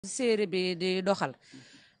série bi di doxal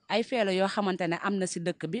ay feelo yoo xamante ne am na si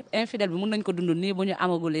dëkk bi infidèle bi mun nañ ko dund nii bu ñu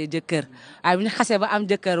amagulee jëkkër waaye bu ñu xasee ba am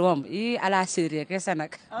jëkkër moom yi à la série kese nag.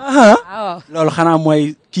 waaw loolu xanaa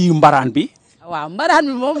mooy kii mbaraan bi. waaw mbaraan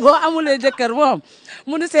bi moom boo amulee jëkkër moom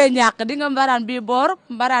munu see ñàkk di nga mbaraan bii boor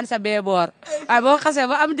mbaraan sa bee boor waaye boo xasee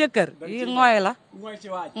ba am jëkkër yi ngooy la. ngooy ci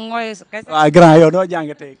waaj ngooy kese. waaw grand yow noo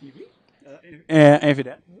jàngatee kii bi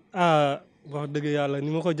infidèle. wax dëgg yàlla ni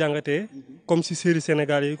ma ko jàngatee comme si série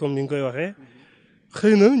Sénégal yi comme ni nga koy waxee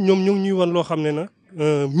xëy na ñoom ñoo ngi ñuy wan loo xam ne nag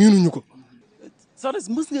miinuñu ko. soxna si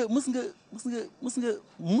mës nga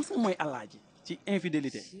mooy alaaji ci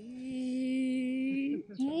infidélité.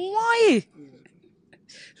 mooy.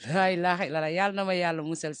 la ilaha illallah yàlla na ma yàlla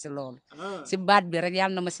musal si loolu. si baat bi rek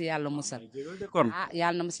yàlla na ma si yàlla musal.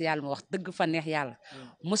 yàlla na ma si yàlla ma wax dëgg fa neex yàlla.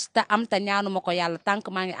 musta am te ñaanu ma ko yàlla tànk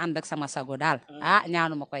maa ngi ànd ak sama sago daal.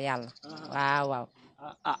 ñaanu ma ko yàlla. waaw.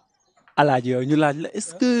 alaaji yow ñu laaj la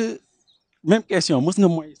est-ce que même question mës nga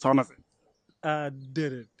mooy soxna si.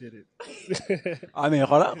 déedéet. mais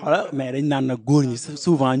xoolal mais dañ naan nag góor ñi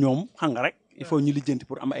souvent ñoom xam nga rek. il faut ñu lijjanti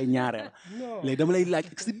pour am ay ñaareel léegi dama lay laaj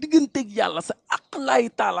sa digganteeg yàlla sa aqlaay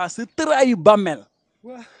taala sa tëraayu bàmmeel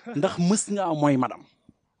ndax mës nga mooy madame.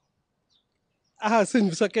 sëñ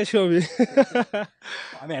bi sa question bi.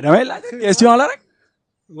 mais damay laaj question la rek.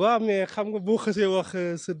 waaw mais xam nga boo xësee wax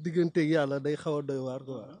sa digganteeg yàlla day xaw a doy waar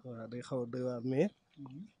quoi waaw day xaw a doy waar mais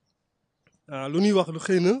lu ñuy wax lu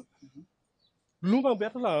xëy na lu ma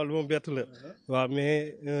bett la waaw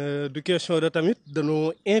mais du question de tamit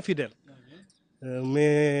dañoo infidèle.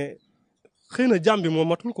 mais xëy na jàmm bi moo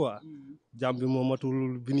matul quoi jàmm bi moo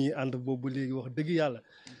matul bi ñuy ànd boobu léegi wax dëgg yàlla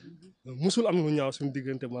musul am lu ñaaw suñu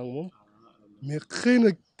diggante ma ak moom mais xëy na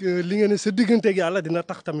li nga ne sa digganteeg yàlla dina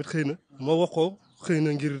tax tamit xëy na ma wax ko xëy na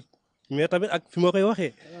ngir mais tamit ak fi ma koy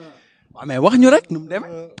waxee. waaw mais wax ñu rek nu mu demee.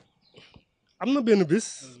 am na benn bis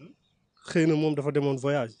xëy na moom dafa demoon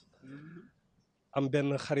voyage am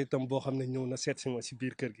benn xaritam boo xam ne ñëw na seet si ma si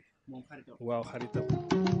biir kër gi. waaw xaritam.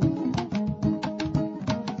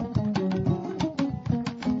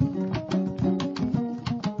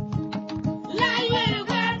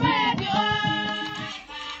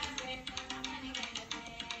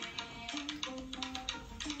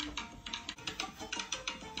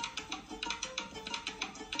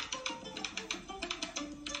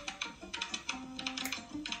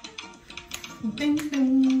 ding ding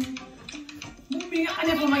mu bi nga xam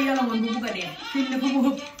ne fa ma yàlla woon bu bugg a dee fi ne fa mu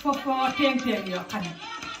foofu teeng yoo xam ne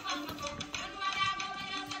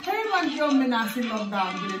tey man jommi naa si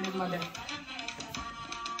lockdown bi ni ma def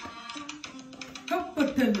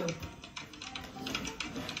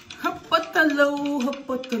xëppatalaw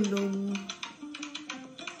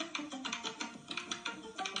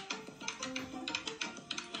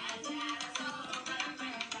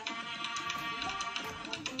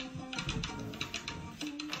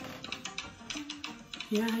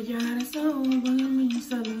ya jara saw ba min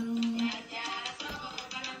salam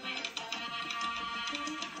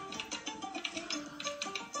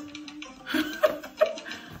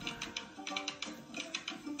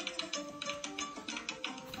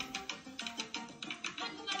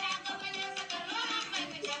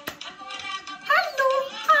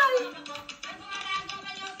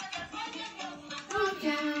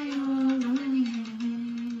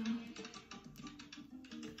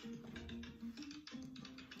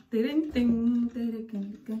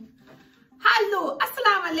Hello,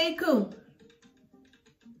 assalamu alaikum.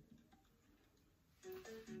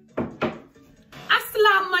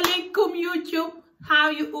 Assalamu alaikum YouTube. How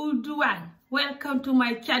you all doing? Welcome to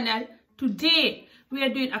my channel. Today we are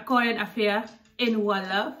doing a Korean affair in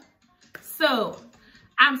Wolof. So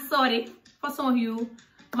I'm sorry for some of you,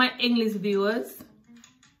 my English viewers.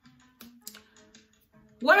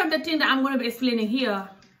 One of the things that I'm going to be explaining here,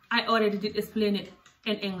 I already did explain it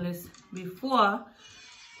in English before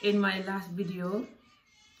in my last video.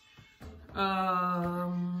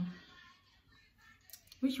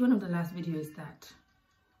 Which one of the last video is that?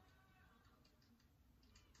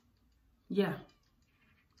 Yeah,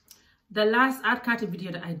 the last art card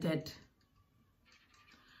video that I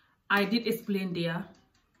did explain there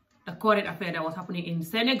the current affair that was happening in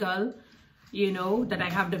Senegal, you know, that I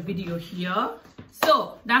have the video here.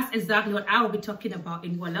 So that's exactly what I will be talking about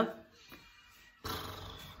in Wolof.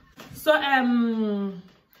 So I'm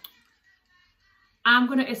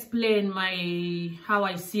gonna explain how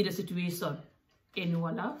I see the situation in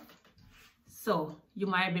Wolof. So you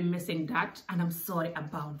might be missing that, and I'm sorry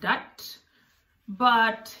about that.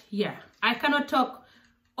 But yeah, I cannot talk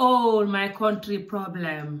all my country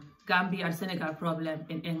problem, Gambia and Senegal problem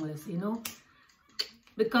in English, you know,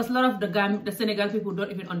 because a lot of the Senegal people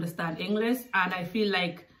don't even understand English, and I feel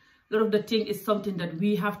like a lot of the thing is something that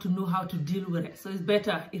we have to know how to deal with it. So it's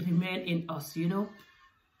better it remain in us, you know.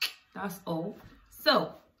 That's all.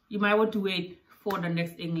 So you might want to wait for the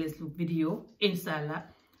next English video, inshallah.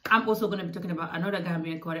 I'm also going to be talking about another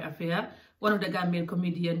Gambian current affair. One of the Gambian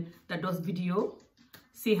comedian that does video.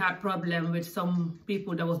 She had problem with some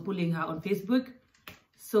people that was bullying her on Facebook.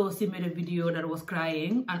 So she made a video that was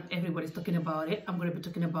crying and everybody's talking about it. I'm going to be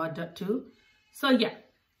talking about that too. So yeah,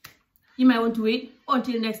 you might want to wait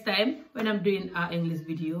until next time when I'm doing our English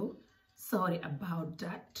video. Sorry about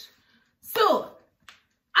that. So,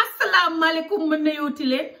 assalamu alaikum ma nuyoti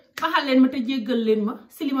leen baxal leen ma te jéggal leen ma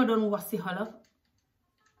si li ma doon wax si xolof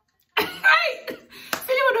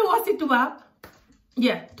si li ma doon wax si tubaab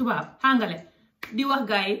tubaab hàngale di wax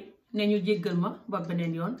gaay ne ñu jéggal ma ba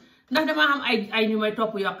beneen yoon ndax dama am ay ñu may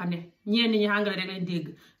topp yoo xam ne ñenn ñi hàngale rek lañ dégg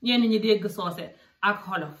ñenn ñi dégg soose ak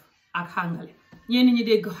xolof ak hàngale ñenn ñi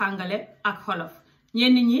dégg hàngale ak xolof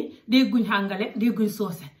ñenn ñi dégguñ hàngale dégguñ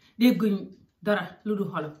soose dégguñ dara lu dul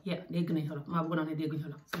xolof dégg nañ xolof maa bëggoon ne dégguñ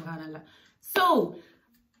xolof subhanallah. So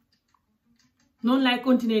noonu lay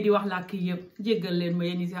continuer di wax làkk yëpp jéggal leen ma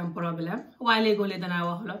yéen ñi si am problème waaye léegoo-lee danaa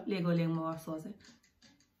wax xolof léegoo-lee ma wax soose.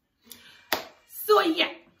 So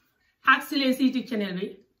ak si leen si YouTube channel bi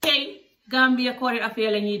tey Gambia current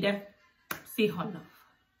affair la ñuy def si xolof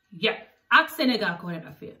ak Sénégal current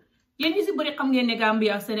affair. Yéen ñi si bëri xam ngeen ne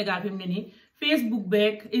Gambia ak Sénégal fi mu ne nii Facebook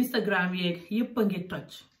beeg Instagram yeeg yëpp a ngi toj.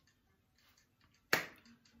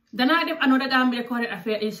 danaa def another Gambia current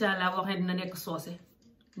affair inshallah wax ne dina nekk soose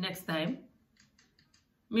next time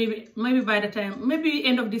maybe by the time maybe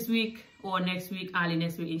end of this week or next week early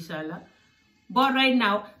next week inshallah. But right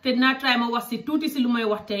now te dinaa try ma wax si tuuti si lu may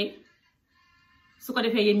wax tey su ko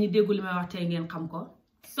defee yéen ñi déggu lu may wax tey ngeen xam ko.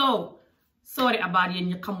 So sorry about yéen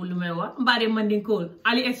ñi xamul lu may wax mbaade Mandinkool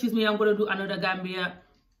Ali excuse me, I'm gonna do another Gambia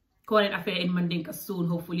current affair in Mandinka soon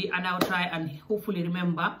hopefully, and I'll try and hopefully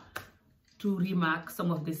remember to remark some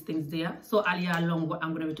of these things there. So all year long what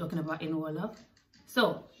I'm going to be talking about in Wolof.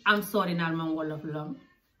 So I'm sorry now man Wolof long.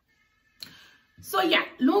 So yeah,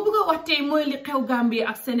 lu ma bëgg a wax tey mooy li xew Gambia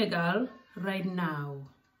ak Sénégal right now.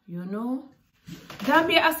 You know,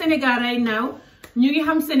 Gambia ak Sénégal right now ñu ngi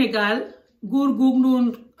xam Sénégal góor góor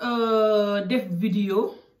noonu def vidéo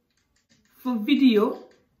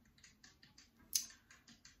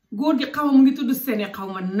góor gi xaw ma mu ngi tudd Séné xaw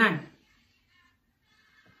ma naan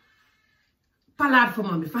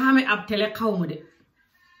plateforme bi fa xamee ab télé xaw ma de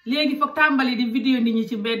léegi foog tàmbali di vidéo nit ñi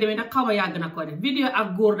ci mbedd mi ndax xaw ma yàgg na ko def vidéo ak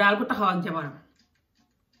góor daal ku taxaw ak jabaram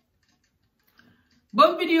ba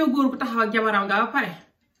vidéo góor ku taxaw ak jabaram nga ba pare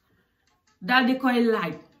daal di koy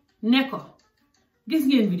laaj ne ko gis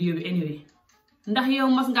ngeen vidéo bi anyway ndax yow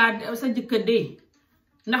mas ngaa sa jëkkër dee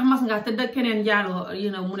ndax mas ngaa tëdd keneen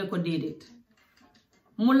njaaloo mu ne ko déedéet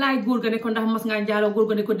mu laaj góor ga ne ko ndax mas ngaa njaaloo góor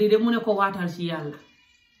ga ne ko déedéet mu ne ko waatal ci yàlla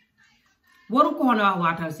waru ko woon a wax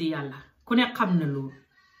waatal ci yàlla ku ne xam na loolu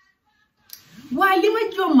waaye li ma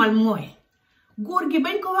jommal mooy góor gi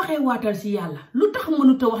bañ ko waxee waatal ci yàlla lu tax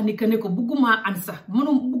mënut a wax ni que ne ko buggumaa ansa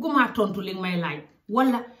buggumaa tontu li may laaj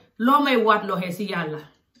wala loo may waat looxee ci yàlla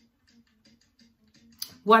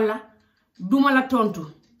wala duma la tontu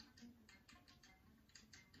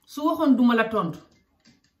su waxoon duma la tontu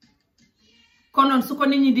konoon su ko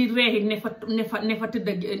nit ñi di reexi ne fa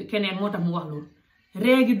tëdd keneen moo tax mu wax loolu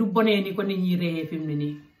réegi du bonee ni ko nit ñi réexee fi mu ne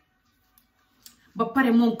nii ba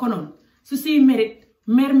pare moom konoon su siy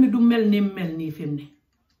mer mi du mel ni mel nii fi mu ne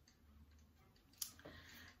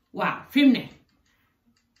waaw fi mu ne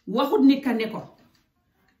waxut ni ka ne ko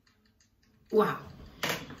waaw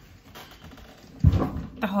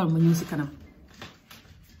taxawal ma ñëw si kanam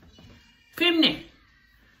fi mu ne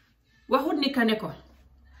waxut ni ka ne ko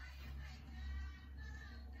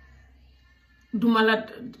duma la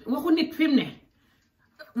waxut nit fi mu ne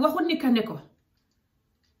waxut ni ka ne ko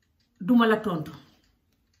duma la tontu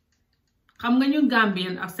xam nga ñun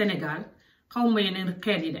Gambien ak Sénégal xaw ma yeneen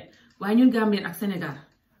xeet yi de waaye ñun Gambien ak Sénégal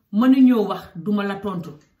mënuñoo wax duma la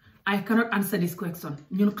tontu I cannot answer this question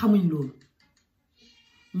ñun xamuñ loolu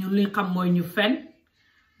ñun liñ xam mooy ñu fen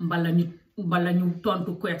mbala ñu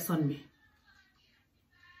tontu question bi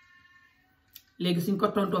léegi suñ ko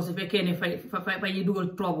tontoo su fekkee ne fay yi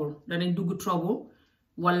dugal trouble danañ dugg trouble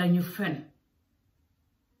wala ñu fen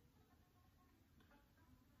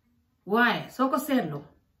waaye soo ko seetloo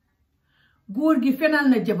góor gi fenal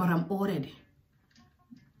na jabaram already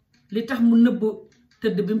li tax mu nëbb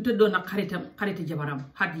tëdd bi mu tëddoon ak xariti jabaram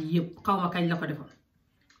xat yi yëpp xaw ma kañ la ko defoon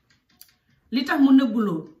li tax mu nëbb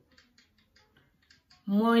loolu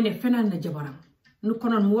mooy ne fenal na jabaram nu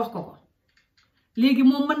konoon mu wax ko léegi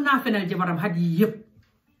moom mën naa fenal jabaram xat yi yëpp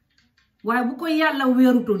waaye bu ko yàlla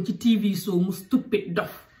weerutoon ci TV show mu stupid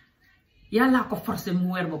dof yàllaa ko forcé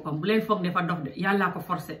mu weer boppam bu leen foog ne fa dox de yàllaa ko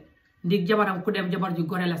forcé ndig jabaram ku dem jabar ju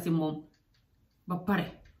gore la si moom ba pare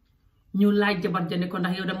ñu laaj jabar ja ne ko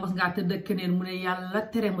ndax yow da mos ngaa tëdd ak keneen mu ne yàlla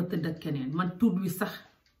tere ma tëdd ak keneen man tuut wi sax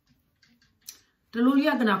te loolu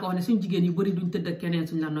yàgg naa ko wax ne suñ jigéen yu bari duñ tëdd ak keneen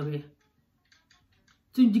suñ la nobee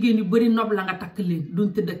suñ jigéen yu bari nob la nga takk leen duñ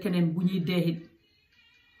tëdd ak keneen bu ñuy deexit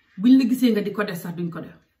buñ la gisee nga di ko def sax duñ ko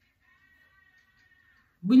def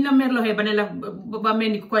buñ la merloxee ba ne la ba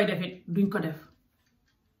mel ni ku koy defit duñ ko def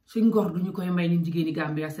suñ ngor duñu koy may ñun jigéeni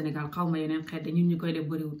Gambia Sénégal xaw ma yeneen xeet ñun ñu koy def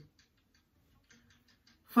bariwul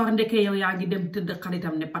far ndeke yow yaa ngi dem tëdd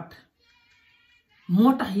xaritam ne pat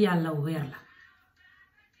moo tax yàlla weer la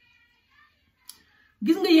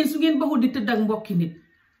gis nga yéen su ngeen baxul di tëdd ak mbokki nit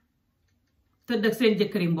tëdd ak seen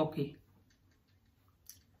jëkkëri mbokk yi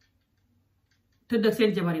tëdd ak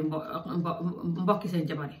seen jabar yi mbokki seen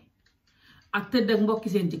jabar yi ak tëdd ak mbokki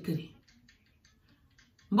seen jëkkër yi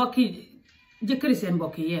mbokki jëkkëri seen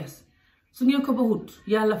mbokk yi yees su ngeen ko baxut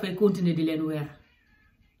yàlla fay continuer di leen weer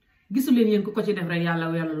gisu leen yéen ku ko ci def rek yàlla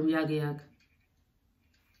weer la lu mu yàgg-yàgg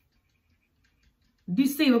di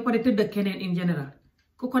sëy ba pare tëdd ak keneen in general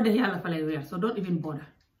ku ko def yàlla fa lay weer so don't even bother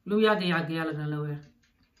lu mu yàgg-yàgg yàlla dana la weer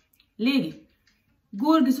léegi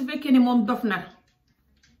góor gi su fekkee ne moom dof na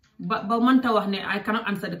ba mënta wax ne I cannot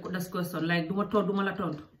answer this question like duma la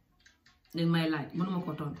tontu dañ may laaj mënuma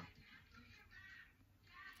ko tontu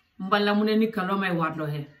mbala mu ne nit ka loo may waatloo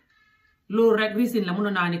xee loolu rek reason la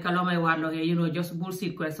mënoon naa ni ka loo may waatloo xee you know just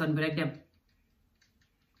bullshit question bi rek dem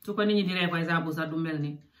su ko nit ñi di ree par exemple sax du mel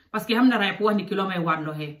ni parce que xam na ray pour wax ni ki loo may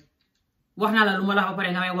waatloo xee wax naa la lu ma la ba pare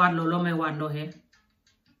nga may waatloo loo may waatloo xee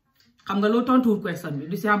xam nga loolu tontuwul question bi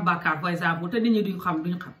du si am bàkkaar par exemple te nit ñi duñ xam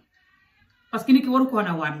parce que nit ki waru ko woon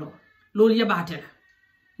a waatloo loolu yabaate la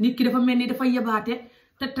nit ki dafa mel ni dafa yabaate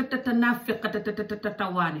te naa fekk te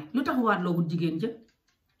tawaane lu tax waatloo wut jigéen ja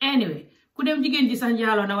anyway ku dem jigéen ji sax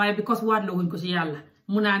njaaloo na waaye because waatloo wuñ ko ci yàlla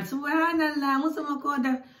mu naan subhanallah musuma koo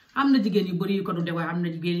def am na jigéen yu bari yu ko du def waaye am na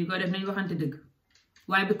jigéen yu ko def nañ waxante dëgg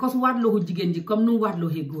waaye because waatloo wut jigéen ji comme nu mu waatloo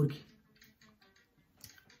xee góor gi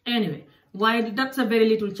anyway waaye that's a very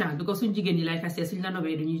little chance because suñ jigéen ñi lay fastee suñ la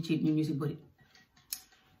nobee dañuy ciit ñu si bari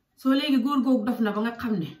soo léegi góor googu dof na ba nga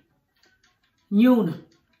xam ne ñëw na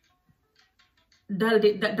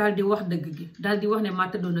dal di wax dëgg gi dal di wax ne ma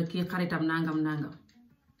tëddoon ak kii xaritam nangam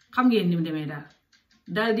xam ngeen ni mu demee daal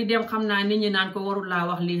dal di dem xam naa nit ñi naan ko warul laa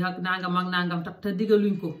wax lii ak nangam te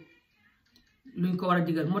digaluñ ko luñ ko war a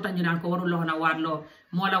digal moo tax ñu naan ko warul la woon a waatloo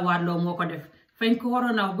moo la waatloo moo ko def fañ ko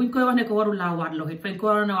waroon a wax buñ koy wax ne ko warul laa waatloo it fañ ko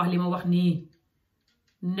waroon a wax li ma wax nii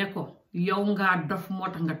ne ko yow ngaa dof moo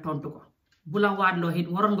tax nga tontu ko bu la waatloo it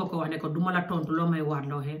waroon nga ko wax ne ko duma la tontu loo may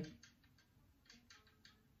waatloo it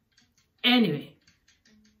anyway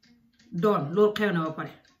doon loolu xew na ba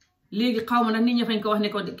pare léegi xaw ma nag nit ñi fañ ko wax ne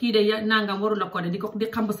ko kii de nangam warul la ko de di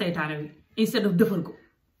xambu seytaane wi instead of defal ko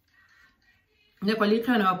ne ko lii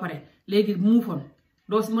xew na ba pare léegi muufoon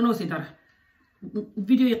doo si mënoo si dara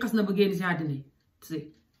vidéo yi xas na ba génn si àddina si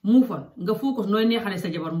muufoon nga focus nooy neexale sa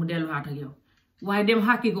jabar mu delluwaat ak yow waaye dem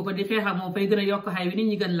xàkki ko di xeexa moom fay gën a yokk xay wi nit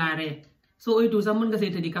ñi gën laa ree soo oytu sax mën nga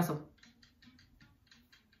seeta di kaso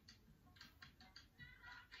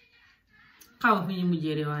xaw fi ñu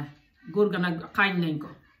mujjee de waaye góor ga nag xaañ nañ ko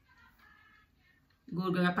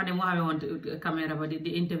góor ga nga xam ne moo xamee woon caméra ba di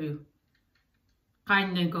interview xaañ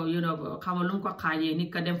nañ ko you know xamal lu mu ko xaañee nit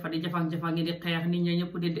ka dem fa di jafang-jafang ngi di xeex nit ñi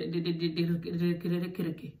ñëpp di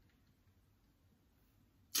rëkki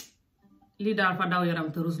lii daal fa daw yaram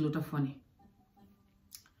te ruslu te foni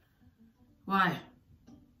waaye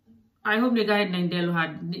I hope ne gars yi nañ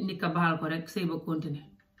delluwaat nit ka baxal ko rek sëy ba continuer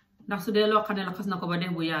ndax su dee loo xam ne la xas na ko ba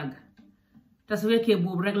def bu yàgg te su fekkee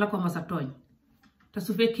boobu rek la ko mas a tooñ te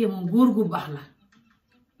su fekkee moom góor gu baax la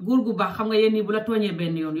góor gu baax xam nga yéen nii bu la tooñee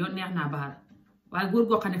benn yoon neex naa baal waaye góor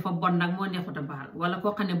goo xam ne fa bon nag moo neexut a baal wala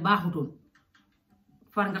koo xam ne baaxutul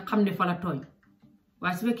far nga xam ne fa la tooñ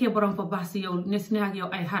waaye su fekkee borom fa baax si yow ne si ne ak yow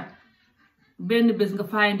ay xat benn bés nga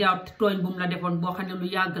find out tooñ bu mu la defoon boo xam ne lu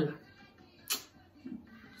yàgg la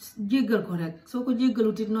jéggal ko rek soo ko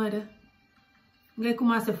jéggalut it nooy de ngay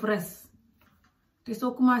commencé fresh te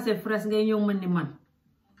soo commencé fresh ngay ñëw mën ni man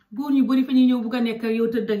góor ñu bari fa ñuy ñëw bugg a nekk ak yow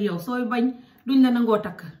tëdd ak yow sooy bañ duñ la nangoo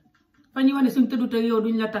takk fa ñuy wax ne suñ tëddut ak yow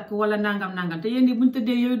duñ la takk wala nangam te yéen buñ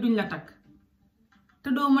tëddee yooyu duñ la takk te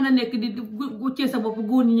doo mën a nekk di guccee sa bopp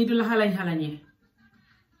góor ñi di la xalañee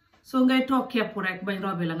soo ngay toog kepp rek bañ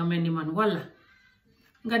robbi la nga mel ni man wala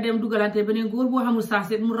nga dem dugalante beneen góor boo xamul saa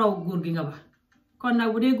seet mu raw góor gi nga ba kon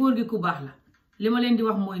nag bu dee góor gi ku baax la li ma leen di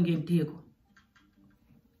wax mooy ngeen téye ko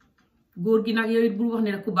góor gi nag yow it bul wax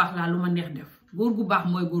ne rek ku baax laa lu ma neex def góor gu baax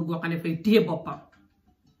mooy góor goo xam ne fay téye boppam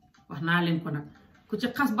wax naa leen ko nag ku ci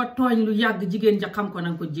xas ba tooñ lu yàgg jigéen ja xam ko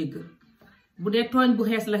nanga ko jéggal bu dee tooñ bu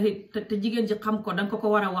xees la te jigéen ji xam ko danga ko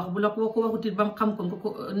war a wax bu la ko waxutit ba mu xam ko nga ko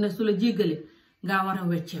ne su la jéggale ngaa war a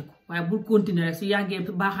wecceeku waaye bul continuer rek su yàggee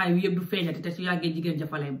baaxaay wi yëpp du feeñati te su yàggee jigéen ja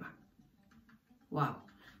fa lay ba waaw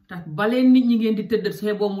tax baleen nit ñi ngeen di tëdd su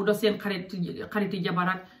xeboo mu do seen xariti jabar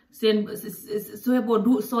ak seen su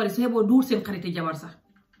xeboo duur seen xariti jabar sax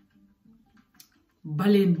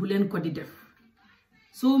baleen bu leen ko di def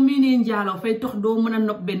soo miinee njaaloo fay tax doo mën a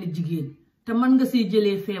nopp benn jigéen te mën nga see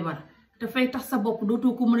jëlee feebar te fay tax sa bopp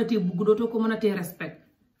dootoo ko mën a tee bugg dootoo ko mën a tee respect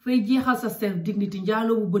fay jeexal sa self dignity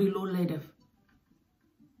njaaloo bu bari loolu lay def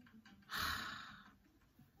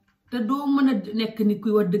te doo mën a nekk nit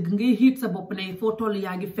kuy wax dëgg ngay xiit sa bopp ne foo toll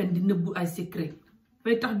yaa ngi fen di nëbbu ay secret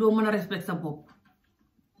fay tax doo mën a respect sa bopp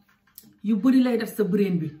yu bari lay def sa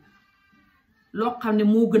brain bi loo xam ne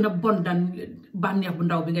moo gën a bon dan bànneex bu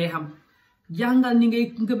ndaw bi ngay xam jàngal ni ngay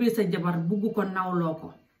ngëbee sa jabar bugg ko nawloo ko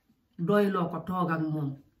doyloo ko toog ak moom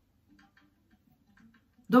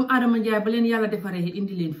doomu aadama njaay ba leen yàlla defaree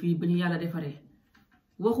indi leen fii ba ñu yàlla defaree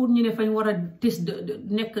waxul ñu ne fañ war a tis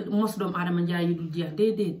nekk mos doomu aadama njaay yi dul jeex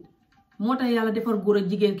déedéet moo tax yàlla defar góor ak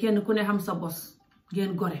jigéen kenn ku ne xam sa bos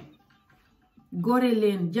ngeen gore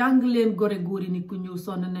leen jàng leen gore góor yi nit ku ñëw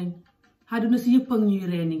sonn nañ àdduna si yëpp ak ñuy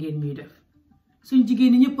ree ni ngeen ñuy def suñ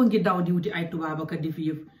jigéen ñi ñëpp a ngi daw di wuti ay tubaab ak di fi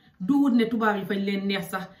yëpp du wut ne tubaab yi fañ leen neex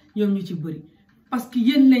sax ñoom ñu ci bëri parce que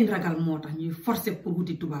yéen lañ ragal moo tax ñuy forcer pour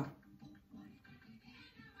wuti tubaab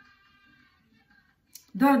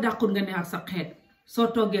dara dàqul nga ne ak sa xeet soo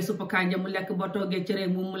toggee suppa kànja mu lekk boo toggee cere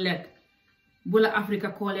mu lekk bu la Afrika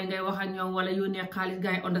koolee ngay wax ak ñoom wala yónnee xaalis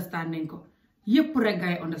gars yi understand nañ ko yépp rek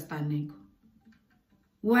gars yi understand nañ ko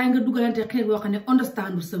waaye nga dugalante xeet boo xam ne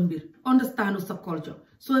understandu sa mbir understandu sa culture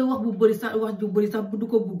sooy wax bu bëri sax wax ju bëri sax du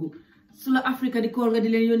ko bugg su la Afrika di kool nga di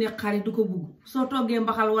leen yónnee xaalis du ko bugg soo toggee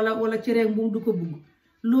mbaxal wala cere mu du ko bugg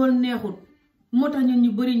loolu neexut moo tax ñun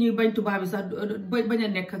ñu bëri ñuy bañ tubaab bi sax bañ a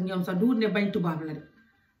nekk ak ñoom sax du wut ne bañ tubaab la de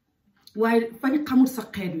waaye fañ xamul sa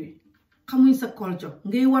xeet wi xamuñ sa culture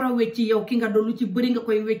ngay war a wecci yow ki nga doon lu ci bëri nga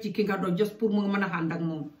koy wecci ki nga doon just pour mu mën a ànd ak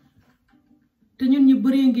moom te ñun ñu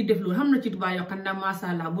bëri ngi def loolu xam na ci tubaab yoo xam ne masha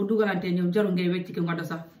Allah boo dugalantee ñoom jarul ngay wecci ki nga doon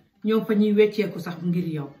sax ñoom fa ñuy wecceeku sax ngir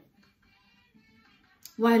yow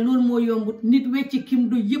waaye loolu moo yombut nit wecci kim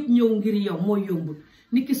du yëpp ñëw ngir yow moo yombut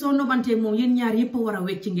nit ki soo nobantee moom yéen ñaar yëpp a war a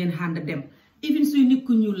wecci ngeen ànd dem even suy nit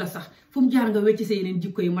ku ñuul la sax fu mu jaar nga wecci sa yeneen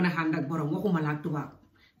jikko yi mën a ànd ak borom waxuma la ak tubaab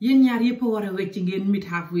yéen ñaar yëpp a war a wecci ngeen mit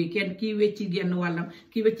halfway kenn kii wecci genn wàllam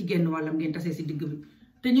kii wecci genn wàllam ngeen tasee si digg bi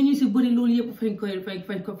te ñu si bëri loolu yëpp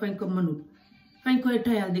fañ ko mënul fañ koy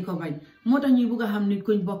tayal di ko bañ moo tax ñuy bugg a xam nit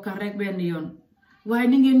kuñ bokkal rek benn yoon waaye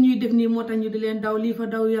ni ngeen ñuy def nii moo tax ñu di leen daw lii fa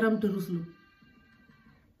daw yaram te ruslu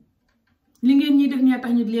li ngeen ñuy def nii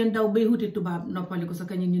tax ñu di leen daw bay wuti tubaab noppali ko sa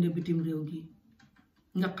kañ ñu ne bitim réew gi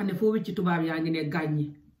nga xam ne foo wecci tubaab yaa ngi ne gàññi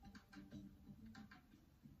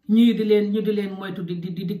ñu di leen moytu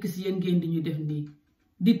di dikk si yéen ngeen di ñu def nii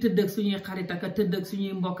di tëdd ak suñuy xarit ak tëdd ak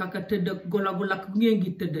suñuy mbokk ak tëdd ak golo gu lakk bu ngeen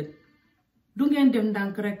ngi tëdd du ngeen def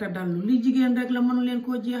ndànk rek te dallu li jigéen rek la mënu leen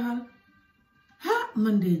koo jeexal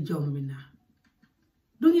man de jombi naa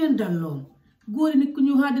du ngeen dalloom góori nit ku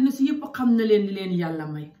ñu àddina si yëpp xam na leen li leen yàlla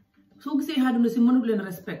may soo gisee àddina si mënul leen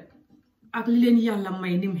respect ak li leen yàlla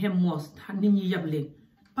may ni mu xem moos nit ñi yab leen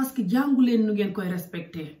parce que jàngu leen nu ngeen koy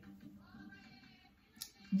respecté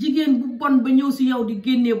jigéen bu bon ba ñëw si yow di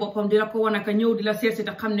génnee boppam di la ko wan aka ñëw di la seet si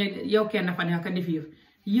te xam ne yow kenn fa ne aka def yëf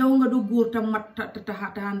yow nga do góor ta mat ta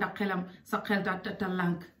ànd ak xelam sa xel ta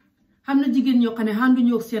lànk xam na jigéen ñoo xam ne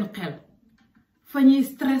ànduñoo ak seen xel fa ñuy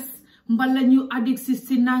stress mbala ñu addict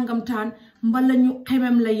si nangam taan mbala ñu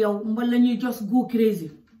xemem la yow mbala ñuy just go crazy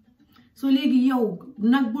so léegi yow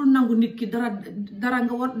nag bul nangu nit ki dara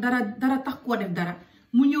nga war dara tax koo def dara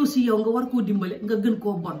mu ñëw si yow nga war koo dimbale nga gën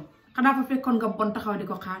koo bon xanaa fa fekkoon nga bon taxaw di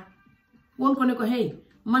ko xaar woon ko ne ko hey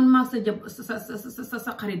man maa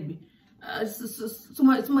sa xarit bi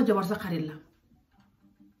suma jabar sa xarit la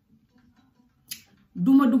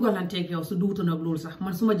duma dugalanteeg yow su dugutu nag loolu sax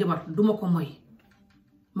man suma jabar duma ko moy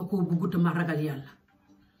ma ko bugguta ma ragal yàlla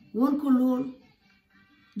woon ko lool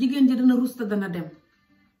jigéen ji dana rusta dana dem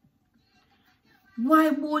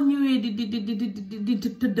waaye boo ñëwee di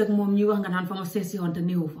tëdd ak moom ñuy wax nga naan fa ma seesi woon te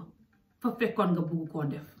néewu fa fekkoon nga bugg koo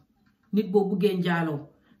def nit boo buggee njaaloo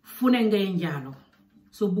fu ne ngay njaaloo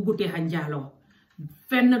soo buggutee xa njaaloo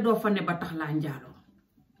fenn doo fa ne ba tax laa njaaloo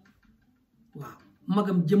waaw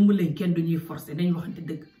magam jëmm lañ kenn du ñuy forcé dañ waxante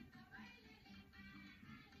dëgg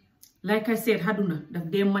lay kay seet àdduna daf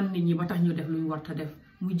dee man nit ñi ba tax ñu def lu ñu war ta def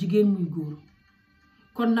muy jigéen muy góor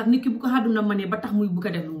kon nag nit ki bu ko àdduna manee ba tax muy bugg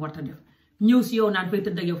a def lu mu war ta def ñëw si yow naan fay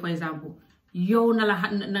tëdd ak yow par exemple yow na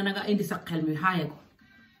nga indi sa xel mi xaaye ko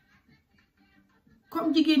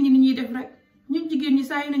comme jigéen ñi ni ñuy def rek ñun jigéen ñi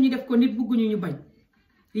saa yi nañuy def ko nit bugguñu ñu bañ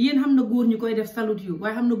yéen xam na góor ñu koy def salut yu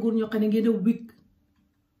waaye xam na góor ñoo xam ne ngeen a wik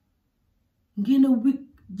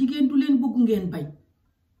jigéen du leen bëgg ngeen bañ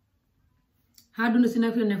àdduna si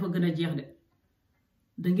nag ne fa gën a jeex de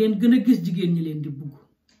dangeen gën a gis jigéen ñi leen di bugg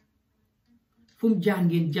fu mu jaar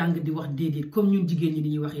ngeen jàng di wax déedéet comme ñun jigéen ñi ni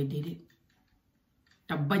ñuy waxee déedéet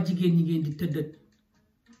te ba jigéen ñi ngeen di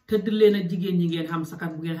tëdd leen ak jigéen ñi ngeen xam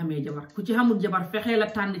sakat bu ngeen xamee jabar ku ci xamul jabar fexee la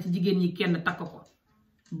tànn ci jigéen ñi kenn takk ko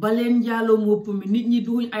ba leen njaaloo mopp mi nit ñi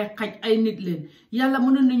duñ ay xaj ay nit leen yàlla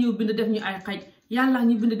mënoon nañoo bind def ñu ay xaj yàlla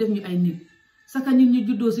ñu bind def ñu ay nit saka nit ñu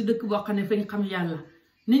juddoo si dëkk boo xam ne fañ xam yàlla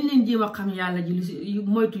nañ leen jéem a xam yàlla ji lu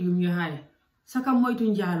moytu yum ñu xaaye saka moytu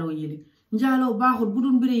njaaloo yi li njaaloo baaxul bu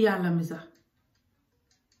dul mbiri yàlla mi sax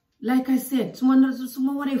like I said su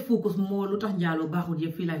ma waree focus moo lu tax njaaloo baaxul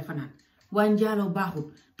yëpp fii lay fanaan waaye njaaloo baaxul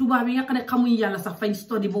tubaab yi nga xam ne xamuñ yàlla sax fañ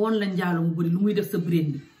study ba woon la njaaloo mu bëri lu muy def sa brain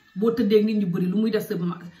bi boo tëddee nit ñu bëri lu muy def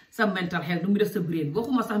sa mental health lu muy def sa brain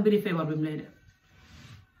waxuma sax mbiri feebar bi mu lay def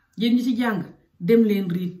yéen ñi ci jàng dem leen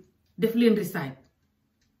read def leen recite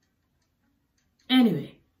anyway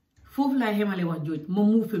foofu laay xemale wax jooj moom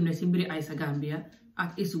mu film ne si mbiri Aysa Gambia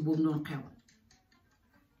ak isu boobu noonu xew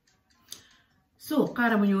so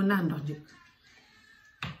xaaral ma ñëw naan ndox jëkk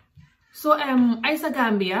so Aysa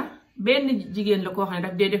Gambia benn jigéen la koo xam ne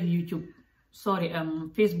daf dee def YouTube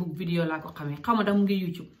Facebook vidéo laa ko xamee xaw ma da mu ngi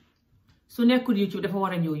YouTube su nekkul YouTube dafa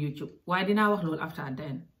war a ñëw YouTube waaye dinaa wax loolu after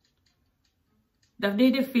then daf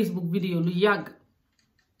dee def Facebook vidéo lu yàgg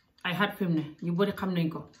ay xat fi mu ne ñu bari xam nañ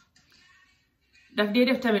ko daf dee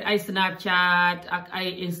def tamit ay Snapchat ak ay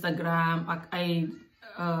Instagram ak ay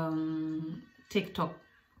TikTok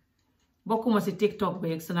bokkuma si TikTok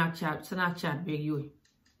beeg Snapchat beeg yooyu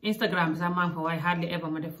Instagram bi sax maa ngi fa waaye hardly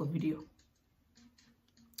ever ma def fa vidéo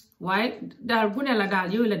waaye daal bu ne la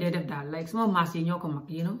daal yooyu la dee def daal like sama maas yi ñoo ko mag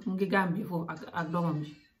you know mu ngi Gambie foofu ak doomam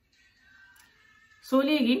ji soo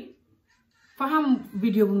léegi fa xam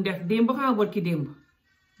vidéo bu mu def démb ba xam bot ki démb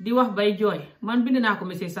di wax bay jooy man bind naa ko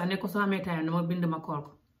message sax ne ko soo amee time dama bind ma call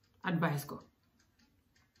ko advice ko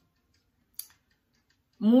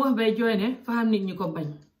mu wax bay jooy ne fa xam nit ñi ko bañ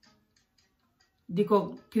di ko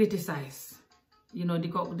criticize you know di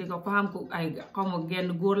ko fa xam ko ay xaw ma genn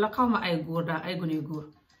góor la xaw ma ay góor daal ay gone góor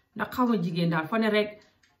ndax xaw ma jigéen daal fa ne rek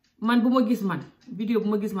man bu ma gis man vidéo bu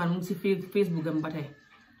ma gis man mu ngi si Facebook am ba tey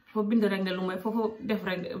foo bind rek ne lu may foofu def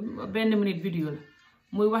rek benn minute vidéo la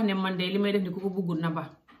muy wax ne man de li may def ni ku ko bëggul na ba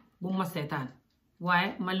bu ma seetaan waaye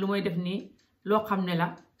man lu may def nii loo xam ne la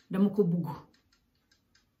dama ko bugg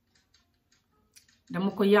dama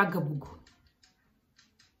ko yàgg a bugg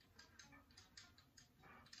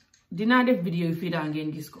dinaa def vidéo yi fii daal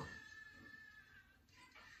ngeen gis ko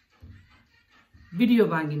vidéo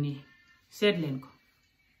baa ngi nii seet leen ko.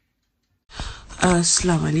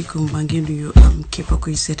 asalaamaaleykum maa ngi nuyu képp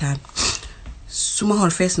kuy seetaan suma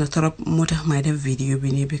xol fees na trop moo tax may def vidéo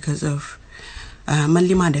bi nii because of man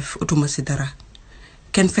li ma def utuma si dara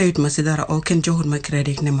kenn fayut ma si dara o kenn joxut ma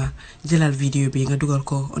crédit ne ma jëlal vidéo bi nga dugal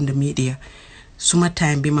ko on the media suma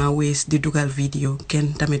time bi ma waste di dugal vidéo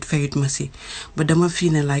kenn tamit fayut ma si ba dama fii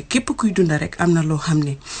ne like képp kuy dunda rek am na loo xam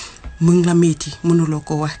ne mu ngi la metti mënuloo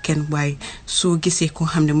ko wax kenn waaye soo gisee ko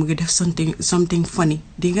xam ne mu ngi def something funny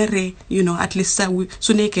di nga ree you know at least sax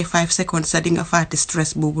su nekkee 5 seconds sax di nga faati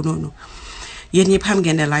stress boobu noonu yéen ñëpp xam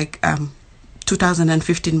ngeen ne like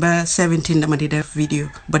 2015 ba 17 dama di def video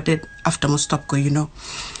but then after ma stop ko you know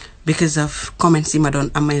because of comments yi ma doon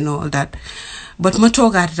am and all that but ma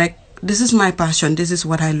toogaat rek this is my passion this is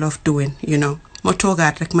what I love doing you know ma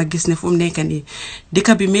toogaat rek ma gis ne fu mu nekk nii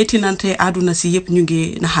dëkk bi métti nante àdduna si yëpp ñu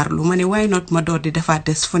ngi naxarlu ma ne why not ma door di defaat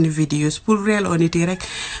des funny videos pour reeloo nit yi rek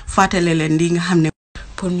fàttale leen lii nga xam ne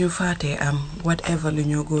pour ñu fàtte whatever lu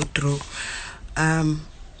ñu go through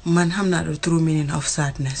man xam naa the true meaning of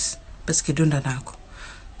sadness parce que dunda naa ko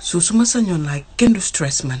su ma sañoon like kenn du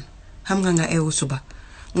stress man xam nga eewu suba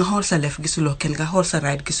nga xool sa left gisuloo kenn nga xool sa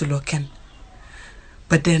right gisuloo kenn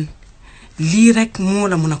but then lii rek moo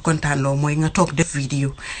la mun a kontaan loo mooy nga toog def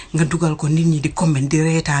vidéo nga dugal ko nit ñi di comment di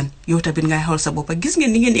reetaan yow tamit ngay xool sa boppa gis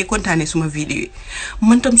ngeen ni ngeen di kontaanee suma vidéo yi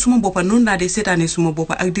man tam suma boppa noonu laa di seetaanee suma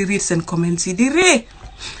boppa ak di read seen comments yi di ree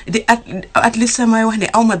di at least samay wax ne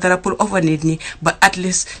awma dara pour offer nit ñi ba at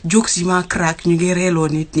least jokes yi ma crack ñu ngi reeloo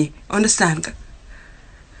nit ñi understand nga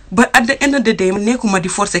but at the end of the day nekkuma di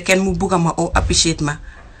forcer kenn mu bugga ma o appreciate ma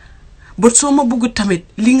but soo ma buggut tamit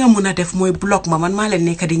li nga mun a def mooy block ma man maa leen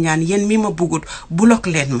nekk di ñaan yéen mi ma buggut block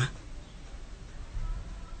leen ma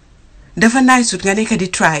dafa nice sut nga nekk di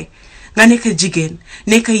try nga nekk jigéen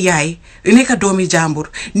nekk yaay nekk doomi jàmbur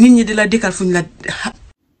nit ñi di la dikkal fuñ la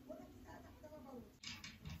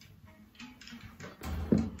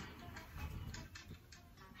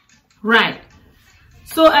right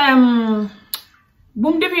so bu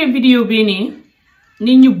mu defee vidéo bii nii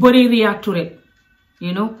nit ñu bëri react to it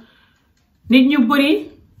you know nit ñu bëri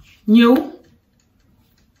ñëw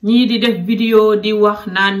ñii di def vidéo di wax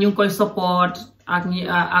naan ñu ngi koy support ak ñi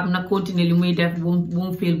ak na continuer li muy def bu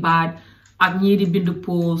mu feel bad ak ñii di bind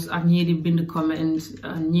post ak ñii di bind comments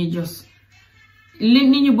ñii just li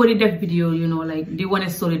nit ñu bëri def vidéo you know like di wane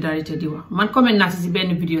solidarité di wax man comment naa si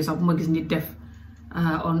benn vidéo sax bu ma gis nit def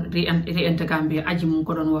on re-enter Gambia aji mu ngi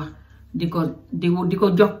ko doon wax di ko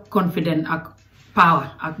jox confidence ak power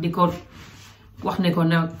ak di ko wax ne ko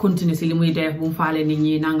na continuer si li muy def bu mu faale nit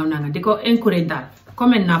ñi nangam di ko encourage daal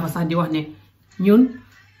comment naa fa sax di wax ne ñun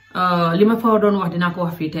li ma fa doon wax dinaa ko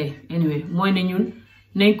wax fii tey anyway mooy ne ñun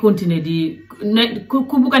nañ continuer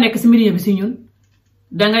ku bugg a nekk si milieu bi si ñun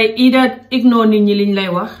dangay ida ignore nit ñi liñ lay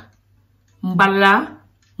wax mbala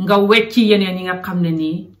nga wecci yeneen yi nga xam ne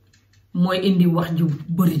nii mooy indi wax ju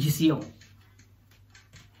bëri ji si yow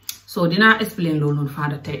so dinaa explain loolu noonu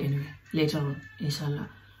faada tey anyway later on inshallah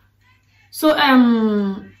so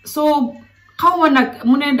xaw ma nag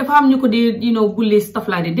mu ne dafa am ñu ko di bulli stuff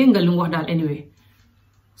like de dégg nga li mu wax daal anyway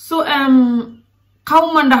so xaw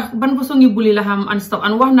ma ndax ban façon ngi bulli la xam and stuff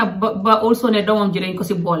and wax na ba also ne doomam ji dañ ko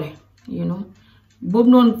si boole boobu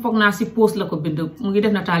noonu foog naa si post la ko bind mu ngi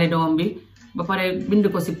def na taali doomam bi ba pare bind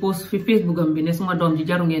ko si post fi Facebook am bi ne suma doom ji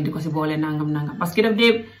jaru ngeen di ko si boole nangam parce que daf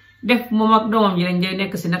dee def moom ak doomam ji dañ dee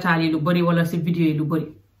nekk si nataal yi lu bëri wala si vidéo yi lu bëri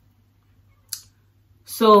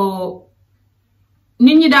so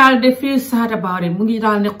nit ñi daal de feel sad about it mu ngi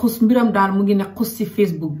daal ne xus mbiram daal mu ngi ne xus si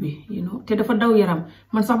Facebook bi te dafa daw yaram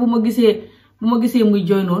man sax bu ma gisee muy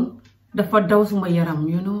jooy noonu dafa daw suma yaram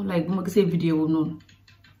like bu ma gisee vidéo boobu noonu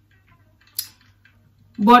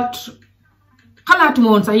but xalaatuma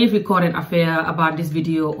woon sax yëfi current affair about this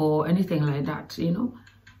video or anything like that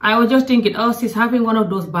I was just thinking she's having one of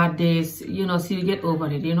those bad days she'll get over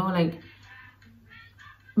it like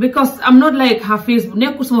because I'm not like her Facebook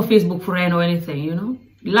nekkul suma Facebook friend or anything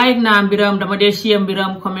like naa mbiram dama dee share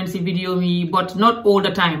mbiram comment si video mi but not all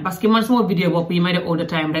the time parce que man suma video bopp yi may def all the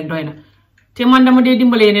time rek doy na te man dama dee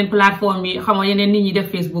dimbale yeneen plateforme yi xam nga yeneen nit ñi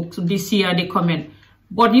def Facebook di share di comment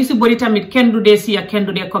but yu si bëri tamit kenn du dee share kenn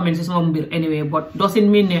du dee comment si suma mbir anyway but doesn't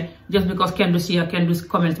mean ne just because kenn du share kenn du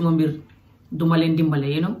comment suma mbir duma leen dimbale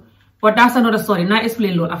but that's another story naa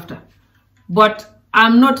explain loolu after but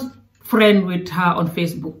I'm not friend with her on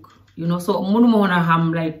Facebook so mënuma woon a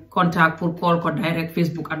xam like contact pour call ko direct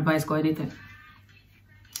Facebook advice ko anything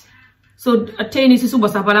so tey nii si suba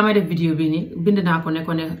sax balaa may def vidéo bi nii bind naa ko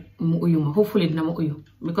ne mu uyu ma hopefully dina ma uyu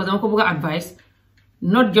because dama ko bëgg a advice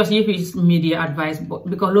not just yëfi media advice but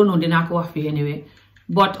because loolu noonu dinaa ko wax fii anyway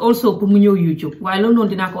but also pour mu ñëw YouTube waaye loolu noonu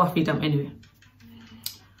dinaa ko wax fii tam anyway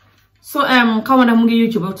so xaw ma nag mu ngi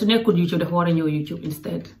YouTube su nekkul YouTube dafa war a ñëw YouTube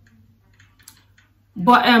instead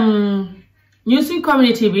but ñun suñ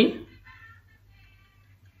community bi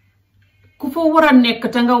ku fa war a nekk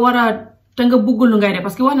te nga bëgg lu ngay def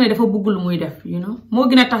parce que wax na ne dafa bëgg lu muy def moo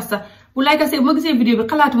gën a tax sax bu like bu ma gisee vidéo bi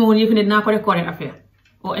xalaatuma woon yëfi ne dinaa ko recordé affaire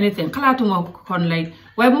or anything xalaatuma kon like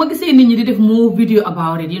waaye bu ma gisee nit ñi di def more video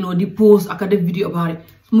about it di post ak a def video about it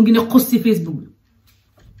mu ngi ne xus si Facebook bi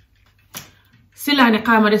si laa ne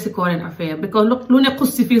xaama def si current affaire because lu ne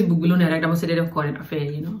xus si Facebook bi lu ne rek dama si dee def current affaire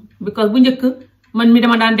because bu njëkk man mi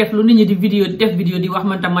dama daan def lu nit ñi di def vidéo di wax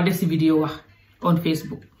man tam ma def si vidéo wax on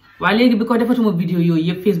Facebook waaye léegi bi ko defatuma vidéo yooyu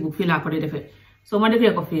yëpp Facebook fii laa ko dee defee so ma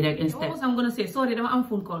defee ko fii rek instead I'm gonna say sorry dama am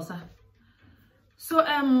phone call sax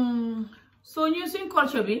so ñun suñ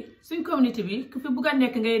culture bi suñ community bi ku fi bugg a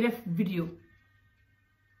nekk ngay def vidéo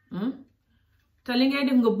te li ngay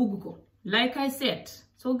def nga bugg ko like I said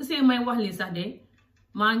soo gisee may wax lii sax de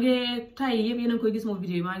maa ngi tay yëpp yéen a ngi koy gis moo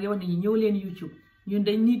vidéo yi maa ngi wax nit ñi ñëw leen YouTube ñun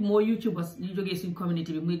dañ nit moo YouTubers ñu jógee suñ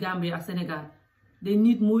community bi muy Gambia ak Sénégal dañ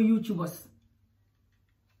nit moo YouTubers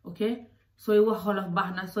ok sooy wax xolof baax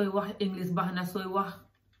na sooy wax English baax na sooy wax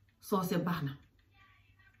soose baax na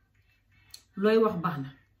looy wax baax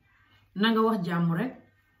na nga wax jàmm rek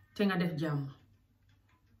te nga def jàmm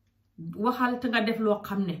waxal te nga def loo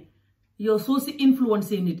xam ne yow soo si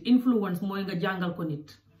influence nit influence mooy nga jàngal ko nit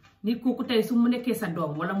kooku tey su mu nekkee sa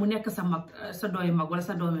doom wala mu nekk sa mag sa doomi mag wala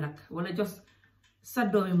sa doomi rak wala jos sa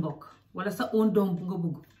doomi mbokk wala sa own doom bu nga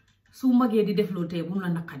bugg su magee di def loo tey bu mu la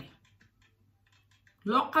naqadi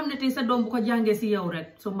loo xam ne tey sa doom bu ko jàngee si yow rek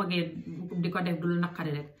su magee di ko def du la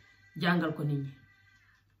naqadi rek jàngal ko nit ñi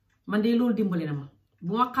man de loolu dimbali na ma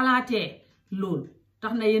bu ma xalaatee loolu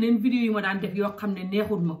tax na yeneen vidéo yu ma daan def yoo xam ne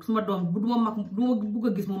neexul ma suma doom bu duma bugg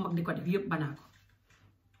a gis mu mag di ko def yëpp banaa ko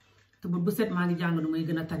te bu set maa ngi jàng nu may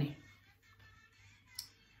gën a tane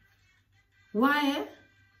waaye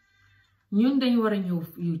ñun dañ war a ñëw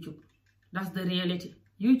YouTube. That's the reality.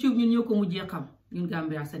 YouTube ñun ñoo ko mujjee xam ñun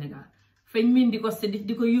Gambia Sénégal feñ miin di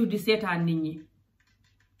ko yuux di seetaan nit ñi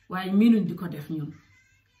waaye miinuñ di ko def ñun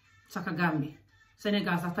saka Gambie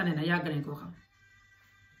Sénégal sax tane na yàgg nañ koo xam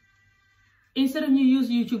instead of ñu use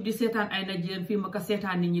YouTube di seetaan ay Nigerian film ak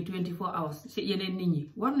seetaan nit ñi 24 hours si yeneen nit ñi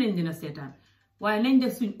war nañ dina seetaan waaye nañ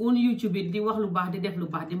def suñ own YouTube it di wax lu baax di def lu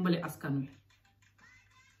baax dimbali askan wi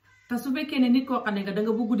te su fekkee ne nit koo xam ne nga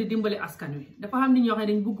danga bëgg di dimbali askan wi dafa xam nit ñoo xam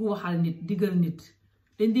ne dañ bëgg waxal nit digal nit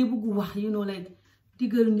dañ dee bëgg wax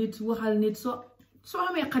digal nit waxal nit soo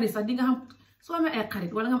amee xarit sax di nga xam soo amee ay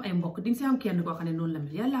xarit wala nga am ay mbokk di nga si am kenn koo xam ne noonu la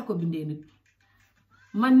mel yàllaa ko bindee nit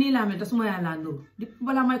man nii laa mel te su ma yàllaa ndóol di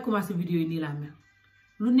balaa may commencé vidéo yi nii laa mel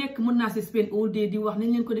lu nekk mën naa si spend all day di wax nañ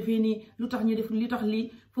leen ko defee nii lu tax ñu def li tax lii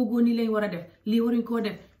foogoo nii lañ war a def lii waruñ koo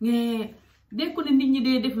def ngee dégg ko ne nit ñi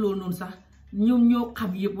dee def loolu noonu sax ñoom ñoo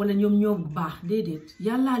xam yëpp wala ñoom ñoo baax déedéet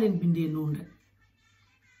yàllaa leen bindee noonu rek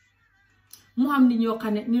mu xam nit ñoo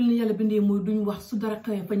xam ne ni leen yàlla bindee mooy duñ wax su dara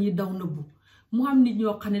xewee fa ñuy daw nëbbu mu xam nit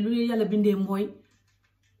ñoo xam ne lu leen yàlla bindee mooy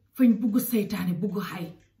fañ bugg seytaane bugg xay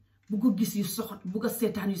bugg gis yu soxot bugg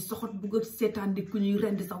seetaan yu soxot bugg seetaan di ku ñuy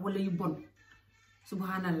rendi sax wala yu bon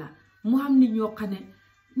subhanallah mu xam nit ñoo xam ne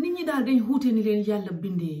nit ñi daal dañ xuute ni leen yàlla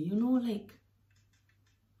bindee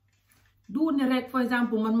du ne rek for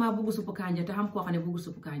exemple man maa bugg suppu kanja te xam koo xam ne bugg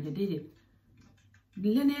suppu kanja déedéet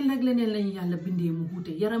leneen lañu yàlla bindee mu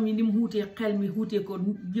xuute yaram yi ni mu xuutee xel mi xuutee ko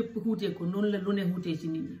yëpp xuutee ko noonu la lu ne xuutee ci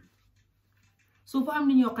nit ñi su fa am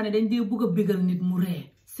nit ñoo xam ne dañ dee bugg a bégal nit mu ree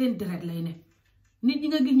seen deret lay ne nit ñi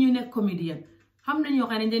nga gis ñuy nekk comédien xam na ñoo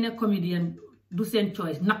xam ne dañ nekk comédien du seen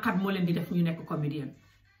choice naqat moo leen di def ñu nekk comédien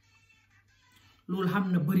loolu xam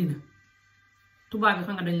na bëri na tubaab yi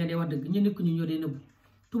xam nga dañ la dee wax dëgg ñu nekk ñu ñoo dee nëbbu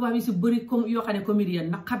tubaab yi si bëri comme yoo xam ne comédien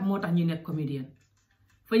naqat moo tax ñu nekk comédien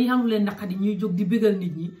fa ñu xam leen naqat yi ñuy jóg di bégal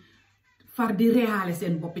nit ñi far di reexaale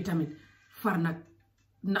seen boppi tamit far nag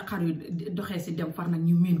naqar yu doxee si dem far nag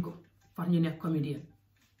ñu miin ko far ñu nekk comédien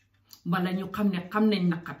wala ñu xam nañ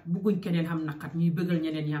naqat bugguñ keneen xam naqat ñuy bégal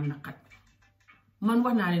ñeneen ñi am naqat man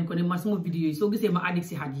wax naa leen ko ne man suma vidéo yi soo gisee ma addik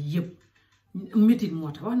si xat yi yëpp métit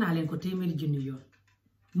moo tax wax naa leen ko téeméeri junni yoon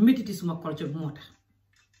métiti suma culture bi moo tax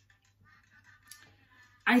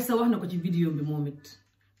Aysa wax na ko ci vidéo bi moom it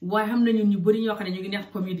waaye xam nañu ñu bëri ñoo xam ne ñu ngi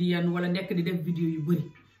nekk comédien wala nekk di def vidéo yu bëri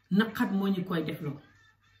naqat moo ñu koy def loo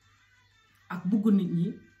ak bugg nit ñi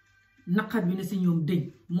naqat bi ne si ñoom dëñ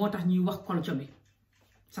moo tax ñuy wax culture bi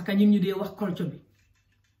saka ñun ñu dee wax culture bi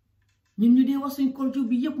ñun ñu dee wax suñ culture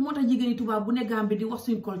bi yëpp moo tax jigéeni tubaab bu ne Gambie di wax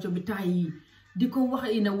suñ culture bi taay yi di ko wax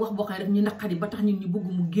ina wax boo xam ne def ñu naqat yi ba tax ñun ñu bëgg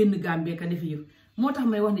mu génn Gambie ka def yëpp moo tax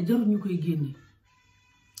may wax ne jarul ñu koy génne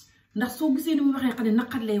ndax soo gisee ni mu waxee xam ne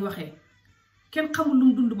naqat lay waxee kenn xamul lu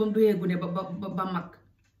mu dund ba mu doyee gune ba mag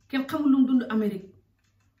kenn xamul lu mu dund Amérique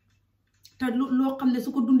te loo xam ne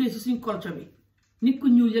su ko dundee si suñ culture bi nit ku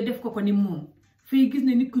ñuul ya def ko ni moom fay gis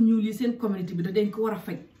ne nit ku ñuul yi seen communauté bi da dañ ko war a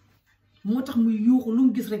faj moo tax muy yuuxu lu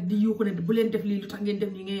mu gis rek di yuuxu ne bu leen def lii lu tax ngeen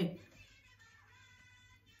def ni ngeen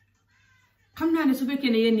xam naa ne su fekkee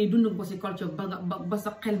ne yenn yi dund ko si culture ba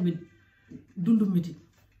sa xel mi dund métit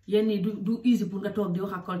yenn yi du easy pour nga toog di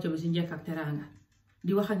wax ak culture bi si njëkk ak teraanga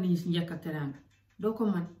di wax ak nit ñi si njëkk ak teraanga doo ko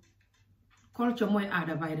man culture mooy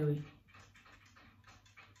aada by the way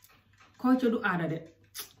culture du aada de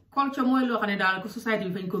culture mooy loo xam ne daal ko société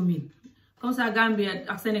bi fañ ko miin comme ça Gambia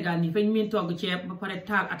ak Sénégal nii fañ miin togg ceeb ba pare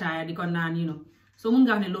taal ataaya di ko naan yi noonu soo mun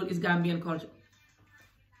nga xam ne loolu is Gambian culture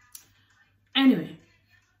anyway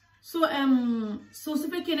so su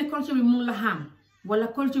fekkee ne culture bi mu la xam wala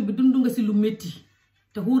culture bi dund nga si lu métti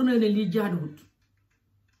te wóor na ne lii jaaduwut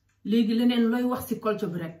léegi leneen looy wax si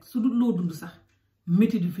culture bi rek su dul loo dund sax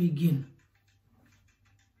métti du fay génn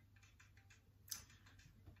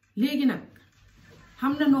léegi nag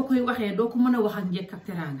xam na noo koy waxee doo ko mën a wax ak njëkk ak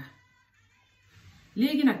teraanga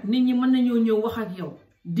léegi nag nit ñi mën nañoo ñëw wax ak yow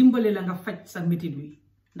dimbale la nga faj sa métit bi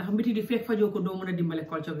ndax métit bi fekk fajoo ko doo mën a dimbale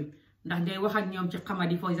culture bi ndax ngay wax ak ñoom ci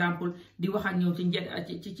xamadi for exemple di wax ak ñoom ci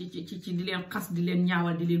njëkk ci di leen xas di leen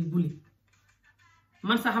ñaawal di leen buli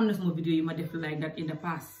man sax xam na sama vidéo yi ma def like that in the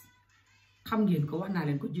past xam ngeen ko wax naa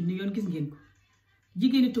leen ko junni yoon gis ngeen ko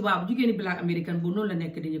jigéeni tubaab jigéeni black american boobu noonu la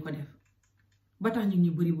nekk dañu ko def ba tax ñun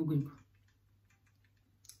ñu bëri bëgguñ ko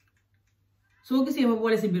soo gisee ma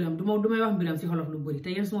boole si mbiram du may wax mbiram si xolof lu bëri te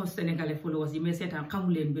yéen suma sénégalais followers yi may seetaan xamu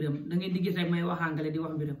leen mbiram da ngeen di gis rek may wax angale di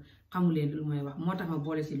wax mbiram xamu leen lu may wax moo tax ma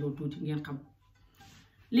boole si loolu tuuti ngeen xam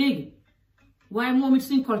léegi waaye moom it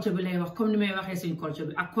suñ culture bi lay wax comme ni may waxee suñ culture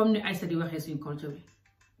bi ak comme ni Aïssa di waxee suñ culture bi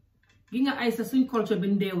gi nga Aïssa suñ culture bi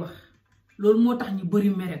ndee wax loolu moo tax ñu bëri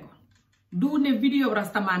mere ko du ne vidéo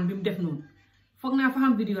rastaman bi mu def noonu foog naa fa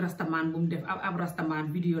xam vidéo rastaman bu mu def ab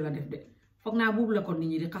rastaman vidéo la def de foog naa boobu la ko nit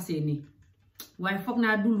ñi di xasee nii waaye foog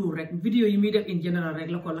naa dulul rek vidéo yi muy def in général rek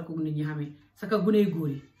la ko nit ñi xamee sa ka guney góor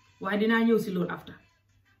yi waaye dinaa ñëw si loolu after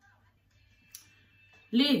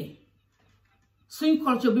léegi suñ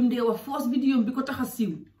culture bi mu dee wax force vidéo bi ko tax a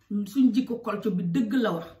siiw suñ jikko culture bi dëgg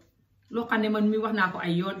la wax loo xam ne man mi wax naa ko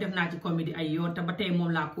ay yoon def naa ci comédie ay yoon te ba tey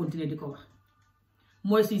moom laa continuer di ko wax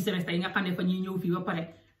mooy suñ semestre yi nga xam ne fa ñuy ñëw fii ba pare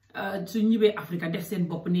suñ ñibbee Afrique def seen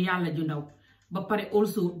bopp ni yàlla ju ndaw ba pare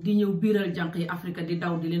also di ñëw biiral jànq yi Afrique di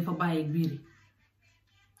daw di leen fa bàyyi biir yi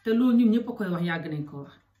te loolu ñun ñëpp a koy wax yàgg nañ ko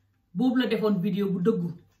wax boobu la defoon vidéo bu dëggu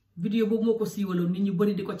vidéo boobu moo ko siiwaloon nit ñu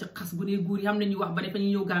bëri di ko ci xas bu dee góor yi xam nañu wax ba ne fa ñu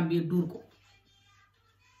ñëw Gambie dóor ko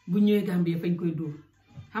bu ñëwee Gambie fañ koy dóor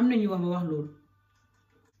xam nañu wax ba wax loolu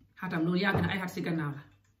xatam loolu yàgg na ay xat si gannaaw la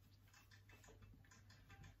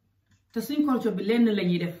te suñ culture bi lenn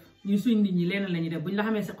lañuy def ñun suñ nit ñi lenn lañuy def buñ la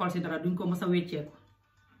xamee si xol si dara duñ ko mës a weccee ko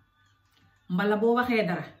mbala boo waxee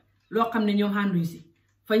dara loo xam ne ñoom ànduñ si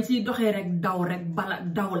fañ siy doxee rek bala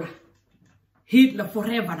daw la xiit la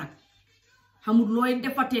forever nag xamul looy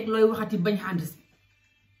defateeg looy waxati bañ ànd si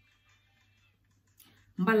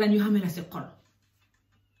mbala ñu xamee la si xol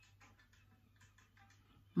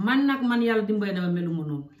man yàlla dimbale na ma melu ma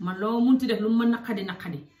noonu man loo munti def lu ma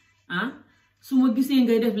naqadi su ma gisee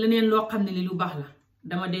ngay def leneen loo xam ne li lu baax la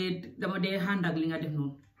dama dee ànd ak li nga def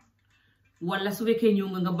noonu wala su fekkee ñëw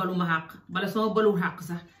nga balu ma xàq bala sama balu xàq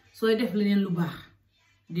sax sooy def leneen lu baax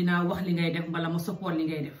dinaa wax li ngay def bala ma support li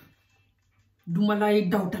ngay def duma lay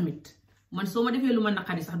daw tamit man soo ma defee lu ma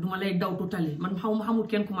naqadi sax duma lay daw tutali man xamul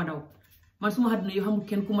kenn ku ma daw man suma àdduna yoo xamul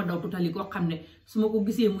kenn ku ma daw tutali koo xam ne su ma ko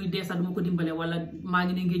gisee muy dee sax duma ko dimbale wala maa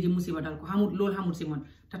ngi ne ngee jëm musiba dal ko loolu xamul si man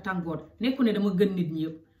te tàngoor nekku ne dama gën nit ñi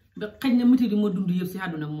yëpp ba xëj na métti di ma dund yëpp si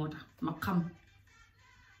àdduna moo tax ma xam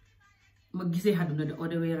ma gisee àdduna de all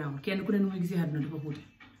the way round kenn ku ne nu muy gisee àdduna dafa fuute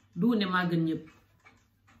du ne maa gën ñëpp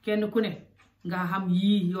kenn ku ne nga xam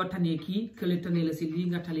yii yoo tanee kii kële tanee la si lii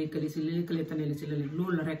nga talee kële si lii kële tanee la si lii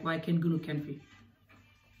loolu la rek waaye kenn gënu kenn fii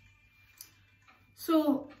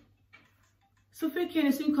su fekkee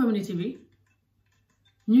ne suñ community bi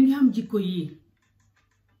ñu ngi am jikko yii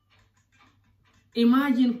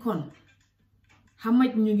imagine kon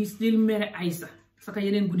xamaj ñu ngi still mere Aïssa saka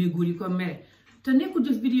yeneen gune góor yi ko mere te nekkul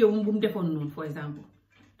just vidéo bu mu defoon noonu for exemple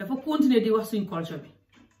dafa continuer di wax suñ culture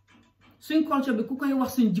bi ku koy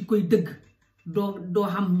wax suñ jikkoy dëgg doo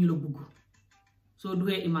xam ñu la bugg soo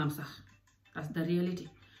duxee imam sax that's the reality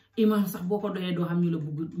imam sax boo ko doxee doo xam ñu la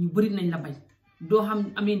bugg ñu bari nañ la bañ doo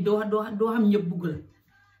xam ñëpp bugg la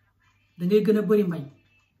dangay gën a bari mbañ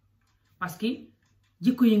parce que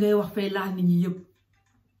jikko yi ngay wax fay laal nit ñi yëpp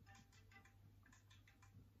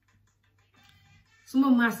suma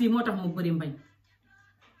maas yi moo tax mu bari mbañ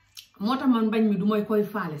moo tax man mbañ mi du may koy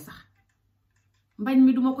faale sax mbañ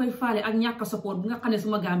mi duma koy faale ak ñàkk support bu nga xam ne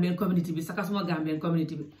suma Gambian community bi saka suma Gambian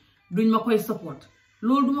community bi duñ ma koy support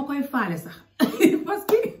loolu duma koy faale sax parce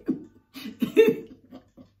que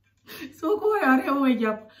soo ko woyoo réew mooy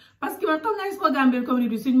jàpp parce que man xam naa suma Gambian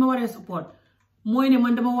community bi suñ ma waree support mooy ne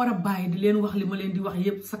man dama war a bàyyi di leen wax li ma leen di wax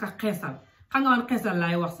yépp saka xeesal xam nga man xeesal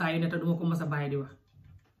laay wax saa yu ne te duma ko mës a bàyyi di wax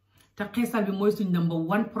te xeesal bi mooy suñ number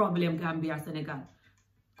one problème Gambia Sénégal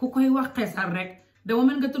ku koy wax xeesal rek dama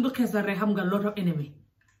mën nga tudd xeesal rek xam nga lot of ennemi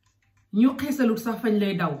ñu xeesalut sax fañ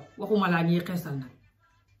lay daw waxuma laa ñuy xeesal nag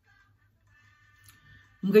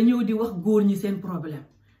nga ñëw di wax góor ñi seen problème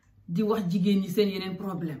di wax jigéen ñi seen yeneen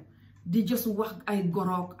problème di just wax ay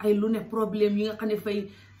goroog ay lu ne problème yi nga xam ne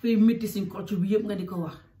fay métti suñ culture bi yëpp nga di ko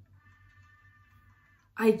wax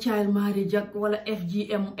ay child marriage ak wala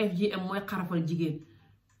FGM mooy xarafal jigéen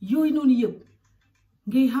yooyu noonu yëpp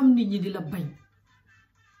ngay xam nit ñi di la bañ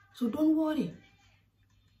so don't worry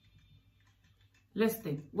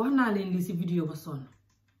leste wax naa leen lii si vidéo ba sonn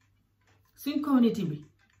suñ community bi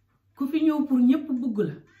ku fi ñëw pour ñëpp bugg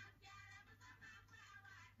la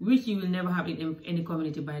which you will never have in any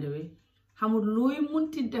community by the way xamul looy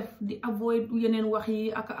munti def di avoid yeneen wax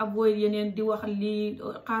yi ak avoid yeneen di wax lii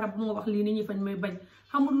xaaral bu ma wax lii nit ñi fañ may bañ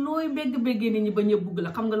xamul looy bégg-béggee nit ñi ba ñëpp bugg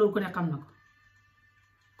la xam nga loolu ku ne xam na ko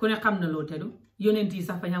ku ne xam na loolu te du yonent yi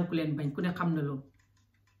sax fañ am ku leen bañ ku ne xam na loolu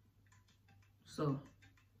so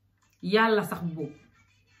yàlla sax boobu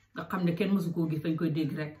nga xam ne kenn mësu koo gis fañ koy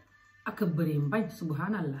dégg rek ak a bëri mbañ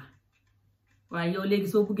subhanallah waaye yow léegi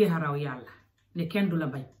soo buggee xaraw yàlla ne kenn du la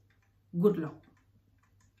bañ good luck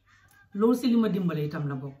loolu si li ma dimbale itam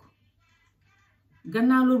la bokk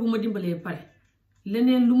gannaaw loolu bu ma dimbalee pare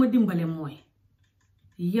leneen lu ma dimbale mooy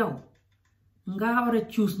yow nga war a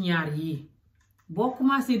choose ñaar yii boo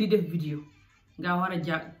commencé di def vidéo nga war a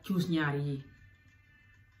choose ñaar yii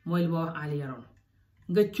mooy li ma wax Ali yaroon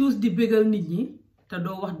nga choose di bégal nit ñi te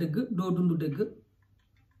doo wax dëgg doo dund dëgg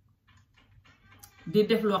di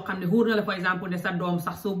def loo xam ne wóor na la par exemple ne sa doom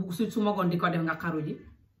sax soo su magoon di ko def nga xaru ji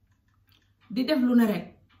di def lu ne rek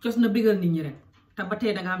cos na bégal nit ñi rek te ba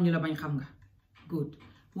tey danga am ñu la bañ xam nga good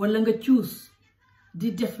wala nga choose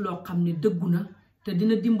di def loo xam ne dëggu na te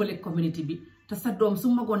dina dimbale community bi te sa doom su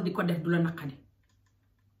magoon di ko def du la naqadi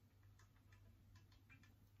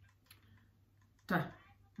te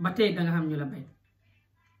ba tey danga xam ñu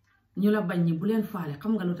la bañ ñi bu leen faale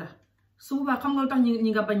xam nga lu tax su boobaa xam nga lu tax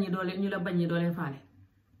ñi nga bañ ñi doo leen ñu la bañ ñi doo leen faale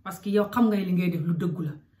parce que yow xam nga ne li ngay def lu dëggu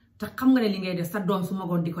la te xam nga ne li ngay def sa doom su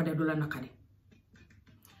magoon di ko def du la naqadi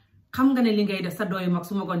xam nga ne li ngay def sa doom yi mag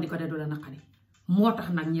su magoon di ko def du la naqadi moo tax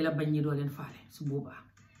nag ñi la bañ ñi doo leen faale su boobaa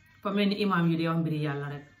fa mel ni imaam yi day wax mbiri yàlla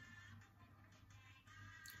rek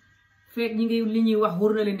fekk ñi ngi li ñuy wax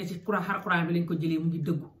wóor na leen ne ci xarxuraan bi lañ ko jëlee mu ngi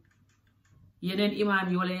dëggu yeneen imaam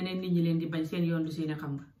yi wala yeneen nit ñi leen di bañ seen yoon du seeni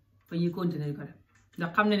xam nga fa ñuy continuer di ko def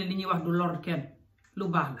ndax xam ne ne li ñuy wax du lor kenn lu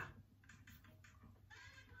baax la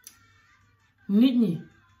nit ñi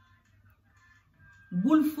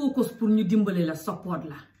bul focus pour ñu dimbale la support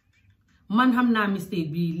la man xam naa mistake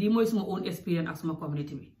bii lii mooy suma own experience ak suma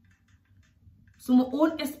community bi suma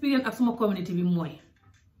own experience ak suma community bi mooy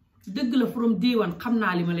dëgg la from day one xam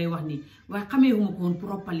naa li ma lay wax nii waaye xamee huma ko woon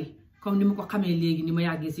properly comme ni ma ko xamee léegi ni ma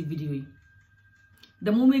yàggee si vidéo yi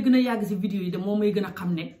da moo may gën a yàgg si vidéo yi da moo may gën a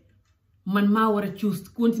xam ne man maa war a choose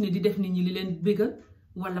continuer di def nit ñi li leen bëggal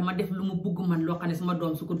wala ma def lu ma bugg man loo xam ne suma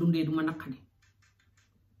doom su ko dundee du ma naqadi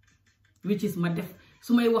which is ma def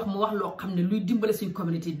su may wax ma wax loo xam ne luy dimbale suñ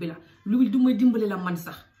community bi la luy du may dimbale la man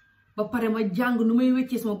sax ba pare ma jàng nu may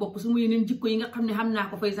weccee sama bopp su ma yeneen jikko yi nga xam ne xam naa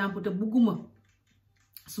ko par exemple te bugguma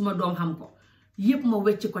suma doom xam ko yépp ma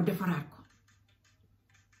wecc ko defaraat ko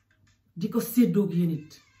di ko séddoog yéen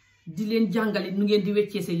it di leen jàngale nu ngeen di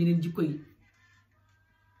weccee seen yeneen jikko yi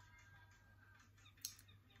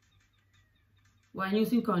waaye ñu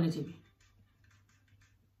suñ community bi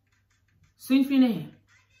suñ fi nee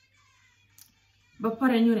ba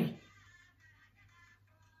pare ñu ne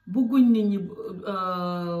bugguñ nit ñi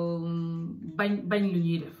bañ lu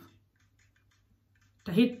ñuy def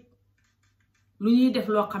te it lu ñuy def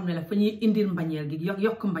loo xam ne la fa ñuy indil mbañeel gi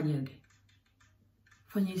yokk mbañeel gi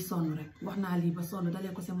fa ñuy sonn rek wax naa lii ba sonn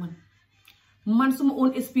dalee ko si man suma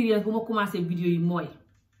own expérience bu ma commencé vidéo yi mooy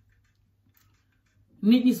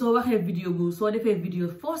nit ñi soo waxee vidéo bu soo defee vidéo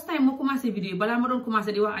first time ma commencé vidéo yi balaa ma doon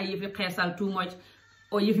commencé di wax ay yëfi xeesal too much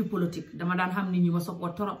o yëfi politique dama daan xam nit ñi ma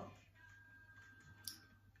support torop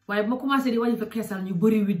waaye bu ma commencé di wax yëfi xeesal ñu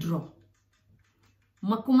bëri withdraw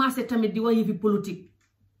ma commencé tamit di wax yëfi politique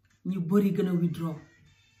ñu bëri gën a withdraw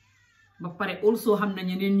ba pare also xam na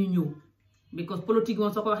ñeneen ñu ñëw because politique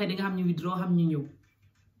moom soo ko waxee di nga xam ñu withdraw xam ñu ñëw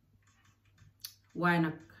waaye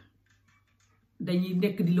nag dañuy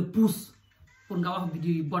nekk di la pousse pour nga wax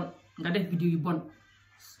vidéo yu bon nga def vidéo yu bon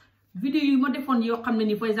vidéo yu ma defoon yoo xam ne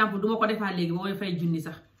ni par exemple duma ko defaa léegi ba may fay junni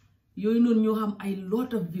sax yooyu noonu ñoo xam ay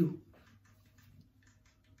lot of view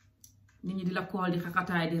nit ñi di la kool di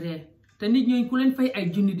xaqataay di ree te nit ñooñu ku leen fay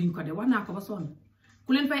ay junni duñ ko def wax naa ko ba sonn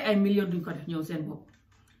ku leen fay ay million duñ ko def ñoom seen bopp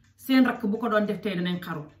seen rakk bu ko doon def tey danañ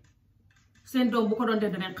xaru seen doom bu ko doon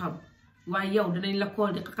def danañ xaru waaye yow danañ la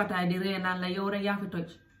kool di xaqataay di ree naan la yow rek yaa fi toj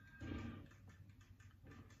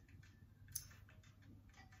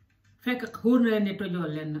fekk xóor na leen ne tojoo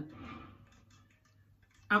leen nag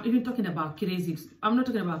I'm even talking about crazy. I'm not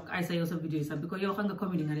talking about I say yow sa vidéo yi sax because yow xam nga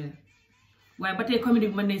comédie nga dee waaye ba tey comédie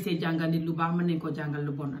bi mën nañ see jàngal nit lu baax mën nañ koo jàngal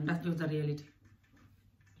lu bon that's just the reality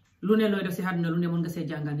lu ne looy def si àdduna lu ne mën nga see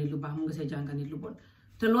jàngal nit lu baax mën nga see jàngal nit lu bon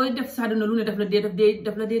te looy def si àdduna lu ne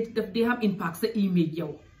daf dee am impact sa image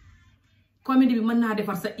yow comédie bi mën naa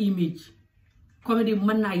defar sa image comédie bi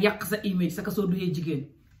mën naa yàq sa image sa ka soo duggee jigéen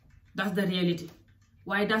that's the reality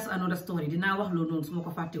waaye that's another story dinaa wax loolu noonu su ma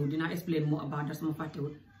ko fàttewul dinaa explain more about that su ma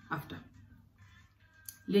fàttewul after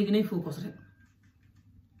léegi nañ focus rek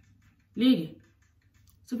léegi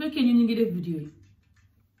su fekkee ñun ñu ngi def vidéo yi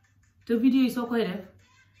te vidéo yi soo koy def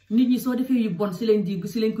nit ñi soo defee yu bon si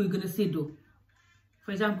lañ koy gën a séddoo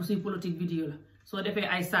par exemple suy politique vidéo la soo defee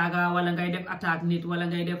ay saaga wala ngay def attaque nit wala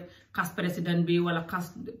ngay def xas président bi wala xas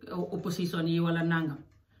opposition yi wala nangam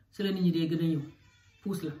si la nit ñi dee gën a ñëw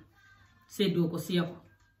puus la séddoo ko siya ko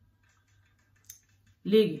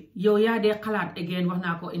léegi yow yaa dee xalaat again wax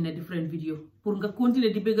naa ko in a different video pour nga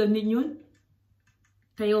continuer di bëggal nit ñooñ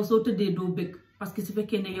te yow soo tëddee doo bëgg parce que su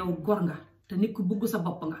fekkee ne yow gor nga te nit ku bugg sa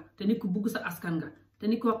bopp nga te nit ku bugg sa askan nga te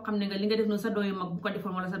ni koo xam ne nga li nga def noonu sa dooyu mag bu ko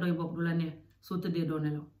defoon wala sa dooyu bopp du la neex soo tëddee doo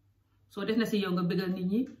nelaw soo def na si yow nga bëggal nit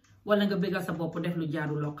ñi wala nga bëggal sa bopp def lu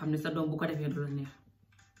jaadu loo xam ne sa doom bu ko defee du la neex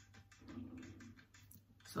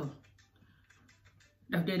so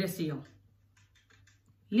daf dee def si yow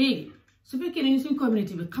léegi su fekkee ne suñ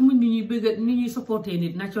community bi xamuñ ni ñuy bëgg ni ñuy supporter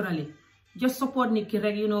nit naturally just support nit ki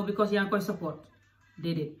rek because yaa ngi koy support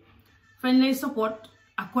déedéet fañ lay support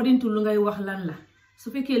according to lu ngay wax lan la su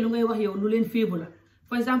fekkee lu ngay wax yow lu leen féebu la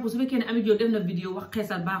for exemple su fekkee ne Amie Jobe def na vidéo wax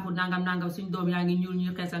xeesal baaxul nangam suñ doom yaa ngi ñuul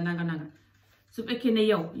ñuy xeesal nangam su fekkee ne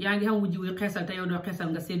yow yaa ngi xam wujj wuy xeesal te yow doo xeesal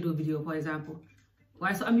nga séddoo vidéo for exemple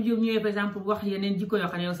waaye su Amie Jobe ñëwee par exemple wax yeneen jikko yoo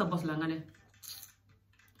xam ne yow sa bos la nga ne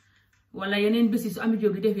wala yeneen bési su Amie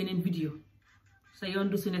Jobe di def yeneen vidéo sa yoon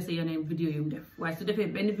du su ne sa yeneen vidéo yu mu def waaye su defee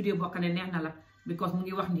benn vidéo boo xam ne neex na la because mu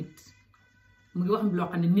ngi wax nit mu ngi wax loo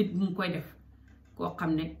xam ne nit mu ngi koy def koo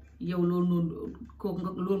xam ne yow loolu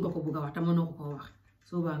noonu loolu nga ko bëgg a wax te mënoo ko koo wax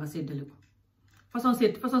soo baa nga séddale ko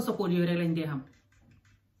façon support yooyu rek lañ dee xam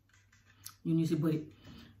ñun ñu si bëri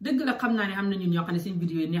dëgg la xam naa ne xam na ñun ñoo xam ne seen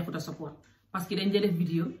vidéo yi neexut a support parce que dañ dee def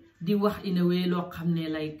vidéo di wax in a way loo xam ne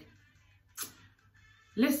like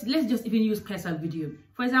let's just even use xeesal vidéo bi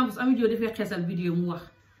for exemple su Amie Jobe defee xeesal vidéo mu wax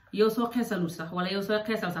yow soo xeesalul sax wala yow soo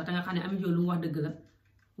xeesal sax te nga xam ne Amie Jobe lu mu wax dëgg la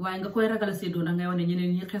waaye nga koy ragal a séddoo ndax ngay wax ne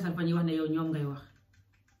ñeneen ñi xeesal fa ñuy wax ne yow ñoom ngay wax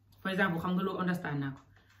for exemple xam nga loolu understand naa ko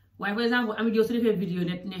waaye for exemple Amie Jobe su defee vidéo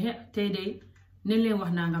ne tey day nañ leen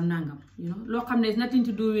wax nangam loo xam ne it's nothing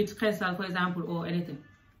to do with xeesal for example or anything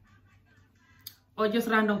or just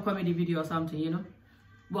random comedy video or something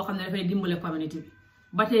boo xam ne dafay dimbale community bi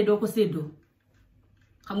ba tey doo ko séddoo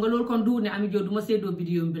xam nga loolu kon du ne Amie Jobe du ma séddoo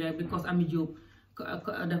vidéo bi rek because Amie Jobe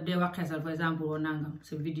daf dee wax xeesal for exemple or nangam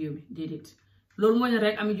sa vidéo bi déedéet loolu mooy ne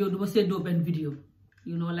rek Amie Jobe du ma séddoo benn vidéo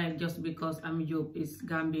like just because Amie Jobe is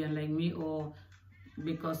Gambian like me or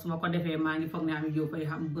because su ma ko defee maa ngi foog ne Amie Jobe fay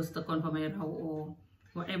xam bës ta kon fa may raw or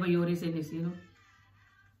whatever your reason is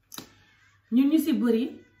ñun ñu si bëri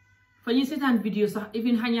fa ñu seetaan vidéo sax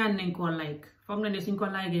even xañaan nañ koo like foog na ne suñ ko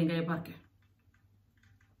like ngay barke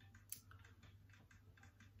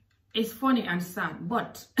it's funny and sad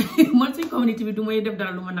but man suñ community bi du may def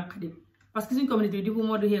dara lu ma naqadi parce que suñ community bi di fu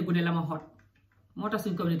moo du xeegu ne la ma xot moo tax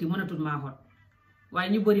suñ community mënatul maa xot waaye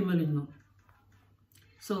ñu bëri meluñ moom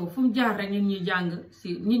so fu mu jaar rek ñun ñuy jàng si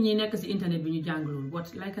nit ñi nekk si internet bi ñu jàng loolu but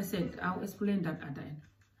like I said I'll explain that at the end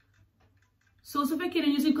so su fekkee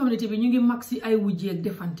ne ñu suñ community bi ñu ngi mag si ay wujjeeg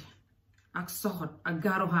defante ak soxot ak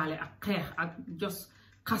gaaru xaale ak xeex ak jos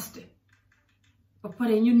xaste ba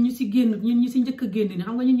pare ñun ñu si génn ñun ñu si njëkk a génn ni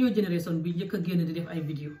xam nga ñun ñoo génération bi njëkk a génn di def ay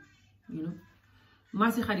vidéo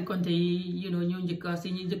maa si xarit konte yi ñoo njëkk si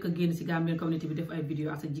ñu njëkk a génn si Gambian community bi def ay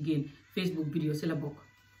vidéo ak sa jigéen Facebook vidéo si la bokk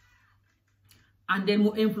and then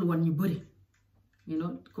mu influence ñu bëri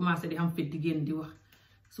commencé di am fit di génn di wax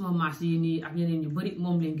suma maas yi nii ak ñeneen ñu bëri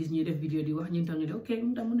moom leen gis ñuy def vidéo di wax ñun tam ñu de ok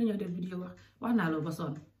ñun tam mën nañoo def vidéo wax naa loolu ba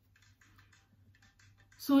sonn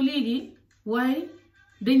soo léegi waaye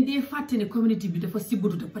dañ dee fàtte ne community bi dafa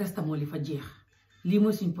sibbatu te prestamol yi fa jeex lii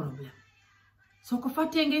mooy suñ problème soo ko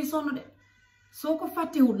fàttee ngay sonn de soo ko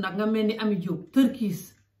fàttewut nag nga mel ni Amie Jobe tërkiis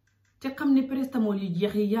te xam ne prestamol yu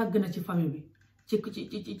jeex yi yàgg na ci famille bi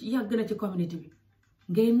ci yàgg na ci community bi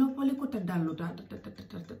ngay noppali ko te dallu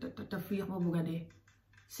te fiix ba bugga dee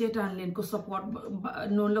seetaan leen ko support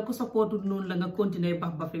noonu la ko supportul noonu la nga continuer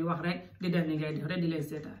ba fi wax rek di def ni ngay def rek di leen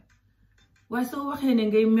seetaan waaye soo waxee ne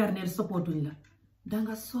ngay mer ne supportuñ la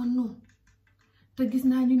danga sonn te gis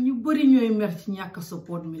naa ñun ñu bari ñooy mer ci ñàkk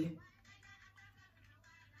support mi leen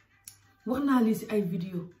wax naa lii si ay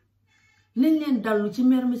vidéo nañ leen dallu ci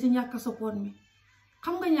mer mi si ñàkk support mi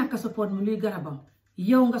xam nga ñàkk support mi luy garabam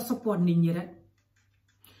yow nga support nit ñi rek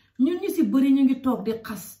ñun ñu si bari ñu ngi toog di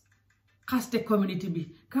xaste community bi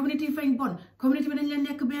fañ bon community bi dañ leen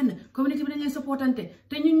nekk benn community bi dañ leen supportante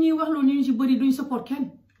te ñun ñuy wax loolu ñu si bari duñ support kenn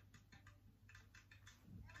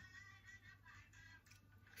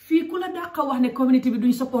fii ku la dàqa wax ne community bi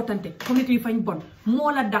duñ supportante community bi fañ bon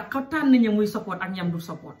moo la dàqa tànn ña muy support ak ñam du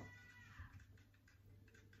support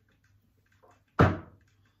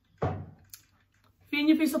fii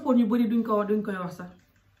ñu fi support ñu bari duñ koy wax sax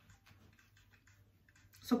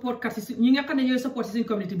support kat si ñi nga xam ne ñooy support si suñ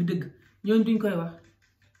community bi dëgg ñooñu duñ koy wax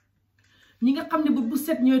ñi nga xam ne bu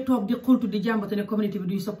set ñooy toog di xultu di jàmbatu ne community bi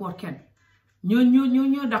duñ support kenn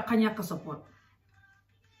ñoo dàq ñàkk support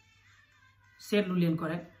seetlu leen ko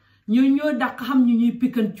rek ñoo dàq xam ñu ñuy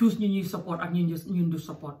pick and choose ñu ñuy support ak ñun du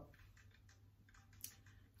support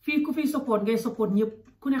fii ku fiy support ngay support ñëpp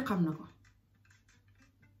ku ne xam na ko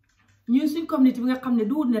ñun suñ community bi nga xam ne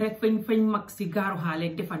du wut ne rek fañ mag si gaaru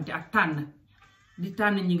xaaleeg defante ak tànn di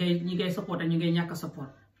tànn ñi ngay support ak ñi ngay ñàkk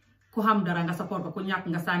support ku xam dara nga support ko ku ñàkk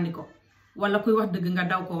nga sànni ko wala kuy wax dëgg nga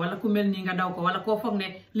daw ko wala ku mel nii nga daw ko wala koo foog ne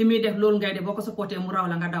li muy def loolu ngay def boo ko supporté mu raw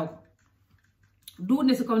la nga daw ko du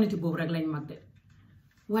ne si community boobu rek lañ mag de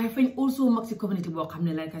waaye fañ also mag si community boo xam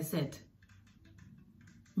ne like I said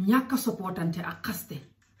ñàkk a supportante ak xaste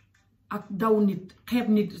ak daw nit xeeb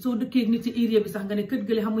nit soo dëkkee nit si area bi sax nga ne kët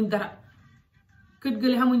gële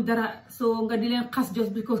xamuñ dara soo nga di leen xas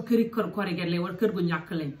just because këri korigét lañ wala kër gu ñàkk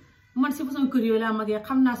lañ man si façon kër yooyu laa magee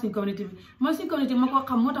xam naa suñ community bi man suñ community ma ko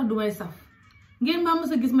xam moo tax du may saf ngeen maa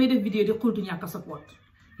mos a gis may def vidéo di xultu ñàkk support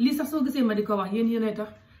lii sax soo gisee ma di ko wax yéen tax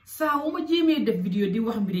saa wu ma jéemee def vidéo di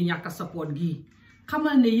wax mbiri ñàkk support gii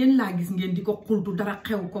xamal ne yéen laa gis ngeen di ko xultu dara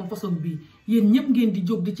xew comme façon bii yéen ñëpp ngeen di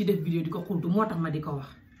jóg di ci def vidéo di ko xultu moo tax ma di ko wax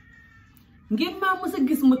ngeen maa mos a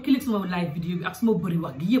gis ma click suma live vidéo bi ak suma bëri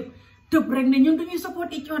wax gi yëpp tëb rek ne ñun dañuy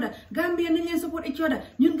support each other Gambien nañ leen support each other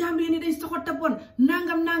ñun Gambien ni dañ soxot te bon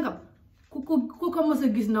nangam ku ko mos a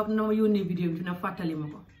gis na ma yónnee vidéo bi dina fàttali ma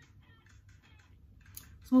ko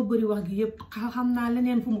suma bëri wax gi yëpp xam naa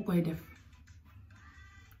leneen fu mu koy def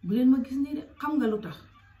bu leen ma gis nii de xam nga lu tax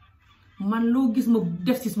man loo gis ma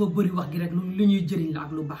def si suma bëri wax gi rek lu ñuy jëriñ la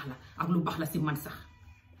ak lu baax la si man sax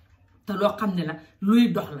te loo xam ne la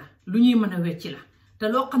luy dox la lu ñuy mën a wecci la te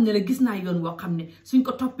loo xam ne la gis naa yoon woo xam ne suñ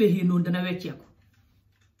ko toppee yi noonu dana wecceeku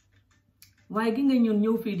waaye gi nga ñoon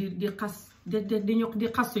ñëw fii di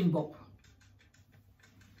xas suñ bopp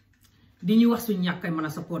di ñu wax suñ ñàkk mën a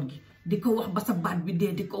support gi di ko wax ba sa baat bi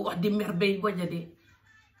dee di ko wax di mer bay waja dee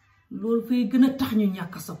loolu fay gën a tax ñu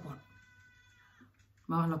ñàkk support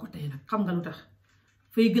ma wax la ko tey nag xam nga lu tax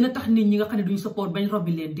fay gën a tax nit ñi nga xam ne duñ support bañ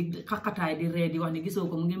robbi leen di xaqataay di ree di wax ne gisoo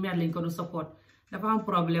ko mu ngi mer lañ ko du support dafa am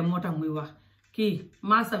problème moo tax muy wax kii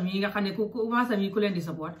maasam yi nga xam ne maasam yi ku leen di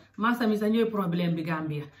support maasam yi sax ñooy problème bi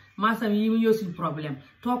Gambia maasam yi ñooy suñ problème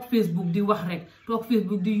toog Facebook di wax rek toog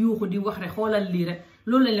Facebook di yuuxu di wax rek xoolal lii rek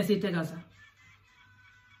loolu lañ la siy tegal sax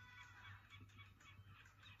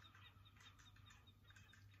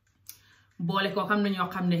boole ko xam na ñoo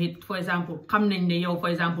xam ne it for exemple xam nañ ne yow for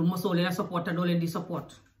exemple mosoo leen a support te doo leen di support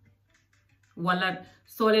wala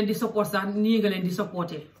soo leen di support sax nii nga leen di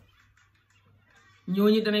supporté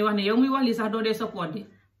ñooñu danay wax ne yow muy wax lii sax doo dee support di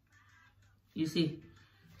you see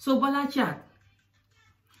so balaa caag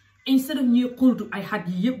instead of ñuy xultu ay xat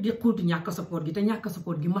yi yëpp di xultu ñàkk support gi te ñàkk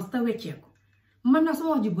support gi mas ta wecceeku man na sama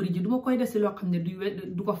wax ji bëri ji duma koy def si loo xam ne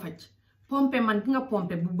du ko faj pompe man ki nga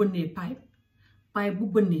pompe bu bënnee pipe bu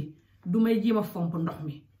bënnee du may jéem a fomp ndox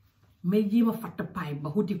mi may jéem a fatt pipe ba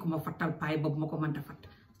xuti ku ma fattal pipe ba bu ma ko mënta fatt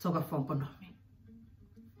soog a fomp ndox mi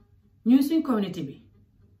ñun suñ communauté bi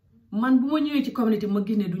man bu ma ñëwee ci communauté ma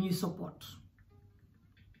gis ne du ñuy support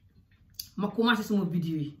ma commencé suma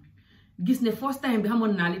vidéo yi gis ne first time bi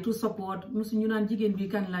xamoon naa li tout support musu ñu naan jigéen bi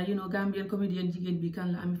kan la Gambian comédien jigéen bi kan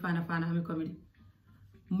la ami faana ami comédie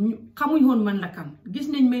xamuñ woon man la kan gis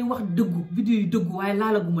nañ may wax dëggu vidéo yi dëggu waaye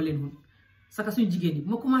laalaguma leen woon saka suñ jigéen yi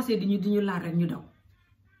ma commencé di ñu laal rek ñu daw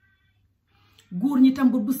góor ñi tam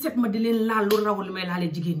bu set ma di leen laal lu raw li may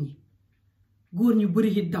laalee jigéen ñi góor ñu bëri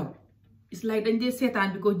it daw it's like dañ dee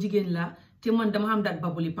seetaan bi ko jigéen la te man dama xam dat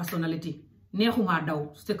babuli personality neexumaa daw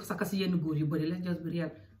saka si yenn góor yu bëri let's just be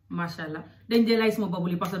real masha Allah dañ dee lay suma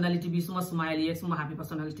babuli personality bi suma smile yeeg suma happy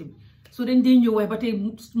personality bi so dañ dee ñëw waaye ba tey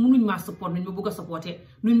munuñ maa support nuñ ma bëgg a supporté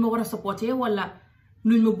nuñ ma war a supporté wala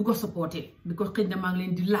nuñ ma bëgg a supporté bi ko xëj na maa ngi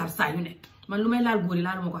leen di laal saa yu ne man lu may laal góor yi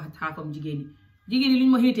laalu ma ko xaafam jigéen yi lu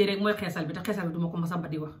ñu ma xéetee rek mooy xeesal bi te xeesal bi duma ko masa ba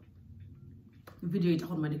di wax vidéo yi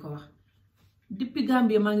taxul ma di ko wax depuis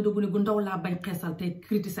Gambie maa ngi dogu ne gu ndaw laa bañ xeesal te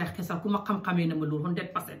criticiser xeesal ku ma xam-xamee na ma loolu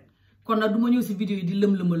 100% kon nag du ma ñëw si vidéo yi di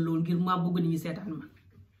lëm-lëmal loolu ngir maa bëgg nit ñi seetaan ma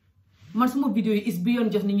man suma vidéo yi is beyond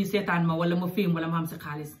just nit ñi seetaan ma wala ma fame wala ma am si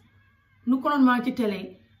xaalis nu konoon maa ci télé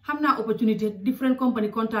xam naa opportunité different company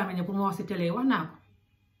contacté ne pour ma wax si télé wax naa ko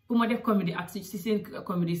pour ma def comédie ak si seen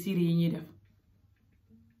comédie série yi ñuy def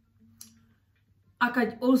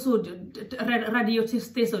ak also radio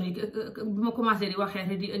station yi bi ma commencé di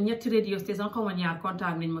waxee ñetti radio station xaw ma ñaar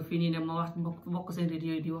contact nañ ma fii nii ne ma wax bokk seen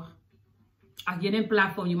radio yi di wax ak yeneen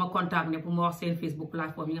plateforme yi ma contact ne pour ma wax seen Facebook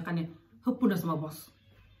plateforme yi nga xam ne xëpp na sama bos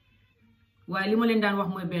waaye li ma leen daan wax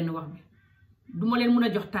mooy benn wax bi du ma leen mun a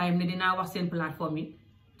jox time ne dinaa wax seen plateforme yi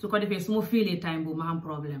su ko defee su ma félee time bu ma am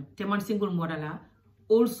problème te man single mother la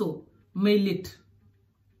also may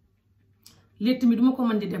létt mi duma ko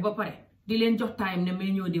mën di def ba pare di leen jox time ne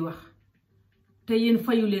may ñëw di wax te yéen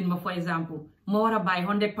fayu leen ma for exemple ma war a bàyyi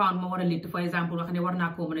 100 pounds ma war a létt for exemple wax ne war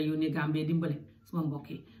naa koo mën a yónnee Gambie dimbale suma mbokk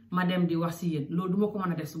yi ma dem di wax si yéen loolu duma ko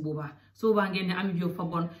mën a def su boobaa ngeen ne Ami Jóob fa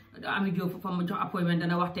bon Ami Jóob fa ma jox appointment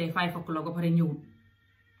dana wax tey 5 o'clock ba pare ñëwul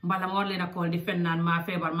mbala ma war leen a call di fen naan maa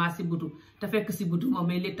feebar maa si butu te fekk si butu moom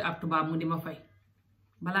may létt ab tubaab mu di ma fay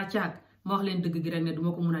balaa caag ma wax leen dëgg gi rek ne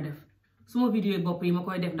duma ko mun a def suma vidéo yi bopp yi ma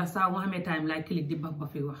koy def ndax saa ma xamee time laay click di ba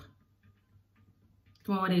fi wax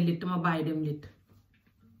su ma waree lit ma bàyyi dem lit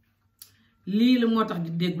lii la moo tax di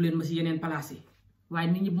déggu leen ma si yeneen place yi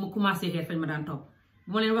waaye nit ñi bu ma commencé xeet fañ ma daan topp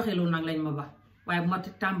bu ma leen waxee loolu nag lañ ma ba waaye bu ma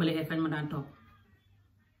tàmbalee xeet fañ ma daan topp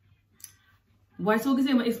waaye soo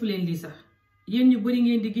gisee ma explain lii sax yéen ñu bari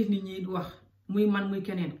ngeen di gis nit ñi wax muy man muy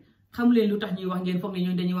keneen xam leen lu tax ñuy wax ngeen foog ne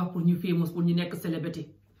ñooñu dañuy wax pour ñu famous pour ñu nekk célébrité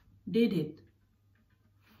déedéet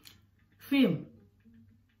fame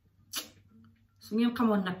su ngeen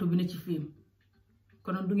xamoon nattu bi ne ci fame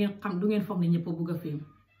konoon du ngeen foog ne ñëpp a bugg a fame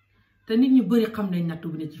te nit ñu bari xam nañ nattu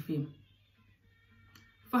bi ne ci fame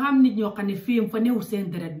fa xam nit ñoo xam ne fame fa newul seen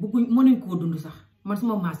deret bugguñ mënuñ koo dund sax man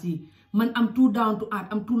suma maas yi man am too down to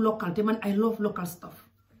earth am too local te man I love local stuff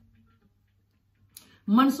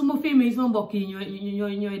man suma fame yi sama mbokk yi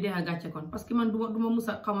ñooy dee a gàcce kon parce que man duma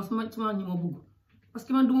musa xama suma ñu ma bugg parce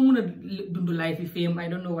que man duma mun a dund life yi fame I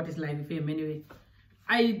don't know what is life yi fame anyway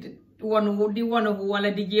ay wonu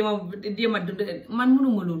wala di jéem a dund man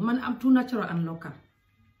mënuma loolu man am too natural and local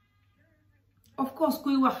of course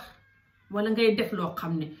kuy wax wala ngay def loo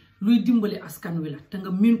xam ne luy dimbali askan wi la te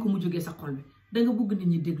nga miin ko mu jógee sa xol bi danga bugg nit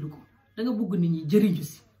ñi déglu ko danga bugg nit ñi jëriñu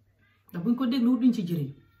si ndax buñ ko déglu duñ ci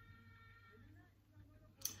jëriñ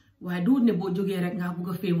waaye du ne boo jógee rek ngaa bugg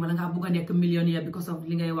a fame wala ngaa bugg a nekk millionnaire because of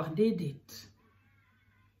li ngay wax déedéet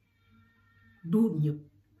duut ñëpp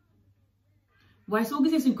waaye soo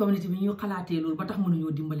gisee suñ communauté bi ñu xalaatee loolu ba tax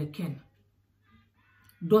mënuñoo dimbale kenn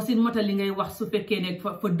doo si matal li ngay wax su fekkee ne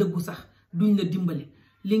fa dëggu sax duñ la dimbale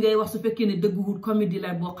li ngay wax su fekkee ne dëgguwut comédie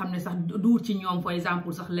la boo xam ne sax duut ci ñoom for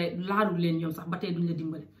exemple sax laalul leen ñoom sax ba tey duñ la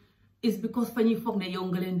dimbale is because fa ñuy foog ne yow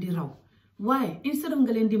nga leen di raw waaye instead of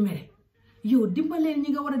nga leen di mere yow dimbaleen ñi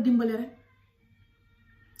nga war a dimbale rek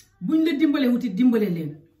buñ la dimbale wuti dimbale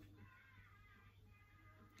leen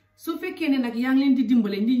su fekkee ne nag yaa ngi leen di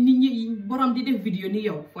dimbale ñi borom di def vidéo ni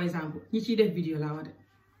yow for exemple ñi ciy def vidéo laa wax de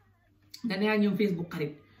dana yaa ñoom Facebook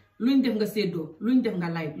xarit luñ def nga séddoo luñ def nga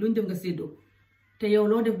like luñ def nga séddoo te yow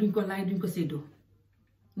loo def duñ ko like duñ ko séddoo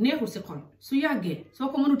neexul si xol su yàggee soo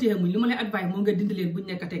ko mënutee muñ li ma lay advice moo nga dindi leen buñ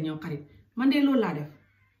nekkatee ñoom xarit man de loolu laa def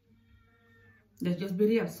let's just be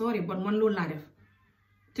real sorry but man loolu laa def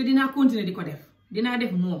te dinaa continuer di ko def dinaa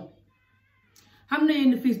def moo xam na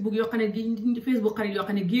yenn Facebook yoo xam ne Facebook xarit yoo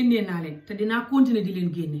xam ne génnee naa leen te dinaa continuer di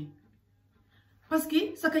leen génnee parce que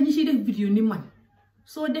saka ñi ciy def vidéo ni man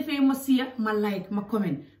soo defee ma siya ma like ma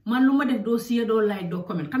comment man lu ma def doo siya doo like doo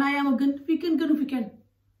comment xanaa yaa ma gën fii kenn gënu fi kenn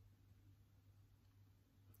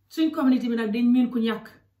suñ communauté bi nag dañ meen ku ñàkk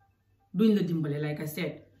duñ la dimbale like I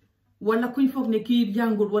said wala kuñ foog ne kii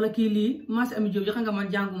jàngul wala kii lii mas ami Jóob xam nga man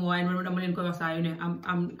jànguma waaye man dama leen ko wax saa yu ne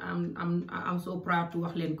am so proud to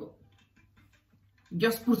wax leen ko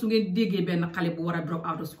just pour su ngeen déggee benn xale bu war a drop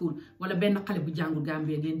out of school wala benn xale bu jàngul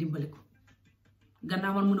Gambia ngeen dimbale ko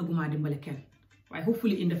gannaaw man mënagumaa dimbale kenn waaye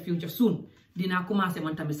hopefully in the future soon dinaa commencé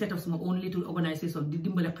man tamit set up suma own little organisation di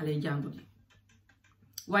dimbale xale yi jàngu bi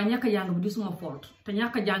waaye ñàkk a jàng bi di suma fault te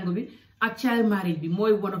ñàkk a jàng bi ak child marriage bi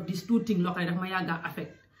mooy one of these two things loo xam ne daf ma yàgga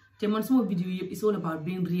affect te man suma vidéo yëpp it's all about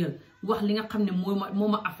being real wax li nga xam ne moo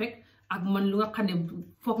ma affect ak man lu nga xam ne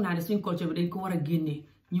foog naa ne suñ culture bi dañ ko war a génnee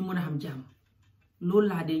ñu mën a xam jàmm loolu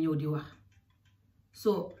laa dee ñëw di wax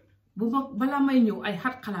so balaa may ñëw ay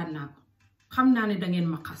xat xalaat naa ko xam naa ne dangeen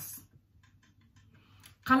ma xas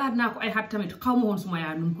xalaat naa ko ay xat tamit xaw ma woon suma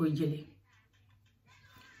yaay nu mu koy jëlee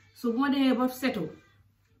so bu ma demee ba setu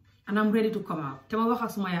and I'm ready to come out te ma wax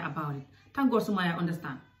ak suma yaay about it thank God suma yaay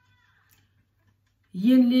understand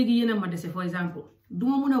yéen léegi yéen a ma dese for exemple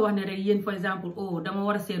duma mun a wax ne rek yéen for exemple dama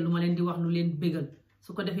war a seet lu ma leen di wax lu leen bégal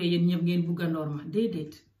su ko defee yéen ñëpp ngeen bugg a norma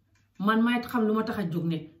déedéet man maay xam lu ma tax a jóg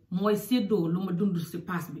ne mooy séddoo lu ma dund si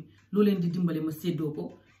paas bi lu leen di dimbale ma séddoo ko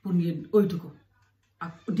pour ngeen oytu ko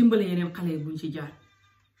ak dimbale yeneen xale yi buñ ci jaar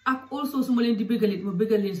ak also su ma leen di bégalit ma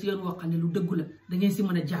bégal leen si yoon woo xam ne lu dëggu la da ngeen si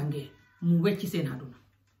mën a jàngee mu wecc seen àdduna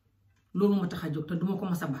loolu ma tax a jóg te duma ko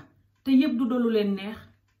mas a ba te yëpp du doon lu leen neex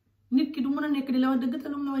nit ki du mën a nekk di la wax dëgg te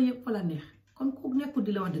lu mu la wax yëpp fa la neex kon ku nekkul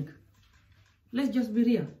di la wax dëgg let's just be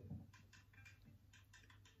real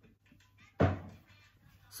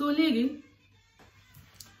soo léegi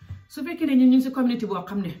su fekkee ne ñu ngi si communauté boo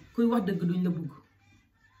xam ne kuy wax dëgg duñ la bugg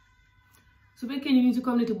su fekkee ñu ngi si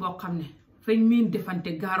communauté boo xam ne fañ miin defante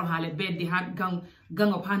gaaro xaale beddi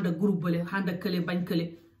gangop xanda groupe bale xanda kële bañ kële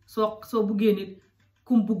soo buggee nit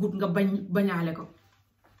kum buggut nga bañaale ko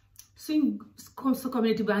suñ sa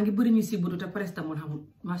communauté baa ngi bëri ñu si butu te presque mun xamul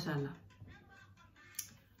masha Allah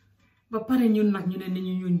ba pare ñun nag ñu ne ni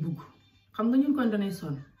ñuñ bugg xam nga ñun kon danay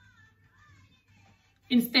sonn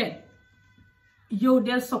instead yow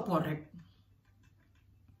del support rek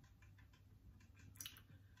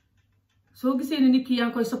soo gisee ne nit ki yaa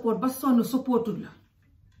ngi koy support ba sonn supportul la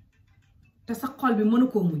te sa xol bi mënu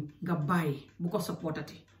koo muñ nga bàyyi bu ko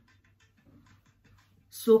supportati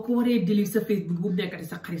soo ko waree delete sa Facebook bu mu nekkati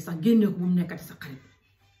sa xarit sax génne ko bu mu nekkati sa xarit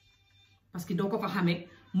parce que doo ko fa xamee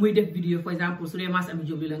muy def vidéo par exemple su dee Mass Ami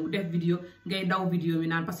Jobe la mu def vidéo ngay daw vidéo mi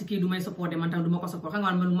naan parce que kii du may supporté man tam du ma ko support xam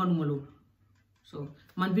nga man manuma loolu so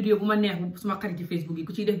man vidéo bu ma neex suma xarit ci Facebook yi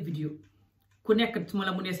ku ciy def vidéo ku nekk su ma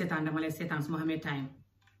la mënee seetaan dama lay seetaan su ma xamee time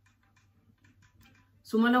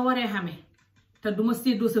su ma la waree xamee te duma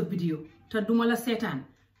séddoo sa vidéo te duma la seetaan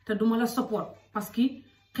te duma la support parce que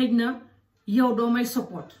xëj na yow doo may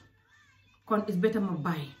support kon is better ma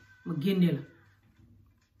bàyyi ma génnee la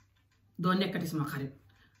doo nekkati sama xarit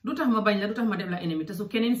du tax ma bañ la du tax ma def la ennemi te su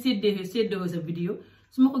keneen séddoo sa vidéo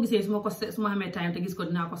su ma ko gisee su ma xamee time te gis ko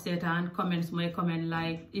dinaa ko seetaan comment su may comment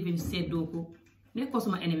like even séddoo ko nekk ko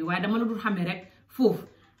suma ennemi waaye dama la dul xamee rek foofu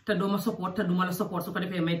te doo ma support te duma la support su ko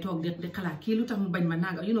defee may toog di xalaat kii lu tax mu bañ ma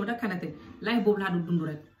nanga you know da kanate life boobu laa du dund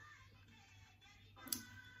rek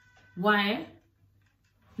waaye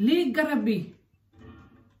lii garab bi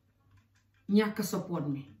ñàkk support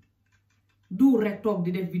mi du rek toog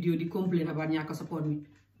di def vidéo di complain about ñàkk support mi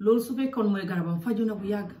loolu su fekkoon mooy garabam faju na bu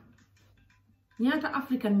yàgg ñaata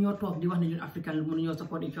africain ñoo toog di wax ne ñun africain lu mënu ñoo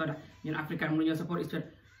support each other ñun africain mënu ñoo support each other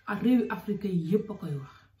ak réewi afrique yi yépp a koy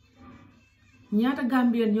wax ñaata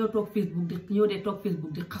gambien ñoo toog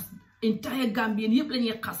Facebook di xas entire gambien yépp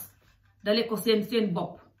lañuy xas dale ko seen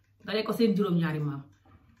bopp dale ko seen juróom-ñaari maam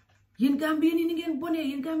yéen gambien yi ni ngeen bonee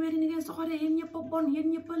yéen gambien yi ni ngeen soxoree yéen ñëpp a bon yéen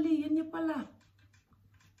ñëpp a lii yéen ñëpp a laa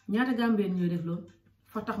ñaata gambien ñooy def loolu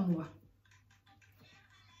fa tax mu wax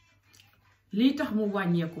lii tax mu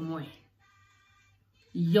wàññeeku mooy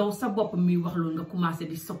yow sa bopp mi wax loolu nga commencé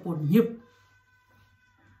di support ñëpp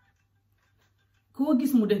koo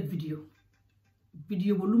gis mu def vidéo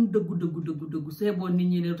ba lu mu dëggu see boo nit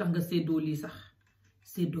ñi ne lu tax nga séddoo lii sax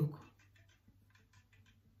séddoo ko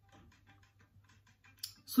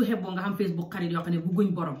su xeboo nga xam Facebook xarit yoo xam ne bugguñ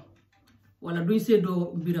borom wala duñ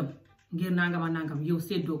séddoo mbiram ngir nangama nangam yow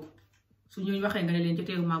séddoo ko su ñuy waxee nga ne leen ci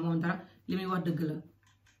teewu maa moom dara li muy wax dëgg la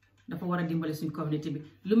dafa war a dimbale suñ communauté bi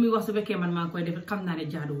lu muy wax su fekkee man maa ngi koy def xam naa ne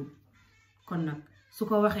jaaduwul kon nag su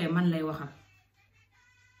ko waxee man lay waxal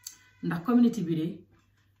ndax communauté bi de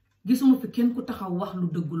gisuma fi kenn ku taxaw wax lu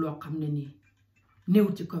dëgg loo xam ne nii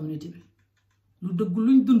néewut ci communauté bi lu dëgg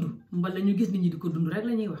luñ dund mbala ñu gis nit ñi di ko dund rek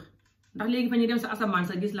la ñuy wax ndax léegi fa ñu dem sa asamaan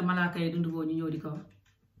sa gis la malaaka yi dund boo ñu ñëw di ko wax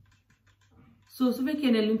soo su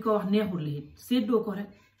fekkee ne luñ ko wax neexul la it séddoo ko rek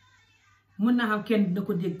mën naa xam kenn dina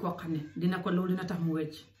ko dégg koo xam ne dina ko loolu dina tax mu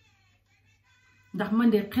wecc ndax man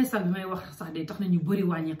de xeesal bi may wax sax de tax na ñu bari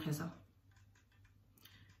wàññi xeesal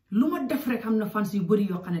lu ma def rek xam na fans yu bari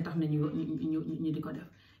yoo xam ne tax na ñu di ko def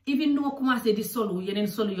even nu ma commencé di solu yeneen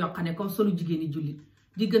solu yoo xam ne comme solu jigéen yi jullit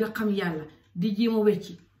di gën a xam yàlla di jéem a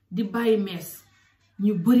wecci di bàyyi mees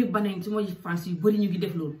ñu bari baneñ su ma fans yu bari ñu ngi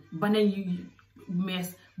def loolu baneñ yu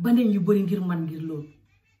mees baneñ yu bari ngir man ngir loolu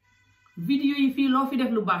vidéo yi fii loo fi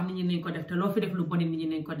def lu baax nit ñi nañ ko def te loo fi def lu bon nit ñi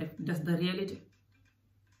nañ ko def that's the reality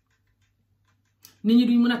nit ñi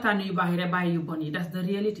duñ mën a tànn yu baax yi rek bàyyi yu bon yi that's the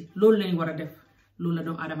reality loolu lañ war a def loolu la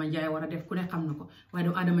doomu Adama Njaay war a def ku ne xam na ko waaye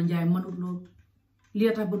doomu Adama Njaay mënul loolu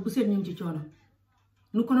lii tax bët bu seet ñu ngi ci coono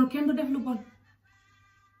nu ko noonu kenn du def lu bon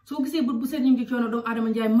soo gisee bët bu seet ñu ngi ci coono doomu Adama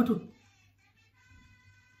Njaay matul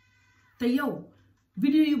te yow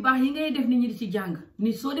vidéo yu baax yi ngay def nit ñi di ci jàng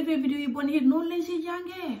ni soo defee vidéo yu bon yi noonu lañ si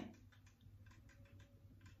jàngee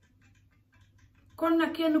kon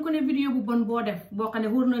nag kenn ku ne vidéo bu bon boo def boo xam ne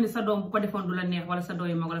wóor na ni sa doom bu ko defoon du la neex wala sa doom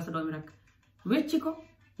yi mag wala sa doom yi rek wecci ko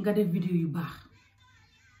nga def vidéo yu baax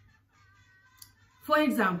for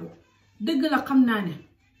exemple dëgg la xam naa ne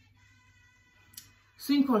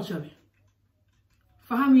suñ culture bi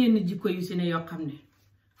fa xam yenn jikko yu si ne yoo xam ne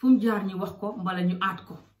fu mu jaar ñu wax ko mbala ñu aat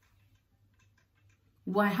ko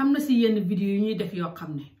waaye xam na si yenn vidéo yu ñuy def yoo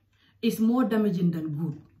xam ne is more damaging than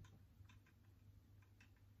good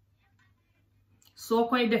soo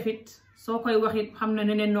koy defit soo koy waxit xam na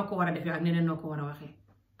neneen noo ko war a defee ak neneen noo ko war a waxee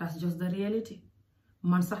that's just the reality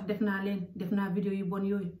man sax def naa vidéo yu bon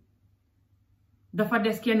yooyu dafa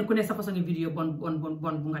des kenn ku ne sa façon vidéo bon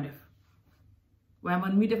bu nga def waaye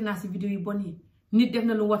man mii def naa si vidéo yu bon yi nit def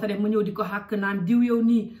na lu wata def ma ñëw di ko xàkk naan diw yow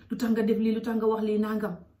nii lu tax nga def lii lu tax nga wax lii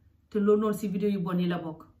nangam te loolu noonu si vidéo yu bon yi la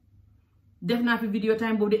bokk def naa fi vidéo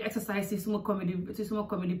time boobu di exercise si suma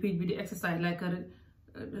comedy page bi di exercise like a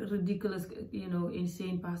ridiculous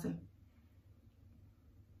insane person.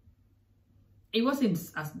 It wasn't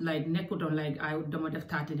as like nekkutoon like I dama def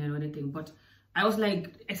 39 or anything, but I was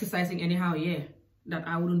like exercising anyhow, yeah, that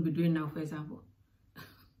I wouldn't be doing now, for example.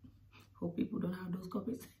 Hope people don't have those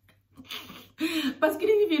copies. parce que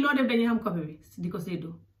dañuy fii loo def dañuy xam copie bi di ko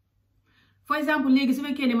séddoo. For exemple léegi su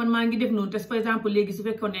fekkee ne man maa ngi def noonu te par exemple léegi su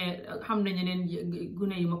fekkoon ne xam na ñeneen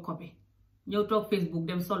gune yu ma copie ñëw toog Facebook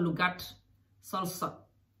dem sol lu gàtt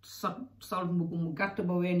sol mbubb mu gàtt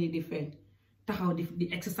ba ween yi di feeñ taxaw di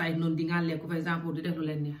exercise noonu di nga lekk par exemple di def lu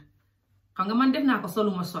leen neex xam nga man def naa ko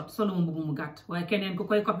soluma mbubb mu gàtt waaye keneen ku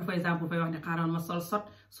koy copie par exemple fay wax ne xaaral ma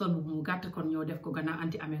sol mbubb mu gàtt kon ñëw def ko gannaaw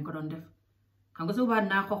anti ameen ko doon def xam nga su boobaa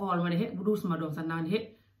naa ko xool ma ne bu dul suma doom sax naa ne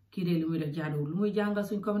kii de lu muy def jaaduwul lu muy jàngal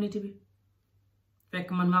suñ communauté bi fekk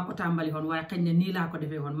man maa ko tàmbali woon waaye xëy na nii laa ko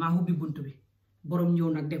defee woon maa hubbi bunt bi borom ñëw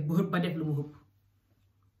nag def ba def lu mu hëpp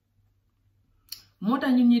moo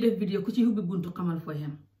tax ñun ñuy def vidéo ku ci hubbi buntu xamal fooy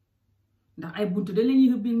xem ndax ay buntu da lañuy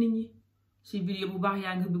hubbil nit ñi si vidéo bu baax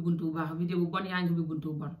yaa ngi hubbi buntu bu baax vidéo bu bon yaa ngi hubbi buntu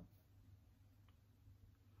bu bon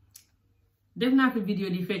def naa fi vidéo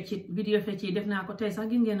di fecc yi def naa ko tey sax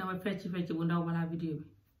gis ngeen ne ma fecc bu ndaw balaa vidéo bi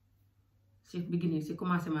si beginning si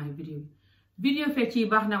commencement yi vidéo bi vidéo fecc yi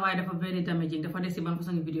baax na waaye dafa very damaging dafa des si ban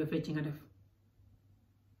façon vidéo fecc nga def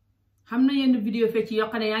xam na yenn vidéo fecc yoo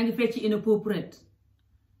xam ne yaa ngi fecc inappropriate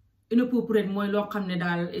mooy loo xam ne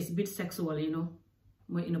daal is bit sexual you know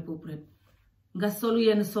mooy inappropriate nga solu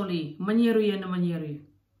yenn sol yi manière yi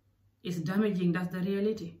is damaging that's the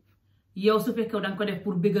reality yow su fekkee danga ko def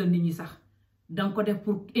pour bégal nit ñi sax danga ko def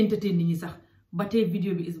pour entertain nit ñi sax ba tey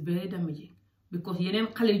vidéo bi is very damaging because yeneen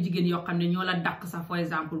xale yu jigéen yoo xam ne ñoo la dàq sax for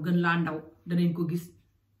exemple gën laa ndaw danañ ko gis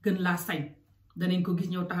gën laa sañ danañ ko gis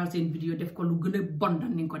ñëw taxal seen vidéo def ko lu gën a bon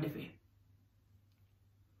dan niñ ko defee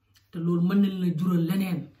te loolu mën nañ la jural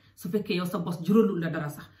leneen su fekkee yow sa bos juralul la dara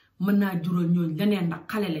sax mën naa jural ñooñ leneen ndax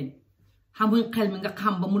xale lañ xamuñ xel mi nga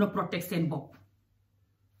xam ba mun a protect seen bopp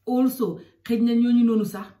also xëj na ñooñu noonu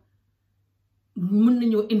sax mën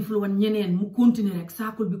nañoo influence ñeneen mu continuer rek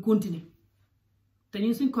saakul bi continuer te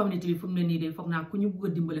ñun suñ communauté bi fu mu ne nii de foog naa ku ñu bugg a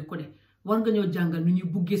dimbale ko de war nga ñoo jàngal nu ñuy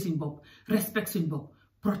buggee suñ bopp respect suñ bopp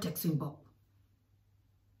protect suñ bopp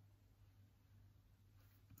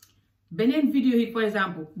beneen vidéo yi par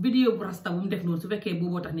exemple vidéo bu rasta bu mu def noonu su fekkee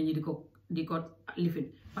booboo tax nit ñi di ko lifin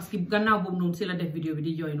parce que gannaaw boobu noonu si la def vidéo bi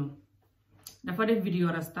di jooy noonu dafa def vidéo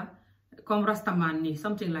rasta comme rastaman nii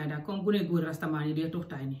something like that comme gune góor rastaman yi dee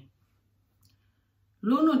tuxtaay nii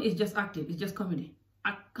loolu noonu is just acting is just comedy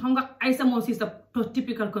ak xam nga ay sa moom si sa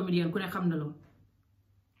typical comedian ku ne xam na loolu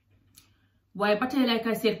waaye ba tey lay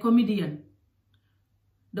kay seet comedian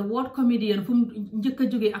the word comedian fu mu njëkk a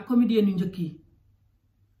jógee ak comedian yu njëkk yi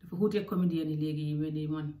dafa xuutee comedian yi léegi yi mel ni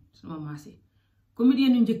man suma maase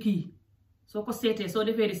comedian yu njëkk yi soo ko seetee soo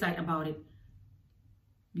defee research about it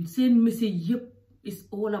seen message yëpp is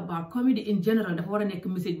all about comedy in general dafa war a nekk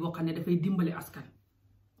message boo xam ne dafay dimbali askan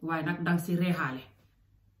waaye nag danga si reexaale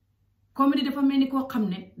comedy dafa mel ni koo xam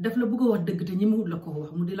ne daf la bëgg a wax dëgg te ñi mu wut la ko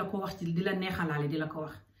wax mu di la ko wax ci di la neexalaale di la ko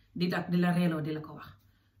wax di la reeloo di la ko wax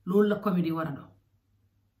loolu la comedy war a doon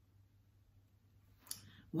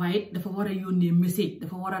waaye dafa war a yónnee message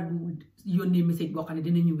dafa war a yónnee message boo xam ne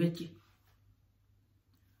dinañu wecci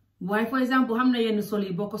waaye par exemple xam na yenn sol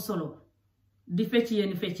yi boo ko soloo di fecc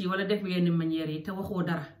yenn fecc yi wala def yenn manière yi te waxoo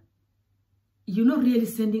dara you not really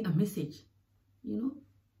sending a message you know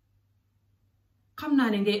xam naa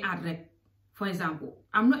ne ngay add rek for example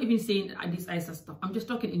I'm not even saying this ISA stuff I'm just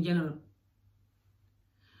talking in general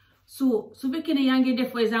so su fekkee ne yaa ngi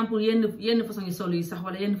def for exemple yenn façon yi solo yi sax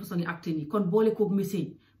wala yenn façon yi acting yi kon boole kook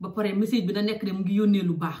message ba pare message bi na nekk ne mu ngi yónnee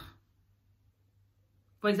lu baax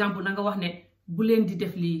for exemple na nga wax ne bu leen di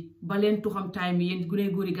def lii ba leen tuxam taay mi yéen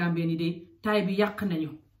gune góori Gambien yi de taay bi yàq nañu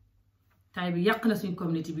taay bi yàq na suñ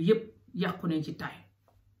communauté bi yépp yàqu nañ ci taay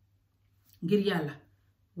ngir yàlla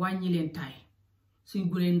wàññi leen taay suñ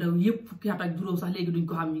gune ndaw yépp fukki at ak juróom sax léegi duñ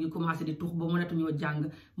ko xam ñu ngi commencé di tux ba mënatuñoo jàng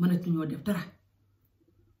mënatuñoo def dara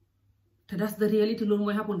te that's the reality loolu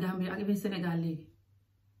mooy happen Gambia ak even Sénégal léegi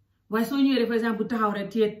waaye soo ñëwee par exemple taxaw rek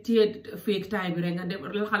téye fake taay bi rek nga def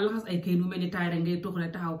laxas ay këy nu mel ni taay rek ngay tux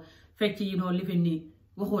rek taxaw fecc yi noonu li fi nii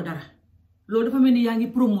waxoo dara loolu dafa mel ni yaa ngi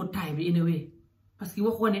promote taay bi in a way parce que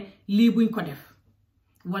waxoo ne lii buñ ko def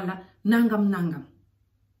wala nangam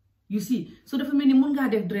you see so dafa mel ni mun ngaa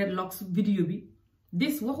def dreadlocks vidéo bi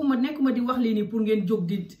des waxuma nekkuma di wax lii nii pour ngeen jóg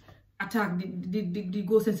di attaque di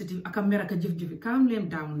go sensitive ak a mer ak a jëf-jëfi calm leen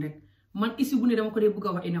down rek man issue bu ne dama ko dee bëgg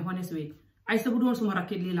a wax in a honest way ay sa bu doon suma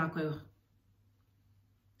rakk lii laa koy wax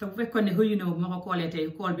te bu fekkoon ne xëyu na ma ko koolee tey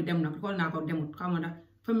kool bi dem na xool naa ko demut xam nga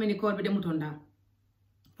fa mel ni kool bi demutoon daal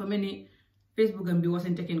fa mel ni Facebook am bi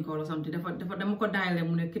wasn't taking call or something dafa dama ko daayal rek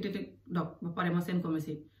mu ne kititi dog ba pare ma seen ko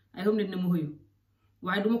message ay xam ne dina ma xëyu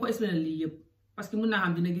waaye duma ko explain lii yëpp parce que mun naa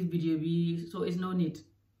xam dina gis vidéo bi so is no need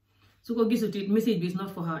su ko gisut it message bi is not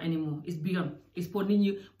for her anymore, it's beyond. It's pour nit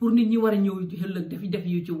ñi war a ñëw ëllëg def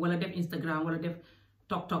YouTube wala def Instagram wala def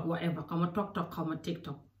TikTok whatever, xaw ma xaw ma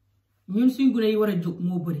TikTok. ñun suñ gune yi war a jóg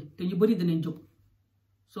moo bëri te ñu bëri dinañ jóg.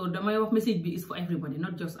 So damay wax message bi is for everybody,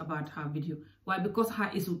 not just about her video. Why? Because her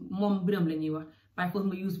is moom mbiram la ñuy wax by force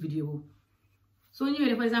ma use video boobu. soo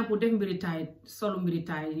ñëwee for exemple def mbiri taay solu mbiri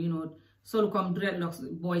taay you know solu comme dreadlocks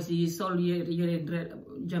boys yi sol yére dread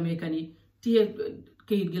Jamaican yi téye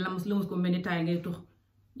këyit gi lamus ko mel ni taay ngay tux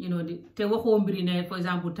you know di te waxoo mbiri ne for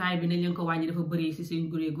exemple taay bi nañ leen ko wàññi dafa bëri si suñ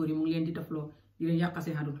góor yi mu ngi leen di defloo di leen yàq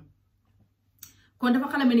seen àdduna kon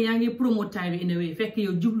dafa xala mel ni yaa ngi promote taay bi in a way fekk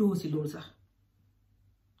yow jubluwoo si loolu sax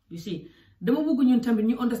you see dama bëgg ñun tamit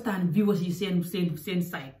ñu understand viewers yi seen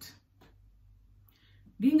site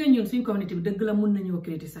bi nga ñun suñ community bi dëgg la mun nañoo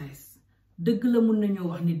criticize dëgg la mun nañoo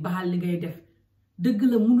wax nit baxal li ngay def dëgg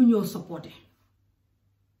la mënuñoo supporter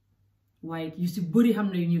waaye yu si bëri xam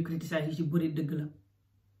na yu ñuy criticize yu si bëri dëgg la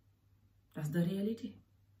that's the reality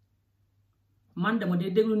man dama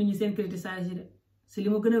dee déglu nit ñi seen criticize yi de si li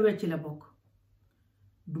ma gën a wecc la bokk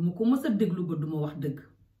duma ko mës a déglu ba duma wax dëgg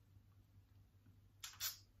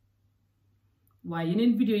waaye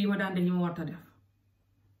yeneen vidéo yi ma daan def yi ma warta def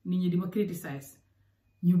nit ñi di ma criticize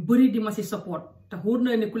ñu bëri di ma ci support te wóor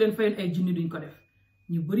na ne ku leen fayoon ay junni duñ ko def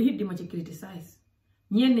ñu bëri it di ma ci criticize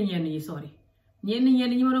ñenn ñi sori ñenn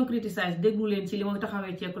ñi ma doon criticize déglu leen ci li ma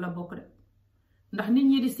taxawee ceeku la bokk de ndax nit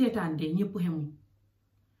ñi di seetaan de ñëpp xemuñ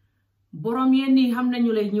borom yenn yi xam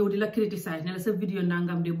nañu lay ñëw di la criticize ne la sa vidéo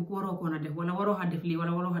nangam de bu ko waroo koon a def wala waroo a def lii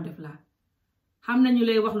wala waroo a def laa xam nañu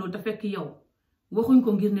lay wax loolu te fekk yow waxuñ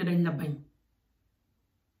ko ngir ne dañ la bañ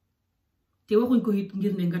te waxuñ ko it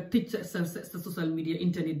ngir ne nga tëj sa social media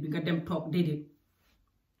internet bi nga dem toog déedéet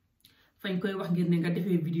fañ koy wax ngir ne nga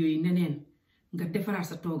defee vidéo yi neneen nga defaraat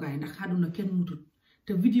sa toogaay ndax àdduna kenn mutut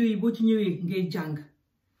te vidéo yi boo ci ñëwee ngay jàng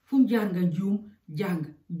fu mu jaar nga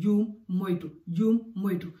juum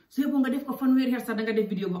moytu su yeboo nga def ko fanweeri xeet sax danga def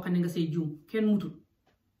vidéo boo xam ne nga say juum kenn mutut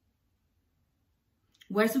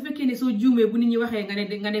waaye su fekkee ne soo juumee bu nit ñi waxee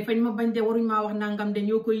nga ne fañ ma bañ de waruñ maa wax nangam de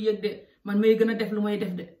ñoo koy yëg de man may gën a def lu may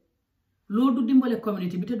def de loolu du dimbale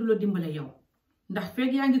community bi te du la dimbale yow ndax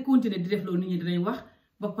fekk yaa ngi continuer di def loolu nit ñi dinañ wax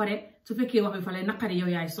ba pare su fekkee wax bi fa lay naqari yow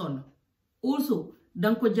yaay sonn also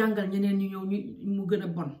danga ko jàngal ñeneen ñu ñëw ñu mu gën a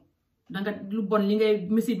bon danga lu bon li ngay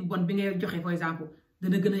message bu bon bi ngay joxe par exemple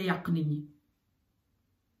dana gën a yàq nit ñi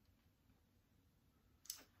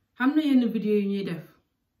xam na yenn vidéo yi ñuy def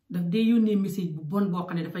daf dee yónnee message bu bon boo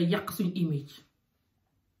xam ne dafay yàq suñu image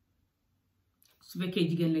su fekkee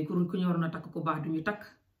jigéen lañ ku ñu waroon a takk ku baax duñu takk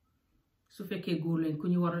su fekkee góor lañ ku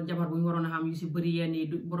ñu war jabar bu ñu waroon a xam yu si bëri yenn yi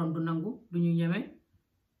borom du nangu du ñu ñeme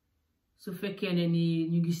su fekkee ne ni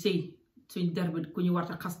ñu ngi sëy suñ der bi ku ñu war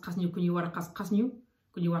a xas ñu ku ñu war a xas ñu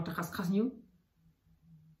ku ñu war a xas ñu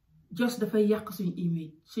jos dafay yàq suñ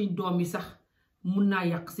image suñ doom yi sax mun naa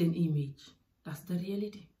yàq seen image that's the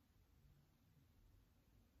reality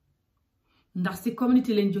ndax si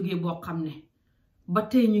community lañ jógee boo xam ne ba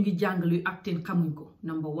tey ñu ngi jàng luy acting xamuñ ko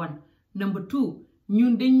number one number two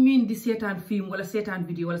ñun dañ miin di seetaan film wala seetaan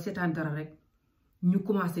vidéo wala seetaan dara rek ñu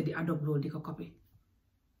commencé di adopt loolu di ko copy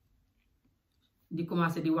di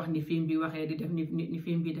commencé di wax ni film bi waxee di def ni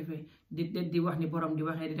film bi defee di wax ni borom di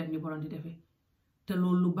waxee di def ni borom di defee te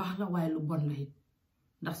loolu lu baax la waaye lu bon la it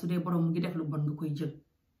ndax su dee borom mu ngi def lu bon nga koy jël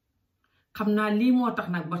xam naa lii moo tax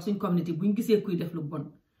nag ba suñ community buñ gisee kuy def lu bon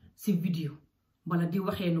si vidéo wala di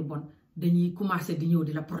waxee nu bon dañuy commencé di ñëw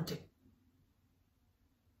di la protéger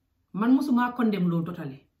man mosuma condamné loolu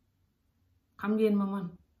totali xam ngeen ma man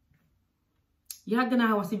yàgg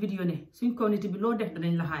naa wax si vidéo ne suñ community bi loo def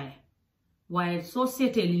danañ la xaaye waaye soo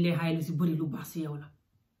seetee liñ lay xaaye lu si bëri lu baax si yow la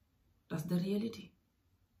that's the reality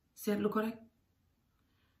seetlu ko rek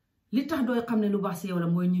li tax dooy xam ne lu baax si yow la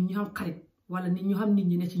mooy ñun ñu xam xarit wala nit ñu xam nit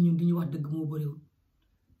ñi ne ci ñun di ñu wax dëgg moo bëriwul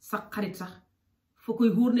sax xarit sax foo koy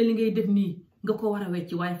wóor ne li ngay def nii nga ko war a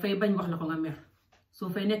wecci waaye fay bañ wax la ko nga mer soo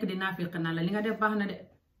fay nekk di naafiq naan la li nga def baax na de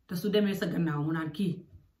te su demee sa gannaaw mu naan kii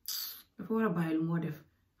dafa war a bàyyi lu moo def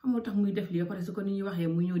xamoo tax muy def lii parce que nit ñi waxee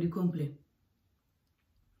mu ñëw di complain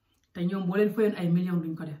te ñoom boo leen fayoon ay millions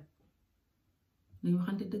duñ ko def nañ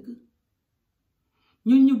waxante dëgg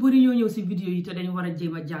ñun ñu bari ñoo ñëw si vidéo yi te dañu war a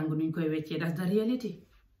jéem a jàng nuñ koy weccee that's the reality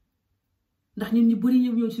ndax ñun ñu bari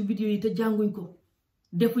ñëw si vidéo yi te jànguñ ko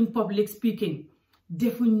defuñ public speaking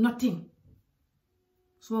defuñ nothing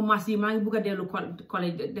suma maas yi maa ngi bugg a dellu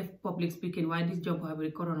collège def public speaking waaye dis job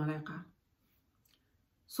bi corona lay xaar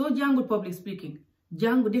soo jàngul public speaking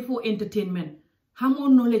jàngu defoo entertainment xamoo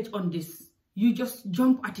knowledge on this you just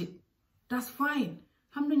jump at it that's fine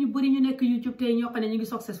xam na ñu bari ñu nekk YouTube tey ñoo xam ne ñu ngi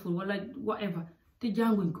successful wala whatever te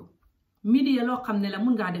jànguñ ko media loo xam ne la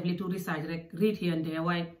mun ngaa def little research rek read here and there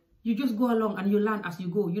waaye you just go along and you learn as you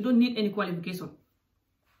go. You don't need any qualification,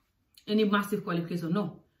 any massive qualification,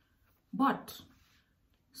 no. But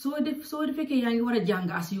soo fekkee yaa ngi war a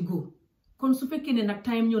jàng as you go, kon su fekkee ne nag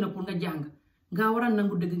time ñëw na pour nga jàng nga war a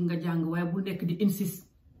nangu dëgg nga jàng waaye bu nekk di insist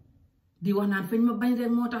di wax naan fañ ma bañ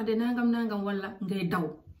rek moo tax de nangam wala ngay daw.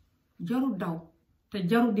 Jarul daw te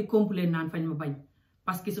jarul di complain naan fañ ma bañ,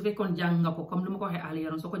 parce que su fekkoon jàng nga ko comme lu ma ko waxee àll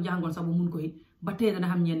yaroon soo ko jàngoon sax bu mun ko it ba tey dana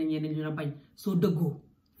xam ñenn ñu la bañ soo dëggoo.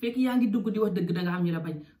 fekk yaa ngi dugg di wax dëgg danga xam ñu la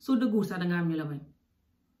bañ soo dëgguwul sax danga xam ñu la bañ.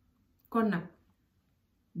 kon nag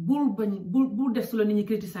bul def su la nit ñi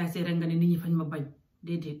criticiser rek nga ne nit ñi fañ ma bañ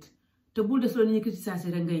déedéet, te bul def su la nit ñi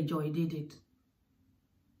criticiser rek ngay jooy déedéet.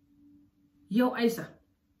 yow Aïssa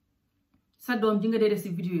sa doom ji nga dee def si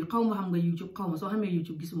vidéo yi xaw ma xam nga YouTube, xaw ma soo xamee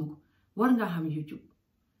YouTube gisuma ko, war ngaa xam YouTube.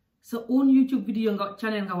 sa own YouTube vidéo nga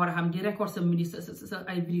channel nga war a xam di record sa minute sa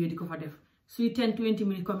ay vidéo di ko fa def suy 10-20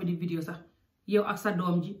 minutes comedy vidéo sax. yow ak sa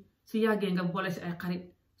doom ji su yàggee nga boole si ay xarit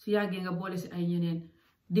su yàggee nga boole si ay ñeneen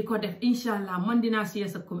di ko def incha allah man dinaa share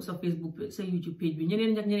sa Facebook sa YouTube page bi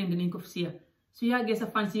ñeneen ak ñeneen dinañ ko share su yàggee sa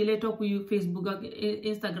fans yi lay topp yu Facebook ak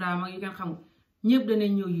Instagram ak yu kenn xamul ñëpp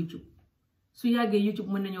danañ ñëw YouTube su yàggee YouTube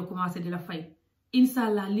mën nañoo commencé di la fay incha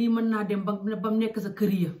allah lii mën naa dem ba mu nekk sa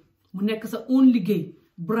career mu nekk sa own liggéey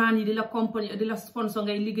brand yi di la compagnie di la sponsor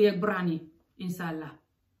ngay liggéey ak brand yi incha allah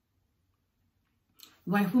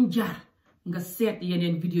waaye fu mu jaar. nga seet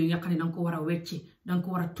yeneen vidéo yi nga xam ne danga ko war a wecci danga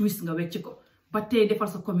ko war a twist nga wecci ko ba tey defal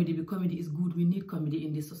sa comedy bi. Comedy is good, we need comedy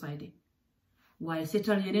in this society. waaye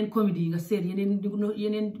seetal yeneen comedy yi nga seet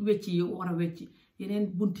yeneen wecci yi war a wecci yeneen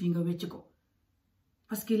bunt yi nga wecci ko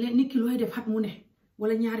parce que nit ki looy def xat mu ne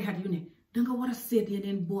wala ñaari xat yu ne danga war a seet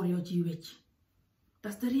yeneen boor yoo ciy wecci.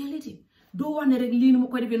 that's the reality. doo wax ne rek lii nu ma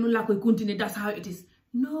koy defee noonu laa koy continuer that's how it is.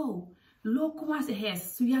 no, loo commencé xees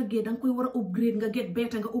su yàggee danga koy war a upgrade nga get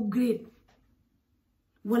better nga upgrade.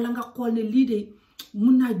 wala nga xool ne lii de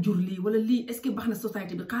mun naa jur lii wala lii est-ce que baax na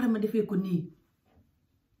société bi xaaral ma defee ko nii.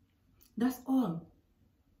 that's all.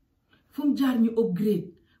 fu mu jaar ñu upgrade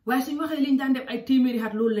waaye suñu waxee liñ daan def ay téeméeri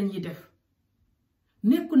at loolu la ñuy def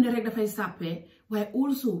nekkul ne rek dafay sàppee waaye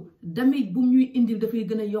also damage bu ñuy indil dafay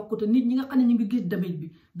gën a yokku te nit ñi nga xam ne ñu ngi gis damage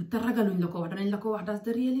bi te ragaluñ la ko wax danañ la ko wax that's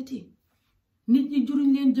the reality. nit ñi juruñ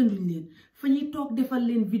leen jënduñ leen fa ñuy toog defal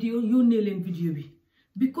leen vidéo yónnee leen vidéo bi.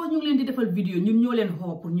 because ñu ngi leen di defal vidéo ñun ñoo leen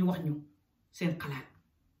xoo pour ñu wax ñu seen xalaat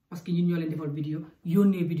parce que ñun ñoo leen defal vidéo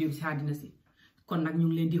yónnee vidéo bi si àddina si kon nag ñu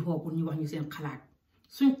ngi leen di xoo pour ñu wax ñu seen xalaat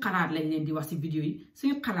suñ xalaat lañ leen di wax si vidéo yi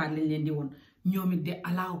suñ xalaat lañ leen di woon ñoom it de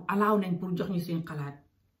alaaw nañ pour jox ñu suñ xalaat.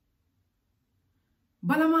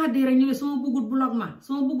 bala maa dee rek ñu ne sama bëggut blog ma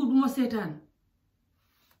sama bëggut bu ma seetaan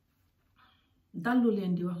dallu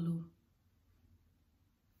leen di wax loolu.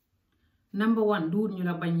 number one duut ñu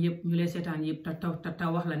la bañ yëpp ñu lay seetaan yëpp te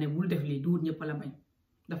wax la ne bul def lii duut ñëpp la bañ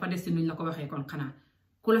dafa des si nuñ la ko waxee kon xanaa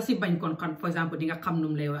ku la si bañ kon par exemple di nga xam nu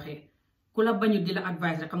mu lay waxee ku la bañut di la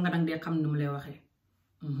advice rek xam nga danga dee xam nu mu lay waxee.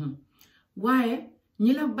 waaye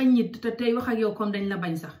ñi la bañ ñi te tey wax ak yow comme dañ la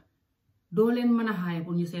bañ sax doo leen mën a xaaye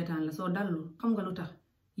pour ñu seetaan la soo dallu xam nga lu tax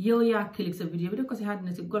yow yaa click sa vidéo bi def ko si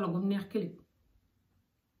àddina si golo gum neex click.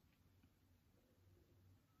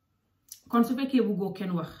 kon su fekkee buggoo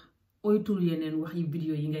kenn wax oytul yeneen wax yi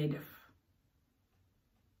vidéo yi ngay def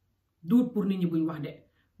duut pour nit ñi buñ wax de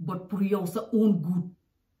but pour yow sa own good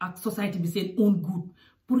ak society bi seen own good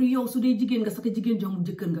pour yow su dee jigéen nga saka jigéen jo xamul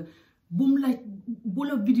jëkkër nga bu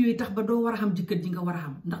la vidéo yi tax ba doo war a xam jëkkër ji nga war a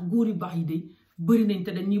xam ndax góor yu baax yi de bëri nañ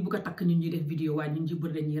te dañuy bëgg a takk ñun ñuy def vidéo waaye ñun ci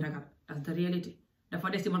bëri dañuy ragal that's the reality. dafa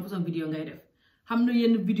des si man façon vidéo ngay def xam na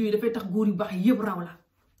yenn vidéo yi dafay tax góor yu baax yi yëpp raw la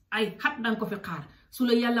ay xat danga ko fi xaar su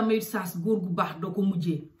la yàlla mayut saas góor gu baax doo ko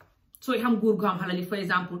mujjee. sooy xam góor gu xam xalal yi for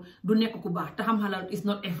exemple du nekk ku baax te xam xalal is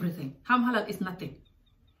not everything xam xalal is nothing.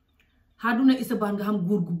 xaaduna is about nga xam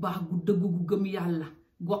góor gu baax gu dëgg gu gëm yàlla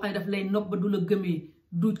goo xam ne daf lay nopp ba du la gëmee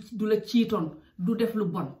du la ciitoon du def lu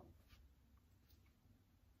bon.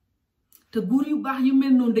 te góor yu baax yu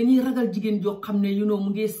mel noonu dañuy ragal jigéen joo xam ne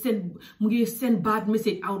mu ngi seen bad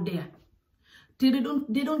message out there te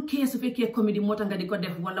they don't care su fekkee comédie moo tax nga di ko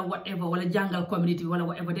def wala whatever wala jàngal community wala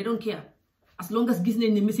whatever they don't care as long as gis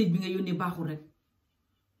nañ ne message bi nga yónnee baaxul rek.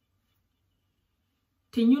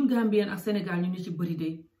 te ñun Gambien ak Sénégal ñu ci bëri de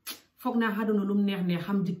foog naa àdduna lu mu neex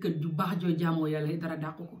xam jëkkër ju baax joo jaamoo yàlla dara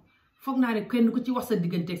dàqu ko foog naa ne kenn ku ci wax sa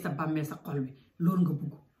digganteeg sa bàmmeel sa xol bi loolu nga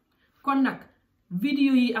bugg. kon nag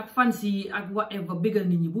vidéo yi ak fans yi ak whatever bégal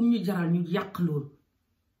nit ñi bu mu ñu jaral ñu yàq loolu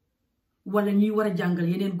wala ñuy war a jàngal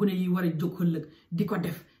yeneen gune yi war a jóg ëllëg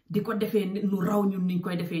di ko defee nu raw ñun niñ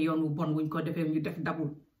koy defee yoon wu bon wuñ ko defee ñu def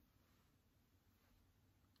dabul.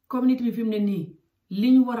 community bi fi mu ne nii li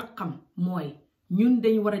ñu war a xam mooy ñun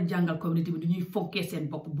dañ war a jàngal communauté bi du ñuy fonkee seen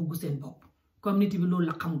bopp bugg seen bopp communauté bi loolu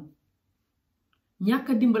la xamul ñàkk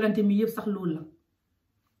a dimbalante mi yëpp sax loolu la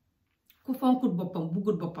ku fonkut boppam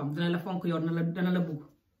buggut boppam dana la fonk yow dana la bugg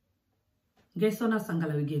ngay sonal sa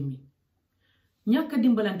ngelaw gémm mi ñàkk a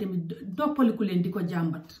dimbalante mi doppaliku leen di ko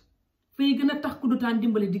jàmbat fay gën a tax ku dutaan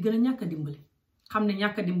dimbale di gën a ñàkk a dimbale xam ne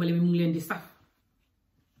ñàkk a dimbale mi mu ngi leen di saf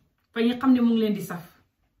fa ñu xam ne mu ngi leen di saf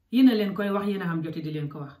yéen a leen koy wax yéen a xam joti di leen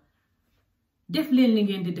ko wax def leen li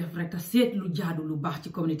ngeen di def rek te seet lu jaadu lu baax ci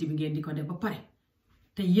communauté bi ngeen di ko def ba pare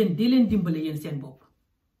te yéen di leen dimbale yéen seen bopp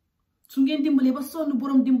su ngeen dimbalee ba sonn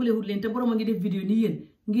borom dimbalewut leen te borom a ngi def vidéo ni yéen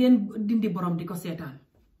ngeen dindi borom di ko seetaan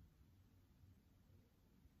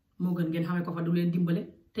moo gën ngeen xamee ko fa du leen dimbale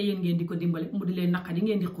te yéen ngeen di ko dimbale mu di leen naqadi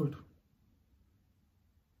ngeen di xultu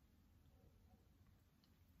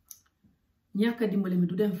ñàkk a dimbale mi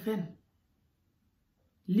du dem fenn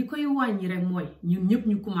li koy wàññi rek mooy ñun ñëpp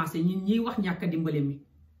ñu commencé ñun ñiy wax ñàkk a dimbale mi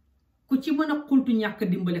ku ci mën a xultu ñàkk a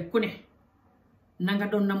dimbale ku ne na nga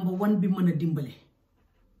doon number one bi mën a dimbale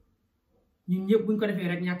ñun ñëpp buñ ko defee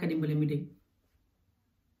rek ñàkk a dimbale mi dégg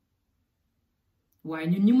waaye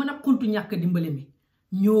ñun ñi mën a xultu ñàkk a dimbale mi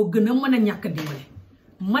ñoo gën a mën a ñàkk a dimbale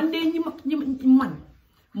man de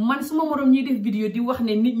man suma moroom ñuy def vidéo di wax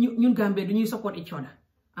ne nit ñun Gambie du ñuy support each other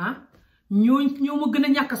ñoo ma gën a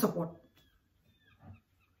ñàkk a support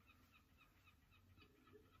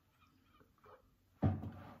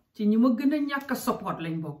ci ñi ma gën a ñàkk a support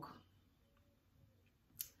lañ bokk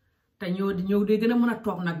te ñoo de gën a mën a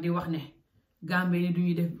toog nag di wax ne Gambie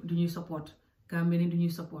ni du ñuy support Gambie ni du ñuy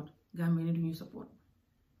support Gambie ni du ñuy support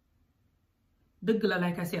dëgg la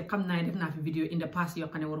lay ka seet xam naa def naa fi vidéo in the past yoo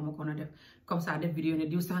xam ne waruma ko na def comme ça def vidéo ne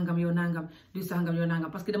diw sàngam yow nangam diw sàngam yow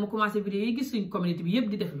nangam parce que dama commencé vidéo yi gis suñ communauté bi yëpp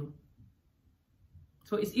di def loolu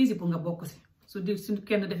so it's easy pour nga bokk si su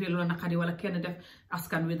kenn defee lu la naqari wala kenn def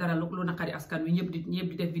askan wi dara lu naqari askan wi ñëpp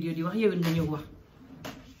di def vidéo di wax yow it nga ñëw wax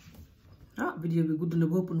vidéo bi gudd na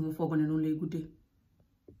bopp nu mu foog ne noonu lay guddee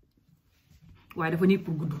waaye dafa nit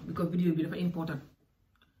pour gudd because vidéo bi dafa important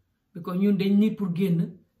because ñun dañ nit pour génn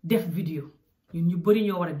def vidéo ñun ñu bari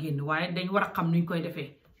ñoo war a génn waaye dañ war a xam nuñ koy defee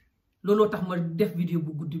looloo tax ma def vidéo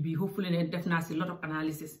bu gudd bi hopefully ne def naa si lot of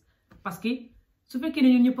analysis parce que su fekkee ne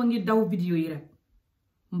ñun ñëpp a ngi daw vidéo yi rek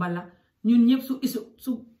mbala ñun ñëpp su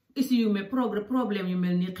issue yu mel problème yu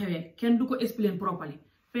mel ni xewee kenn du ko explain properly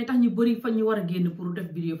fay tax ñu bari fa ñu war a génn pour def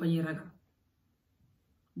vidéo fa ñuy ragal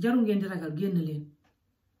jarul ngeen di ragal génn leen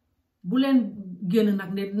bu leen génn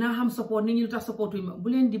nag ne naa xam support nit ñi lu tax support yu ma bu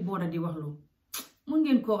leen di booda di wax loolu mun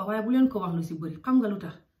ngeen koo wax waaye bu leen ko wax lu si bëri xam nga lu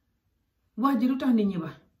tax wax ji lu tax nit ñi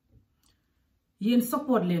ba yéen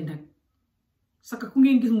support leen rek saka ku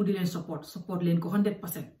ngeen gis mu di leen support leen ko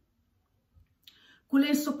 100% ku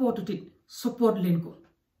leen supportut it support leen ko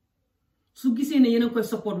su gisee ne yéen a koy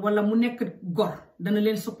support wala mu nekk gor dana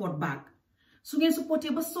leen support back su ngeen supporté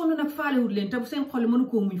ba sonn nag faalewut leen te bu seen xol mënu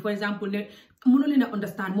koo muñ for exemple ne mënu leen a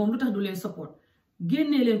understand moom lu tax du leen support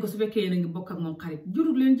génnee leen ko su fekkee yéen a ngi bokk ak moom xarit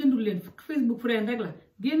jurul leen jëndul leen Facebook friend rek la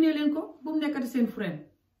génnee leen ko bu mu nekkati seen friend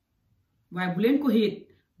waaye bu leen ko hate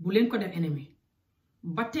bu leen ko def ennemi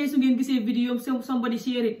ba tey su ngeen gisee vidéo somebody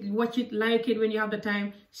share it watch it like it when you have the time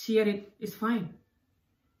share it it's fine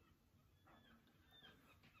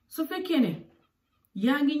su fekkee ne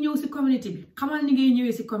yaa ngi ñëw si community bi xamal ni ngay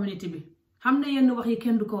ñëwee si community bi xam na yenn wax yi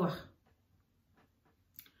kenn du ko wax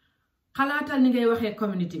xalaatal ni ngay waxee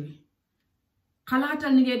community bi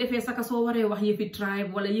xalaatal ni ngay defee saka soo waree wax yëfi tribe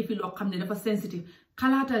wala yëfi loo xam ne dafa sensitive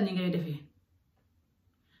xalaatal ni ngay defee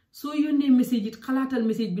soo yónnee message it xalaatal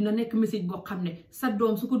message bi na nekk message boo xam ne sa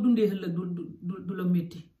doom su ko dundee ëllëg du la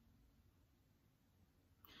métti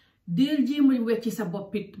deel jéem a wecci sa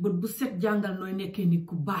boppit bët bu set jàngal nooy nekkee nit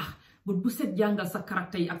ku baax bët bu set jàngal sa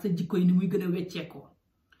caractère yi ak sa jikko yi ni muy gën a wecceekoo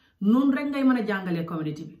noonu rek ngay mën a jàngalee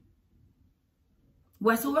community bi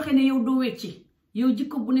waaye su waxee ne yow doo wecci yow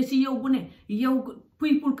jikko bu ne si yow bu ne yow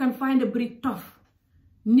people can find a brick tough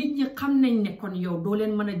nit ñi xam nañ ne kon yow doo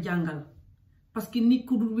leen mën a jàngal parce que nit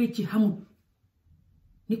ku dul wecci xamut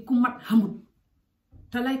nit ku mat xamut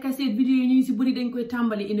te lay ka seet vidéo yi ñu si bëri dañ koy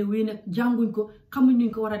tàmbali ina wéy nag jànguñ ko xamuñ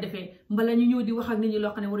nuñ ko war a defee mbala ñu ñëw di wax ak nit ñi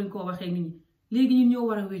loo xam ne waruñ koo waxee nit ñi léegi ñun ñoo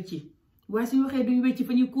war a wecci waaye suñu waxee duñ wecci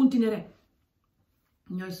fa ñuy continuer rek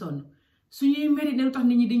ñooy sonn suñuy mérite ne lu tax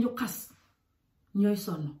nit ñi di ñu xas ñooy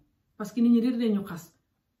sonn parce que nit ñi réer dañ ñu xas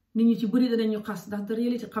nit ñi ci bëri danañ ñu xas ndax de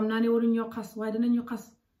réalité xam naa ne waruñ ñoo xas waaye danañ ñu xas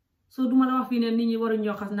soo duma la wax fii ne nit ñi waruñ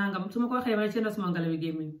ñoo xas nangam su ma ko waxee ma seen sama ngelaw yi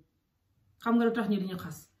gémmiñ xam nga lu tax ñu di ñu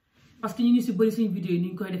xas parce que ñu ñu si bëri suñu vidéo yi ni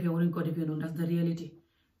ñu koy defee waruñ ko defee noonu ndax de réalité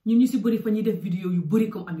ñun ñu si bëri fa ñuy def vidéo yu bëri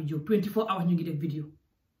comme Ami Jobe 24 hours ñu ngi def vidéo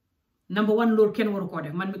number one loolu kenn waru koo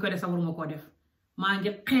def man mi koy def sax waruma koo def maa ngi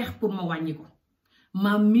xeex pour ma wàññi ko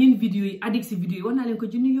maa miin vidéo yi addict si vidéo yi wax naa leen ko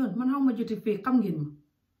junni yoon man xaw ma joti fee xam ngeen ma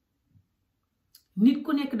nit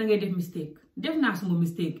ku nekk da ngay def mistake def naa suma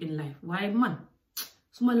mistake in life waaye man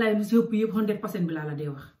suma life lu si ëpp yëpp 100% bi laa la dee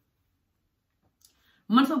wax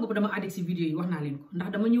man sama bopp dama addict si vidéo yi wax naa leen ko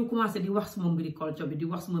ndax dama ñëw commencé di wax suma mbiri culture bi di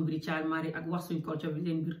wax suma mbiri child marriage ak wax suñ culture bi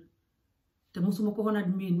leen mbir te musuma ko xoon a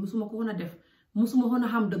miin musuma ko xoon a def musuma xoon a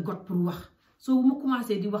xam de got pour wax soo bu ma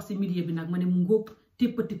commencé di wax si media bi nag ma ne mu ngóob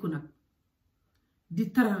téppatiku nag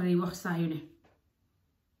di tarare wax saa yu ne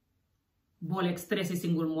booleeg stressé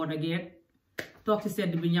single moo dageeg toog si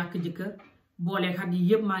sedd bi ñàkk jëkkër booleeg xat yi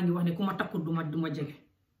yëpp maa ngi wax ne ku ma takkut du ma jege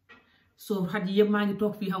soo xat yi yëpp maa ngi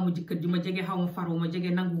toog fii xaw ma jëkkër di ma jege xaw ma faru ma jege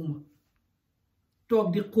nanguwuma toog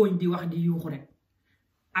di xooñ di wax di yuuxu rek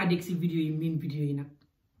addict si vidéo yi miin vidéo yi nag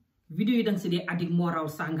vidéo yi danga si dee addict moo raw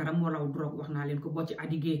sàngara moo raw drogue wax naa leen ko boo ci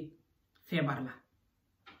addictee feebar la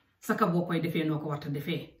saka boo koy defee noo ko warta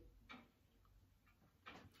defee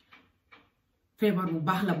feebar bu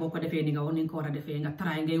baax la boo ko defee ni nga ko war a defee nga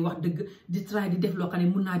try ngay wax dëgg di try di def loo xam ne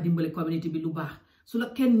mun naa dimbale community bi lu baax su la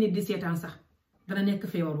kenn nit di seetaan sax dana nekk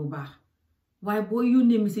feebar bu baax waaye boo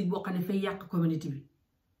yónnee message boo xam ne fay yàq community bi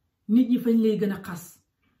nit ñi fañ lay gën a xas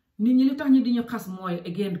nit ñi lu tax ñu di ñu xas mooy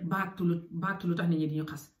again back to lu tax nit ñi di ñu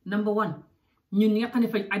xas number one ñun ñi nga xam ne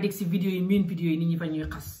fañ addict si vidéo yi miin vidéo yi nit ñi fañ ñuy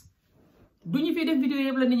xas du ñu fi def vidéo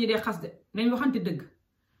yëpp la nit ñi dee xas de nañ waxante dëgg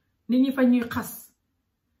nit ñi fañ ñuy xas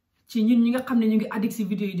ci ñun ñi nga xam ne ñu ngi addict si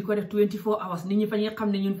vidéo yi di ko def 24 hours nit ñi fa ñuy xam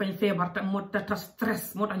ne ñun fañ feebar te moo tax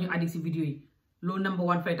stress moo tax ñu addict si vidéo yi loolu number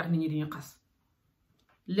one fay tax nit ñi di ñu xas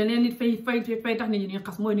leneen nit fay tax nit ñi di ñu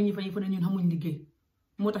xas mooy nit ñi fa ñu fa ne ñun xamuñ liggéey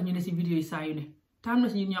moo tax ñu ne si vidéo yi saa yu ne tam na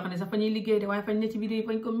si ñun ñoo xam ne sax fa ñuy liggéey de waaye fañ ne ci vidéo yi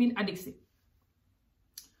fañ ko miin addict si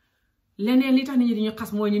leneen li tax nit ñi di ñu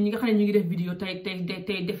xas mooy ñun ñi nga xam ne ñu ngi def vidéo tey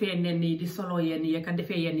defee nenn yi di solo yenn yi ka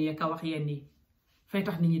defee yenn yi ka wax yenn yi fay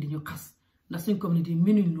tax nit ñi di ñu xas ndax suñ communauté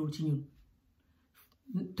mënuñ loolu ci ñun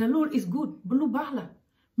te loolu is good ba lu baax la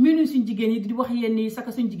mënuñ suñ jigéen ñi di wax yenn yi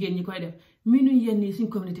saka suñ jigéen ñi koy def mënuñ yenn yi suñ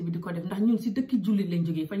communauté bi di ko def ndax ñun si dëkki jullit lañ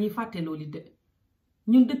jógee fa ñuy fàtte loolu de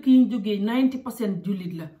ñun dëkk yi ñu jógee 90%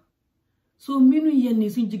 jullit la soo mënuñ yenn yi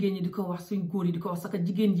suñ jigéen ñi di ko wax suñ góor yi di ko wax saka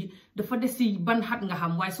jigéen ji dafa des si ban xat nga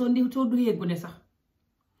xam waaye soo doxee gune sax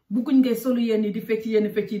bugguñ ngay solu yenn yi di fecc yenn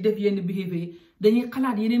fecc yi def yenn behavior yi dañuy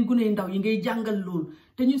xalaat yeneen gune ndaw yi ngay jàngal loolu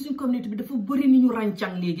te ñun suñ communauté bi dafa bëri ni ñu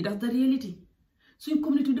ràncang léegi that's the reality suñ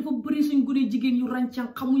communauté bi dafa bëri suñ gune jigéen yu ràncang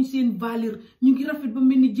xamuñ seen valeur ñu ngi rafet ba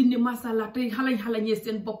mel ni jinne masàllaa tey xalañee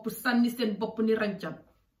seen bopp sànni seen bopp ni ràncang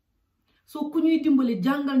soo ku ñuy dimbale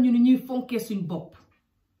jàngal ñu ni ñuy fonkee suñ bopp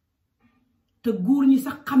te góor ñi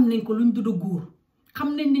sax xam nañ ko luñ dudd góor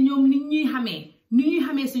xam nañ ni ñoom nit ñuy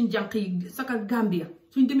xamee suñ jànq yi saka Gambia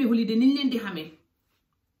suñ demee holiday niñ leen di xamee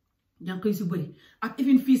jànq yi su bëri ak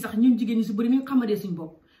even fii sax ñun jigéen ñi su bëri ni nga xamadee suñ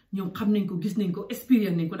bopp ñoom xam nañ ko gis nañ ko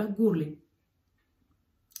expérience nañ ko ndax góor lañ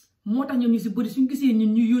moo tax ñoom ñu si bëri suñ gisee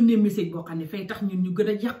ñun ñu yónnee message boo xam ne fay tax ñun ñu gën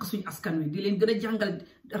a yàq suñ askan wi di leen gën a jàngal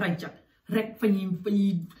ràncat rek fa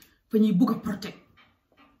ñuy bugg a protect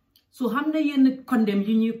soo xam ne yenn condemn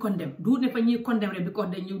yi ñuy condemn du ne fa ñuy condemn rek bi ko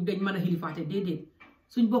dañ mën a xilifaate déedéet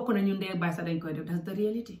suñ bokk na ñun ndey bàyyi sax dañ koy def that's the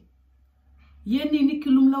reality yenn nit ki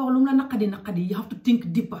lu mu la wax lu mu la naqadi you have to think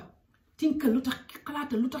deeper think lu tax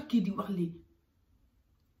xalaata lu tax kii di wax lii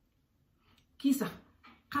kii sax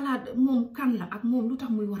xalaat moom kan la ak moom lu tax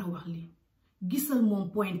muy war a wax lii gisal moom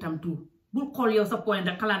pointam tout bul xool yow sa point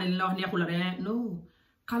rek xalaat li la wax neexul la rek non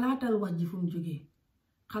xalaatal wax ji fu mu jógee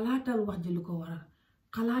xalaatal wax ji lu ko waral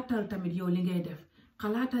xalaatal tamit yow li ngay def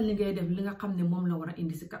xalaatal li ngay def li nga xam ne moom la war a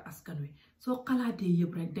indi si ka askan wi soo xalaatee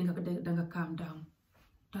yëpp rek danga calm down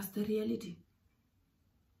that's the reality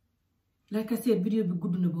like I said vidéo bi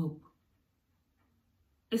gudd na boobu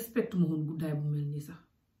expect ma woon guddaay bu mel nii sax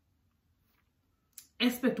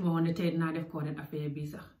expect ma woon ne tey naa def current affaire bi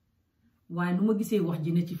sax waaye nu ma gisee wax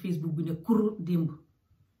ji ne ci Facebook bi ne kur démb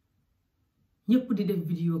ñëpp di def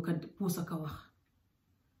vidéo kat puus a ka wax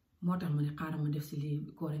moo tax ma ne xaaral ma def si lii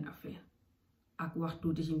current affaire ak wax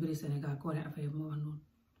tuuti ci mbiri Sénégal current affaire bi ma wax noonu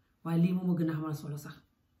waaye lii moom ma gën a xamal solo sax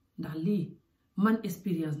ndax lii man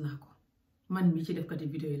expérience naa ko man mi ci def kati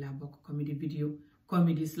vidéo yi laa bokk comedy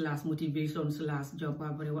 / motivation / job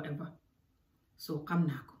whatever so xam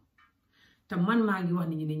naa ko te man maa ngi wax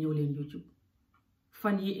nit ñi ne ñëw leen YouTube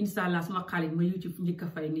fan yi inshallah suma xaalis ma YouTube njëkk a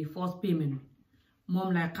fay nii first payment bi moom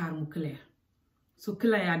lay xaar mu clair su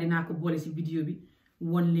clair dinaa ko boole si vidéo bi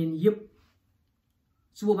won leen yépp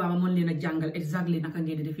su boobaa ma mën leen a jàngal exactly naka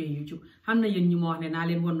ngeen di defee YouTube xam na yéen ñi ma wax ne naa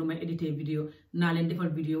leen won nu may éditer vidéo naa leen defal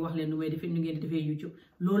vidéo wax leen nu may defee nu ngeen di defee YouTube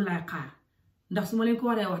loolu laay xaar ndax su ma leen ko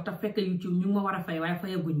waree wax te fekk YouTube ñu ngi ma war a fay waaye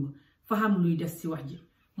fayaguñ ma fa xam luy des si wax ji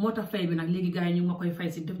moo tax fay bi nag léegi gars yi ñu ma koy fay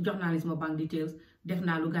si jox naa leen sama bank details def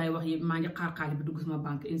naa lu gars yi wax yi maa ngi xaar xaalis bi dugg sama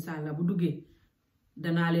banque incha allah bu duggee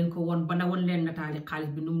danaa leen ko won ba na won leen nataali xaalis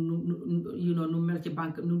bi nu mel ci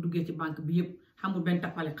banque nu duggee ci banque bi yëpp xamul benn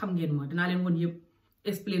tappale xam ngeen ma danaa leen won yëpp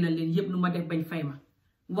expliqué na leen yëpp nu ma def bañ fay ma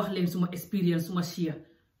wax leen suma expérience suma chia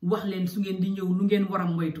wax leen su ngeen di ñëw lu ngeen war a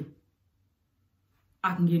moytu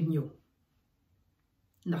ak ngeen ñëw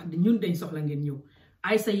ndax ñun dañ soxla ngeen ñëw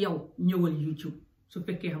ay sa yow ñëwal YouTube su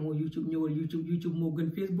fekkee xamoo YouTube ñëwal YouTube moo gën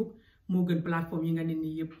Facebook moo gën plateforme yi nga ne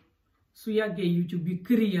nii yëpp su yàggee YouTube bi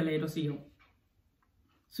këri ya lay do si yow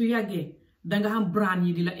su yàggee danga xam brand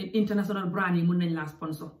yi di la international brand yi mun nañ laa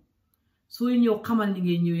sponsor sooy ñëw xamal ni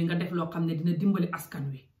ngay ñëwee nga def loo xam ne dina dimbali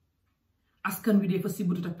askan wi dafa si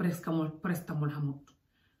bututa prestamol xamut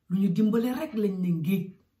lu ñu dimbale rek lañ ne ngéej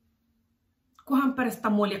ku xam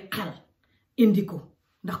prestamol yi xel indi ko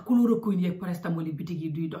ndax chloroquine yeeg prestamol yi bitig yi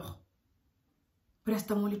duy dox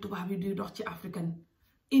prestamol yi tubaab yi duy dox ci africain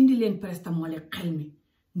indi leen prestamol yi xel mi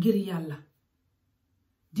ngir yàlla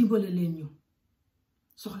dimbale leen ñu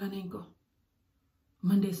soxla nañ ko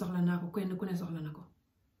man de soxla naa ko kenn ku ne soxla na ko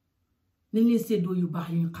nañ leen séddoo yu baax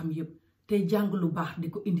yu ñu xam yépp tey jàng lu baax di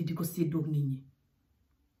ko indi di ko séddoo nit ñi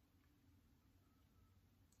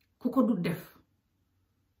ku ko du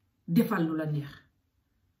defal lu la neex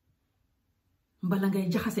mbala ngay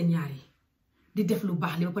jaxase ñaar yi di def lu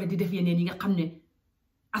baax li ba pare di def yeneen yi nga xam ne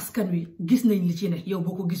askan wi gis nañ li ci ne yow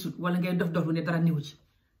boo ko gisul wala ngay dof lu ne dara newu ci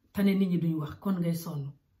te ne nit ñi duñ wax kon ngay sonn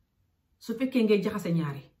su fekkee ngay jaxase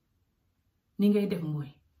ñaar yi ni ngay def mooy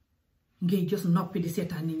ngay jos noppi di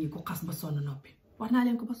seetaan nit ñi ku xas ba sonn noppi wax naa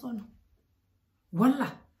leen ko ba sonn wala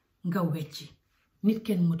nga wecci nit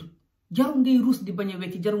kenn matut jaru ngay ruus di bañ a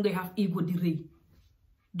wecci jaru ngay xaaf ego di rëy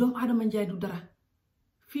doomu aadama njaay du dara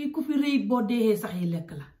fii ku fi rëy boo deexee sax yi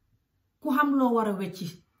lekk la ku xam loo war a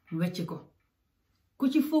wecci ko ku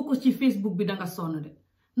ci focus ci Facebook bi danga sonn de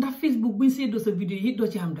ndax Facebook buñ seddoo sa vidéo yi doo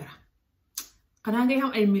ci xam dara xanaa ngay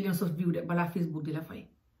xam ay millions of views de balaa Facebook di la fay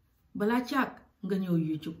balaa caag nga ñëw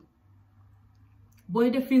YouTube booy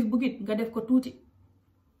def Facebook it nga def ko tuuti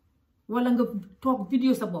wala nga toog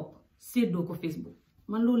vidéo sa bopp seddoo ko Facebook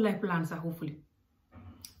man loolu lay plan sax hopefully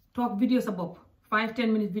toog vidéo sa bopp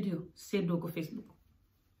 5-10 minutes vidéo seddoo ko Facebook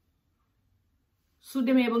su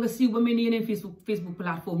demee ba nga siiw ba mel ni yeneen Facebook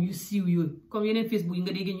plateforme yu siiw yooyu comme yeneen Facebook yi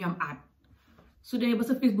nga dégg ñu am ad su demee ba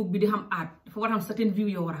sa Facebook bi di xam ad dafa war a xam certain view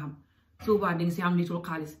yoo war a xam su boobaa di nga si am litul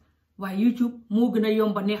xaalis waaye YouTube moo gën a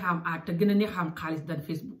yomba neex a am ad te gën a neex a am xaalis dan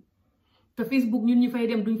Facebook te Facebook ñun ñu fay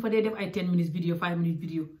dem duñ fa dee def ay 10 minutes vidéo 5 minutes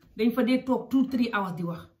vidéo dañ fa dee toog 2-3 hours di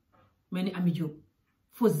wax mel ni Ami Jobe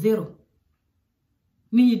for zero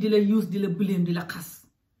nit ñi di la use di la blame di la xas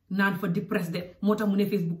naan fa di press de moo tax mu ne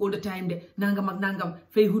Facebook all the time de nangam ak nangam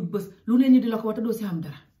fay hut bés lu ne ñu di la ko wax te doo si am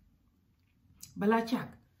dara balaa caag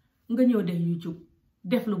nga ñëw def YouTube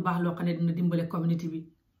def lu baax loo xam ne dina dimbale community bi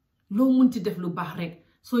loo munti def lu baax rek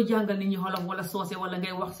soo jàngal nit ñi xolof wala soose wala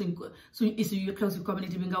ngay wax suñ issue yu xew si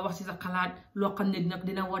community bi nga wax si sa xalaat loo xam ne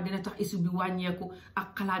dina tax issue bi wàññeeku ak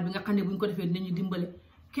xalaat bi nga xam ne buñ ko defee dinañu dimbale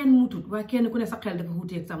kenn mutut waaye kenn ku ne sa xel dafa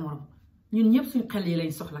wuuteeg sa morom ñun ñëpp suñ xel yi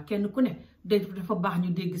lañ soxla kenn ku ne dafa baax ñu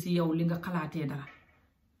dégg si yow li nga xalaatee dara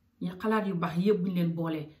ñu xalaat yu baax yëpp buñ leen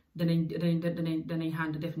boolee danañ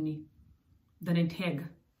xànd def nii danañ tegg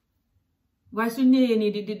waaye suñ ñëwee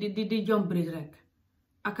nii di jombri rek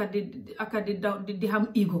aka di xam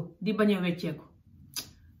ego di bañ a wecceeku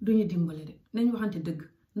duñu dimbale de nañ waxante dëgg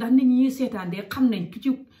ndax nit ñi seetaan de xam nañ ki ci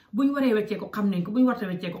buñ waree wecceeku xam nañ ko buñ warta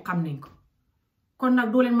wecceeku xam nañ ko kon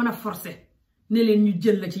nag doo leen mën a forcer ne leen ñu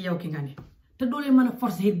jël la ci yow ki nga ne te doo leen mën a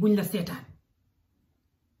forcer it buñ la seetaan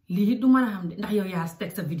lii it du mën a xam de ndax yow yaa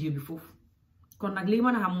teg sa vidéo bi foofu kon nag lii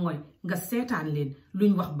mën a xam mooy nga seetaan leen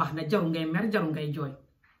luñ wax baax na jaru ngay mer jaru ngay jooy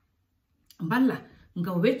mbala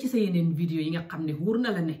nga wecc sa yeneen vidéo yi nga xam ne wóor na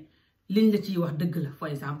la ne liñ la ciy wax dëgg la for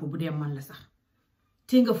exemple bu dee man la sax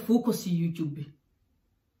te nga focus si YouTube bi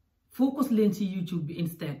focus leen si YouTube bi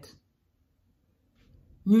instead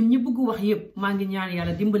ñun ñi bëgg wax yépp maa ngi ñaan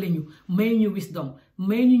yàlla dimbale ñu may ñu wisdom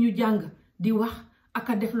may ñu jàng di wax ak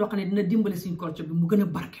a def loo xam ne dina dimbale suñ culture bi mu gën a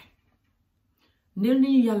barke neel ni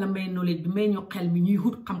ñu yàlla may knowledge bi may ñu xel mi ñuy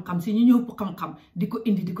wut xam-xam si ñu ëpp xam-xam di ko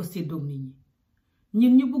indi di ko séddoog nit ñi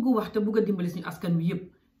ñun ñu bëgg wax te bëgg a dimbale suñu askan wi yépp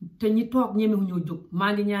te ñi toog ñemewu ñoo jóg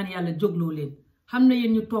maa ngi ñaan yàlla jógloo leen xam na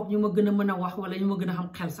yéen ñu toog ñu ma gën a mën a wax wala ñu ma gën a xam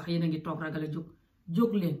xel sax yéen a ngi toog ragal a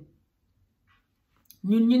jóg leen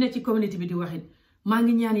ñun ñu ne ci communauté bi di waxit maa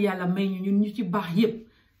ngi ñaan yàlla may ñun ñu ci baax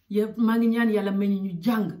yépp maa ngi ñaan yàlla may ñu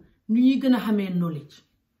jàng nu ñuy gën a xamee knowledge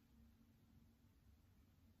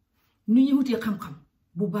nu ñuy wutee xam-xam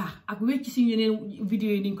bu baax ak wecc si yeneen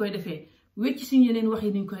vidéo yi niñ koy defee wecc si yeneen wax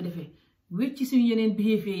yi niñ koy defee wecci suñu yeneen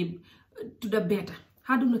behavior yi to the better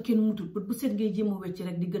àdduna kenn mutul bu set ngay jéem a wecci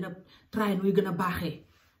rek di gën a try nuy gën a baaxee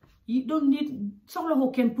yi doon nit soxla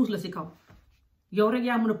ko kenn puus la si kaw yow rek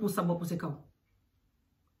yaa mën a puus sa bopp si kaw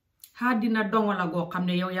àddina dongo la goo xam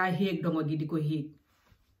ne yow yaa xéeg dongo gi di ko xéeg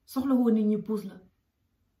soxla woo nit ñi puus la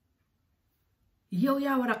yow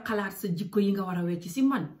yaa war a xalaat sa jikko yi nga war a wecc si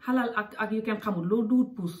man xalal ak yu kenn xamul loo duut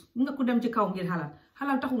puus nga ko dem ci kaw ngir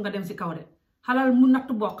xalal taxul nga dem si kaw de xalal mu natt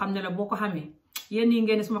boo xam ne la boo ko xamee yéen yi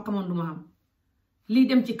ngeen ne suma xamoon duma xam lii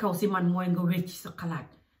dem ci kaw si man mooy nga wecc sa xalaat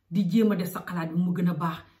di jéem a def sa xalaat bi mu gën a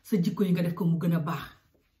baax sa jikko yi nga def ko mu gën a baax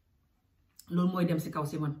loolu mooy dem si kaw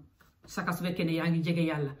si man saka su fekkee ne yaa ngi jege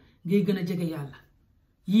yàlla ngay gën a jege yàlla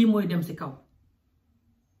yii mooy dem si kaw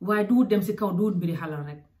waaye duut dem si kaw duut mbiri xalal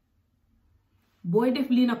rek booy def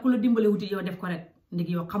lii nag ku la dimbale wuti yow def ko rek ndig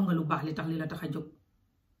yow xam nga lu baax li tax li la tax a jóg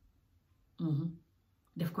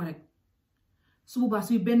def ko rek su boobaa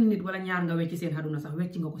suy benn nit wala ñaar nga wecc seen àdduna sax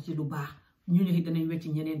wecc nga ko ci lu baax ñu ne danañ wecc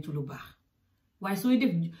ñeneen ci lu baax waaye sooy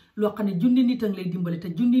def loo xam ne junni nit a ngi lay dimbale te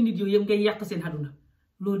junni nit yooyu yëpp ngay yàq seen àdduna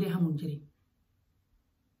loolu de xamul njëriñ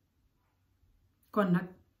kon nag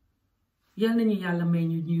yal nañu yàlla may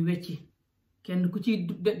ñu ñuy wecci kenn ku ci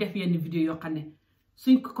def yenn vidéo yoo xam ne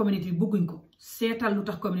suñ ko communauté bi bëgguñ ko seetal lu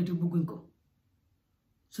tax communauté bi bëgguñ ko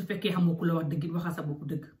su fekkee xamoo ku la wax dëgg waxal sa bopp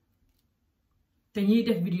dëgg te ñiy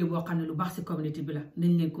def vidéo boo xam ne lu baax si communauté bi la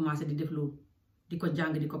nañ leen commencé di def loolu di ko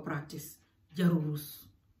jàng di ko practice jarul ruus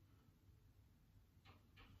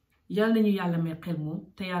yal nañu yàlla may xel moom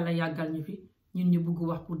te yàlla yàggal ñu fi ñun ñu bëgg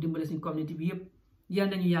wax pour dimbale suñ communauté bi yépp yal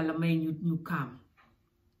nañu yàlla may ñu kaam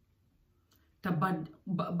te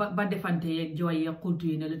ba defante yeeg jooy yeeg xultu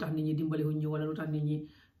yi ne lu tax nit ñi dimbale wuñ ñu wala lu tax nit ñi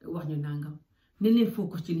wax ñu nangam ne leen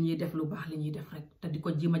focus ci li ñuy def lu baax li ñuy def rek te di ko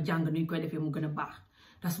jéem a jàng nuñ koy defee mu gën a baax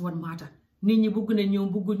that's what matter nit ñi bëgg ne ñoom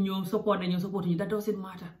bëggul ñoom support ne ñoom support ñu da doo seen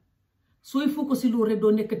matter sooy focus si loolu rek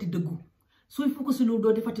doo nekkati dëggu sooy focus si loolu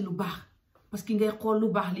doo defati lu baax parce que ngay xool lu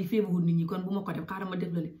baax li feebarul nit ñi kon bu ma ko def xaaral ma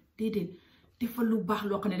def la le déedéet defal lu baax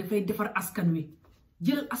loo xam ne dafay defar askan wi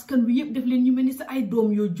jëlal askan wi yëpp def leen ñu mel ni sa ay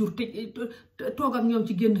doom yoo jur te toog ak ñoom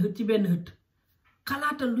ci benn hët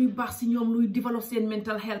xalaatal luy baax si ñoom luy développer seen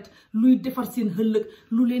mental health luy defar seen ëllëg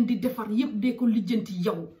lu leen di defar yëpp dee ko lijjanti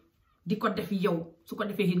yow di ko def yow su ko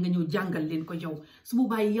defee it nga ñëw jàngal leen ko yow su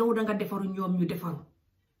boobaa yow da nga defaru ñoom ñu defaru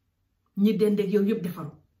ñi dendeeg yow yëpp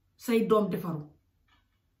defaru say doom defaru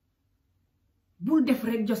bul def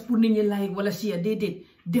rek just pour nit ñi like wala share déedéet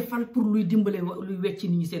defal pour luy dimbale luy wecci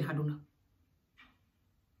nit ñi seen àdduna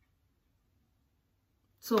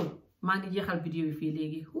so maa ngi jeexal vidéo yi fii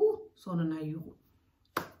léegi sonn naa yuuxu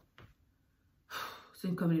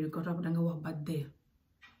suñ communauté bi ko topp danga wax ba dee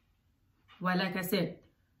waaye like I said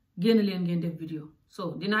génn leen ngeen def vidéo so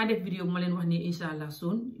dinaa def vidéo bu ma leen wax nii insha allah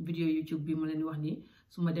soon vidéo YouTube bi ma leen wax nii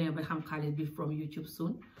su ma demee ba xam xaalis bi from YouTube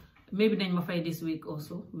soon maybe nañ ma fay this week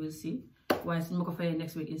also we'll see waaye suñ ma ko fayee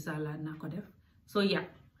next week insha allah naa ko def so yeah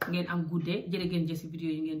ngeen am guddee jërë ngeen jël si vidéo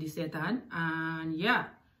yi ngeen di seetaan and yeah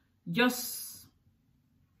just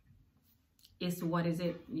is what is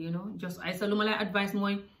it just ay sa lu ma lay advice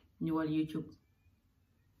mooy ñëwal YouTube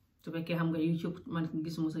su fekkee xam nga YouTube man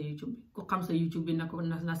gisuma sa YouTube bi ku xam sa YouTube bi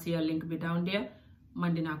na share link bi down there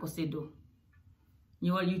man dinaa ko séddoo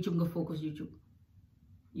ñëwal YouTube nga focus YouTube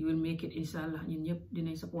you will make it inshallah ñun ñëpp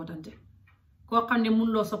dinañ supportante koo xam ne mun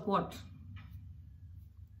loo support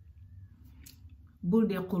bul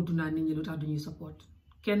dee xultu naa nit ñi lu tax duñuy support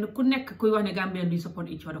kenn ku nekk kuy wax ne Gambien duñ support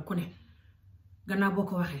each other ku ne gannaaw boo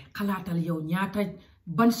ko waxee xalaatal yow ñaata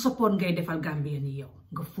ban support ngay defal Gambien yi yow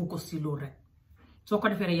nga focus si loolu rek soo ko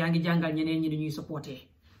defee rek yaa ngi jàngal ñeneen ñi dañuy supporté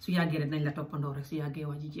su yàggee rek nañ la toppandoo rek su yàggee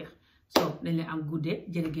wax ji jeex so dañ leen am guddee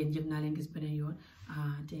jërë ngeen jëf naa leen gis beneen yoon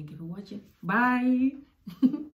thank you for watching bye